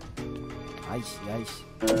 Nice.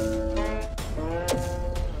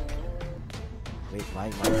 Wait, why?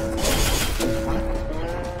 What?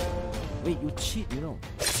 Wait, you cheat, you know.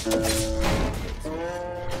 Okay, so,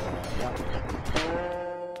 yeah.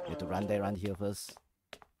 You have to run here first.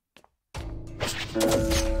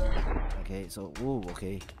 Okay, so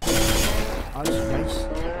okay. Nice.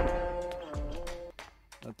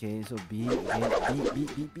 Okay, so B again.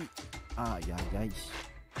 B. Ah, yeah, guys.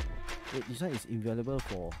 Wait, this one is invaluable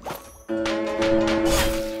for.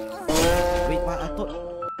 Wait, what? I thought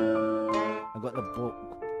I got the boat.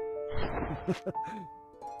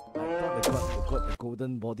 I thought I got the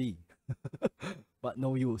golden body, but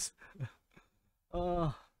no use.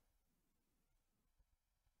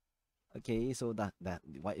 Okay, so that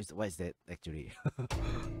what is that actually?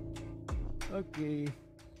 Okay.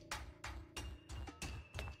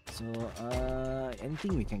 So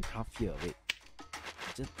anything we can craft here? Wait,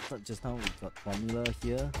 just now we got formula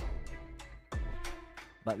here,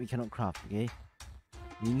 but we cannot craft. Okay,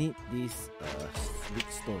 we need this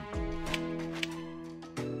slick stone,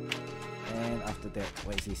 and after that,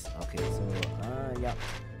 what is this? Okay, so yeah,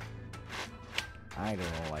 I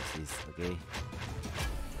don't know what is this. Okay,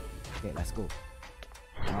 let's go.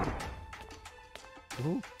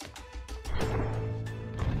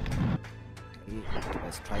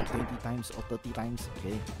 Let's try 20 times or 30 times,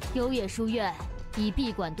 okay? 幽野书院已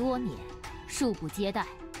闭馆多年，恕不接待。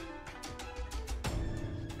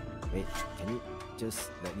 Wait, can you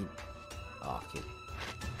just let me... okay.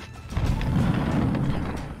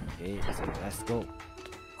 Okay, so let's go.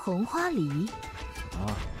 红花梨，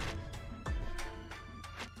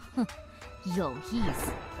哼，有意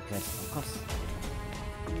思。 Okay, of course.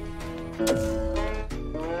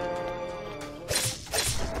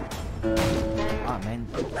 Man.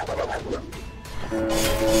 Okay.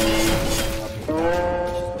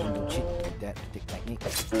 She's going to cheat with that technique.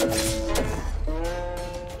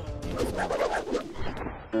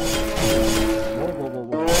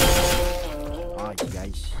 Whoa. Ah,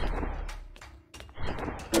 guys.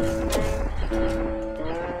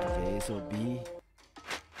 Okay, so B.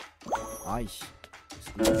 Nice.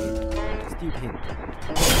 Still pin.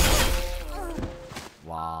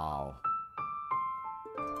 Wow.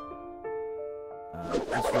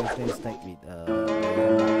 Each refrain stack with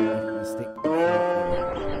mistake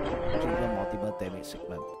trigger multiple damage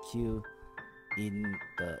segment. Kill in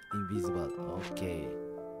the invisible. Okay.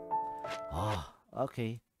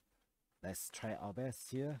 Okay. Let's try our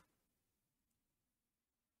best here.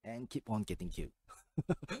 And keep on getting killed.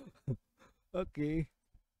 Okay.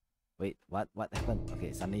 Wait, what happened?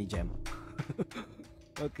 Okay, Sunny Gem.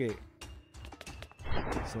 Okay.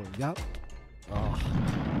 So yeah.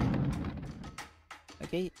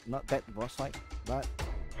 Okay, not bad boss fight, but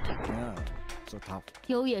yeah, so tough.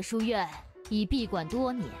 幽野书院已闭馆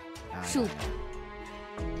多年，恕。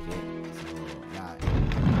 Okay, so yeah,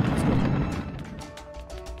 let's go.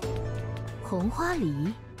 红花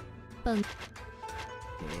梨，本。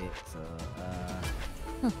 Okay, so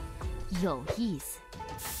哼，有意思。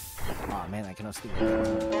 Ah man, I cannot stick.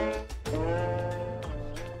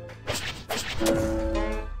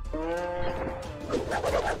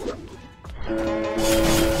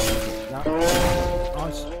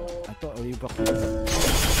 I thought already blocked it.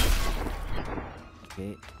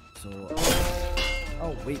 Okay, so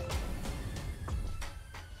oh wait.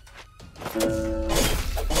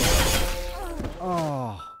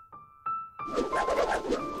 Oh.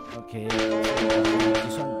 Okay.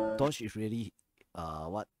 This one dodge is really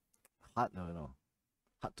what hard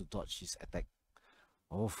hard to dodge his attack.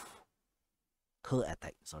 Oh, her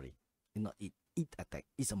attack. Sorry, not it attack.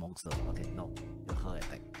 It's a monster. Okay, no, her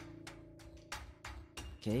attack.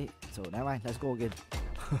 Okay, so never mind. Let's go again.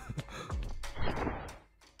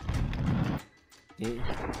 Okay,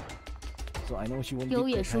 so I know she won't. 幽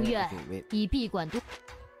野书院已闭馆多。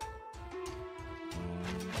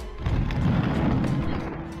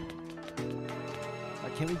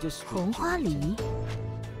 Can we just 红花梨？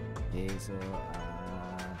 Okay, so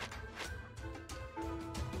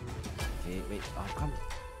okay, wait, come.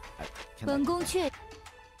 本宫却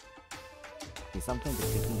Okay, sometimes the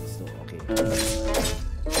clicking is slow. Okay.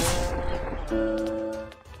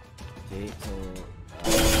 Okay, so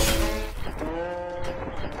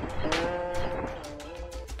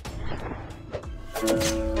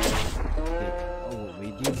okay. Oh, we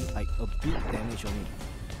did like a big damage on it.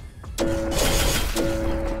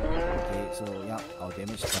 Okay, so yeah, our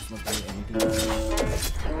damage does not do anything.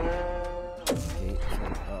 Okay, so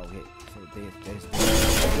okay, so there's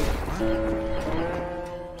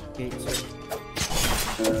Okay, so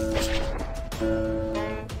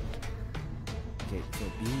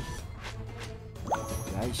B.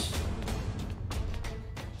 Nice.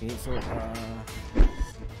 Okay, so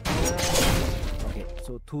okay,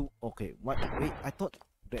 so 2. Okay, what? Wait, I thought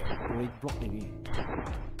that already blocked maybe.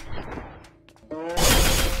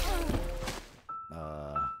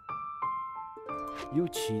 You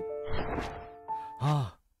cheat.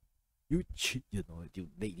 Ah, you cheat, you know, you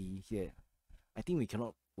lady here. I think we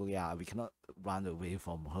cannot. We cannot run away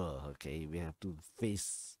from her. Okay, we have to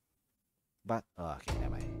face. But okay,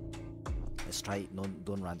 never mind. Let's try it.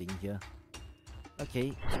 Don't run in here.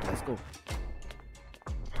 Okay, so let's go.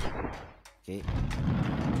 Okay,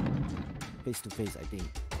 face to face. I think.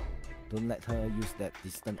 Don't let her use that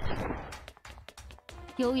distant attack.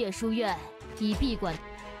 优野书院已闭馆。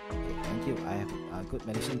 Okay, thank you. I have a good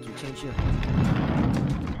medicine to change here.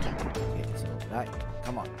 Okay, so right,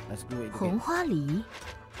 come on, let's do it 红 again. 花梨，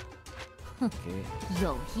 Okay,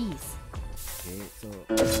 有意思。 okay, so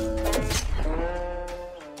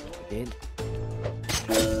again.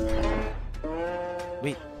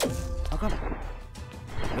 Wait, how come?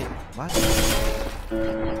 Wait, what?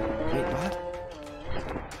 Wait, what?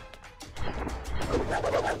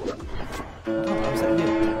 How come I'm stuck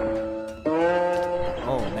here?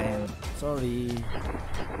 Oh man, sorry.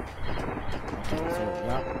 Okay, so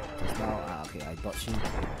yeah, just now. Okay, I dodged him.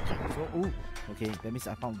 So okay, that means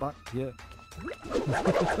I found bug here. I'm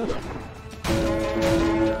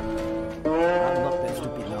not that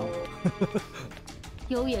stupid now.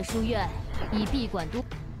 优野书院已闭馆多。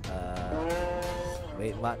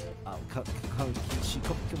 Wait, what? She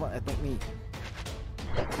come on, attack me.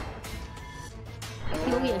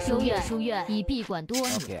 优野书院已闭馆多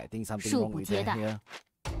年， Okay, I think something 恕 wrong 不 with 接 that 待。 here.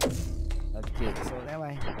 Okay, so never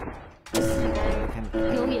mind. Let's see if I can.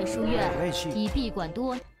 优野书院 Where is she? 已闭馆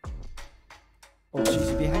多。 Oh,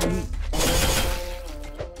 she's behind me.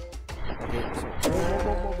 Okay, so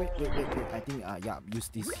wait. I think yeah, use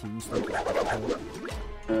this healing stone to attack her.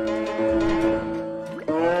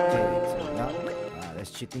 Okay, so yeah,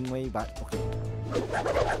 that's cheating way, but okay.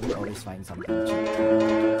 We always find something cheap.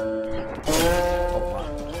 Oh wow.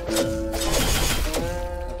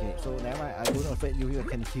 Okay, so never mind. I don't afraid you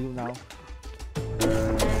can heal now.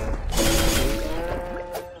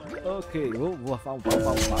 Okay, oh, found.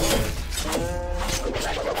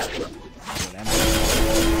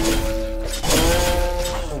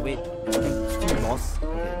 Oh wait, still lost.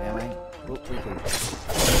 Okay, never mind.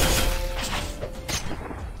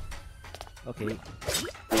 Okay.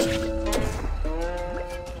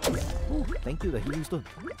 Oh, thank you, the healing stone.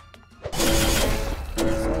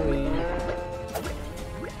 Sorry.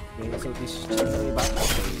 Okay, so this is cheating way back.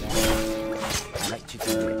 Okay, yeah. I like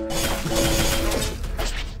cheating way.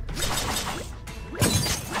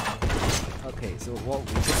 Okay, so what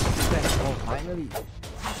we just that? Oh, finally.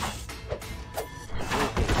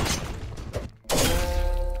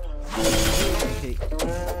 Okay.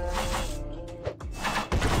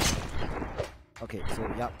 Okay, so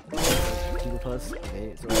yeah. Kill first.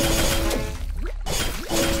 Okay, so.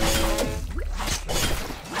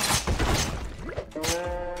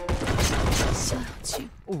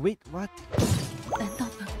 Oh wait, what? 难道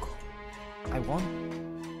能够 I won?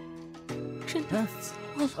 真的错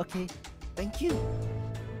了？ Okay, thank you.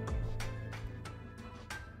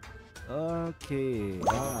 Okay,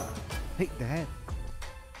 take that.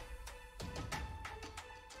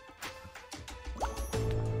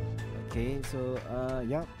 Okay, so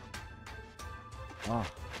yeah. Oh,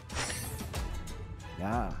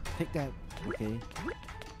 yeah, take that. Okay.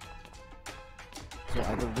 So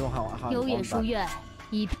I don't know how. 优野 on, 书 but 院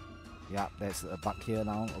已 yeah, there's a bug here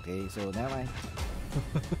now. Okay, so never mind.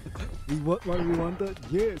 We want what we wanted.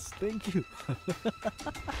 Yes, thank you.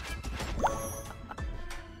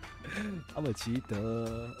 I'm a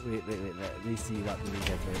cheater. Wait. Let me see what we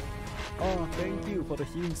have here. Oh, thank you for the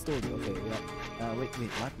healing stone. Okay, yeah. Wait.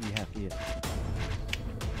 What we have here?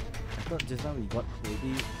 I thought just now we got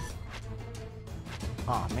already.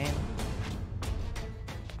 Ah man.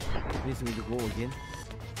 This need to go again.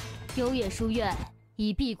 优野书院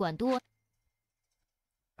已闭馆多。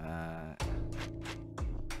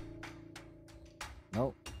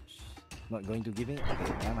 No, not going to give it.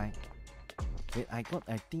 Okay, never mind. Wait, I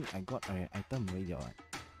think I got an item already. Alright.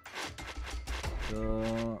 So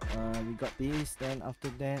we got this. Then after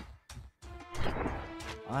that,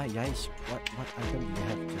 yes. What item do you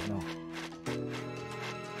have just now?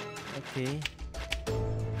 Okay.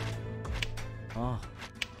 Oh.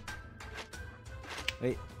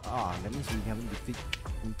 Wait. That means we haven't defeated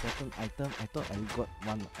important item. I thought I got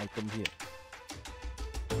one item here.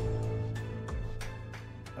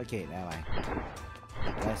 Okay, never mind.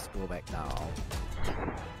 Let's go back now.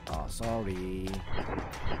 Oh, sorry.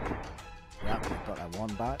 Yeah, I thought I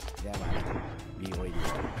won, but yeah, man, we already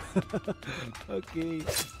won. Okay.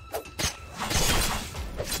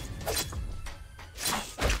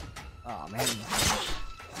 Oh man.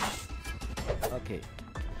 Okay.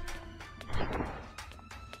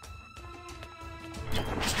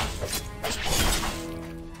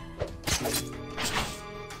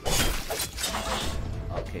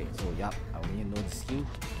 Okay, so yep, I only know the skill.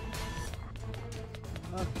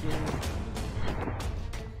 Okay.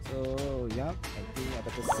 So yep, I think I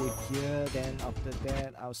better save here. Then after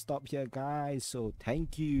that, I'll stop here, guys. So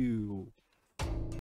thank you.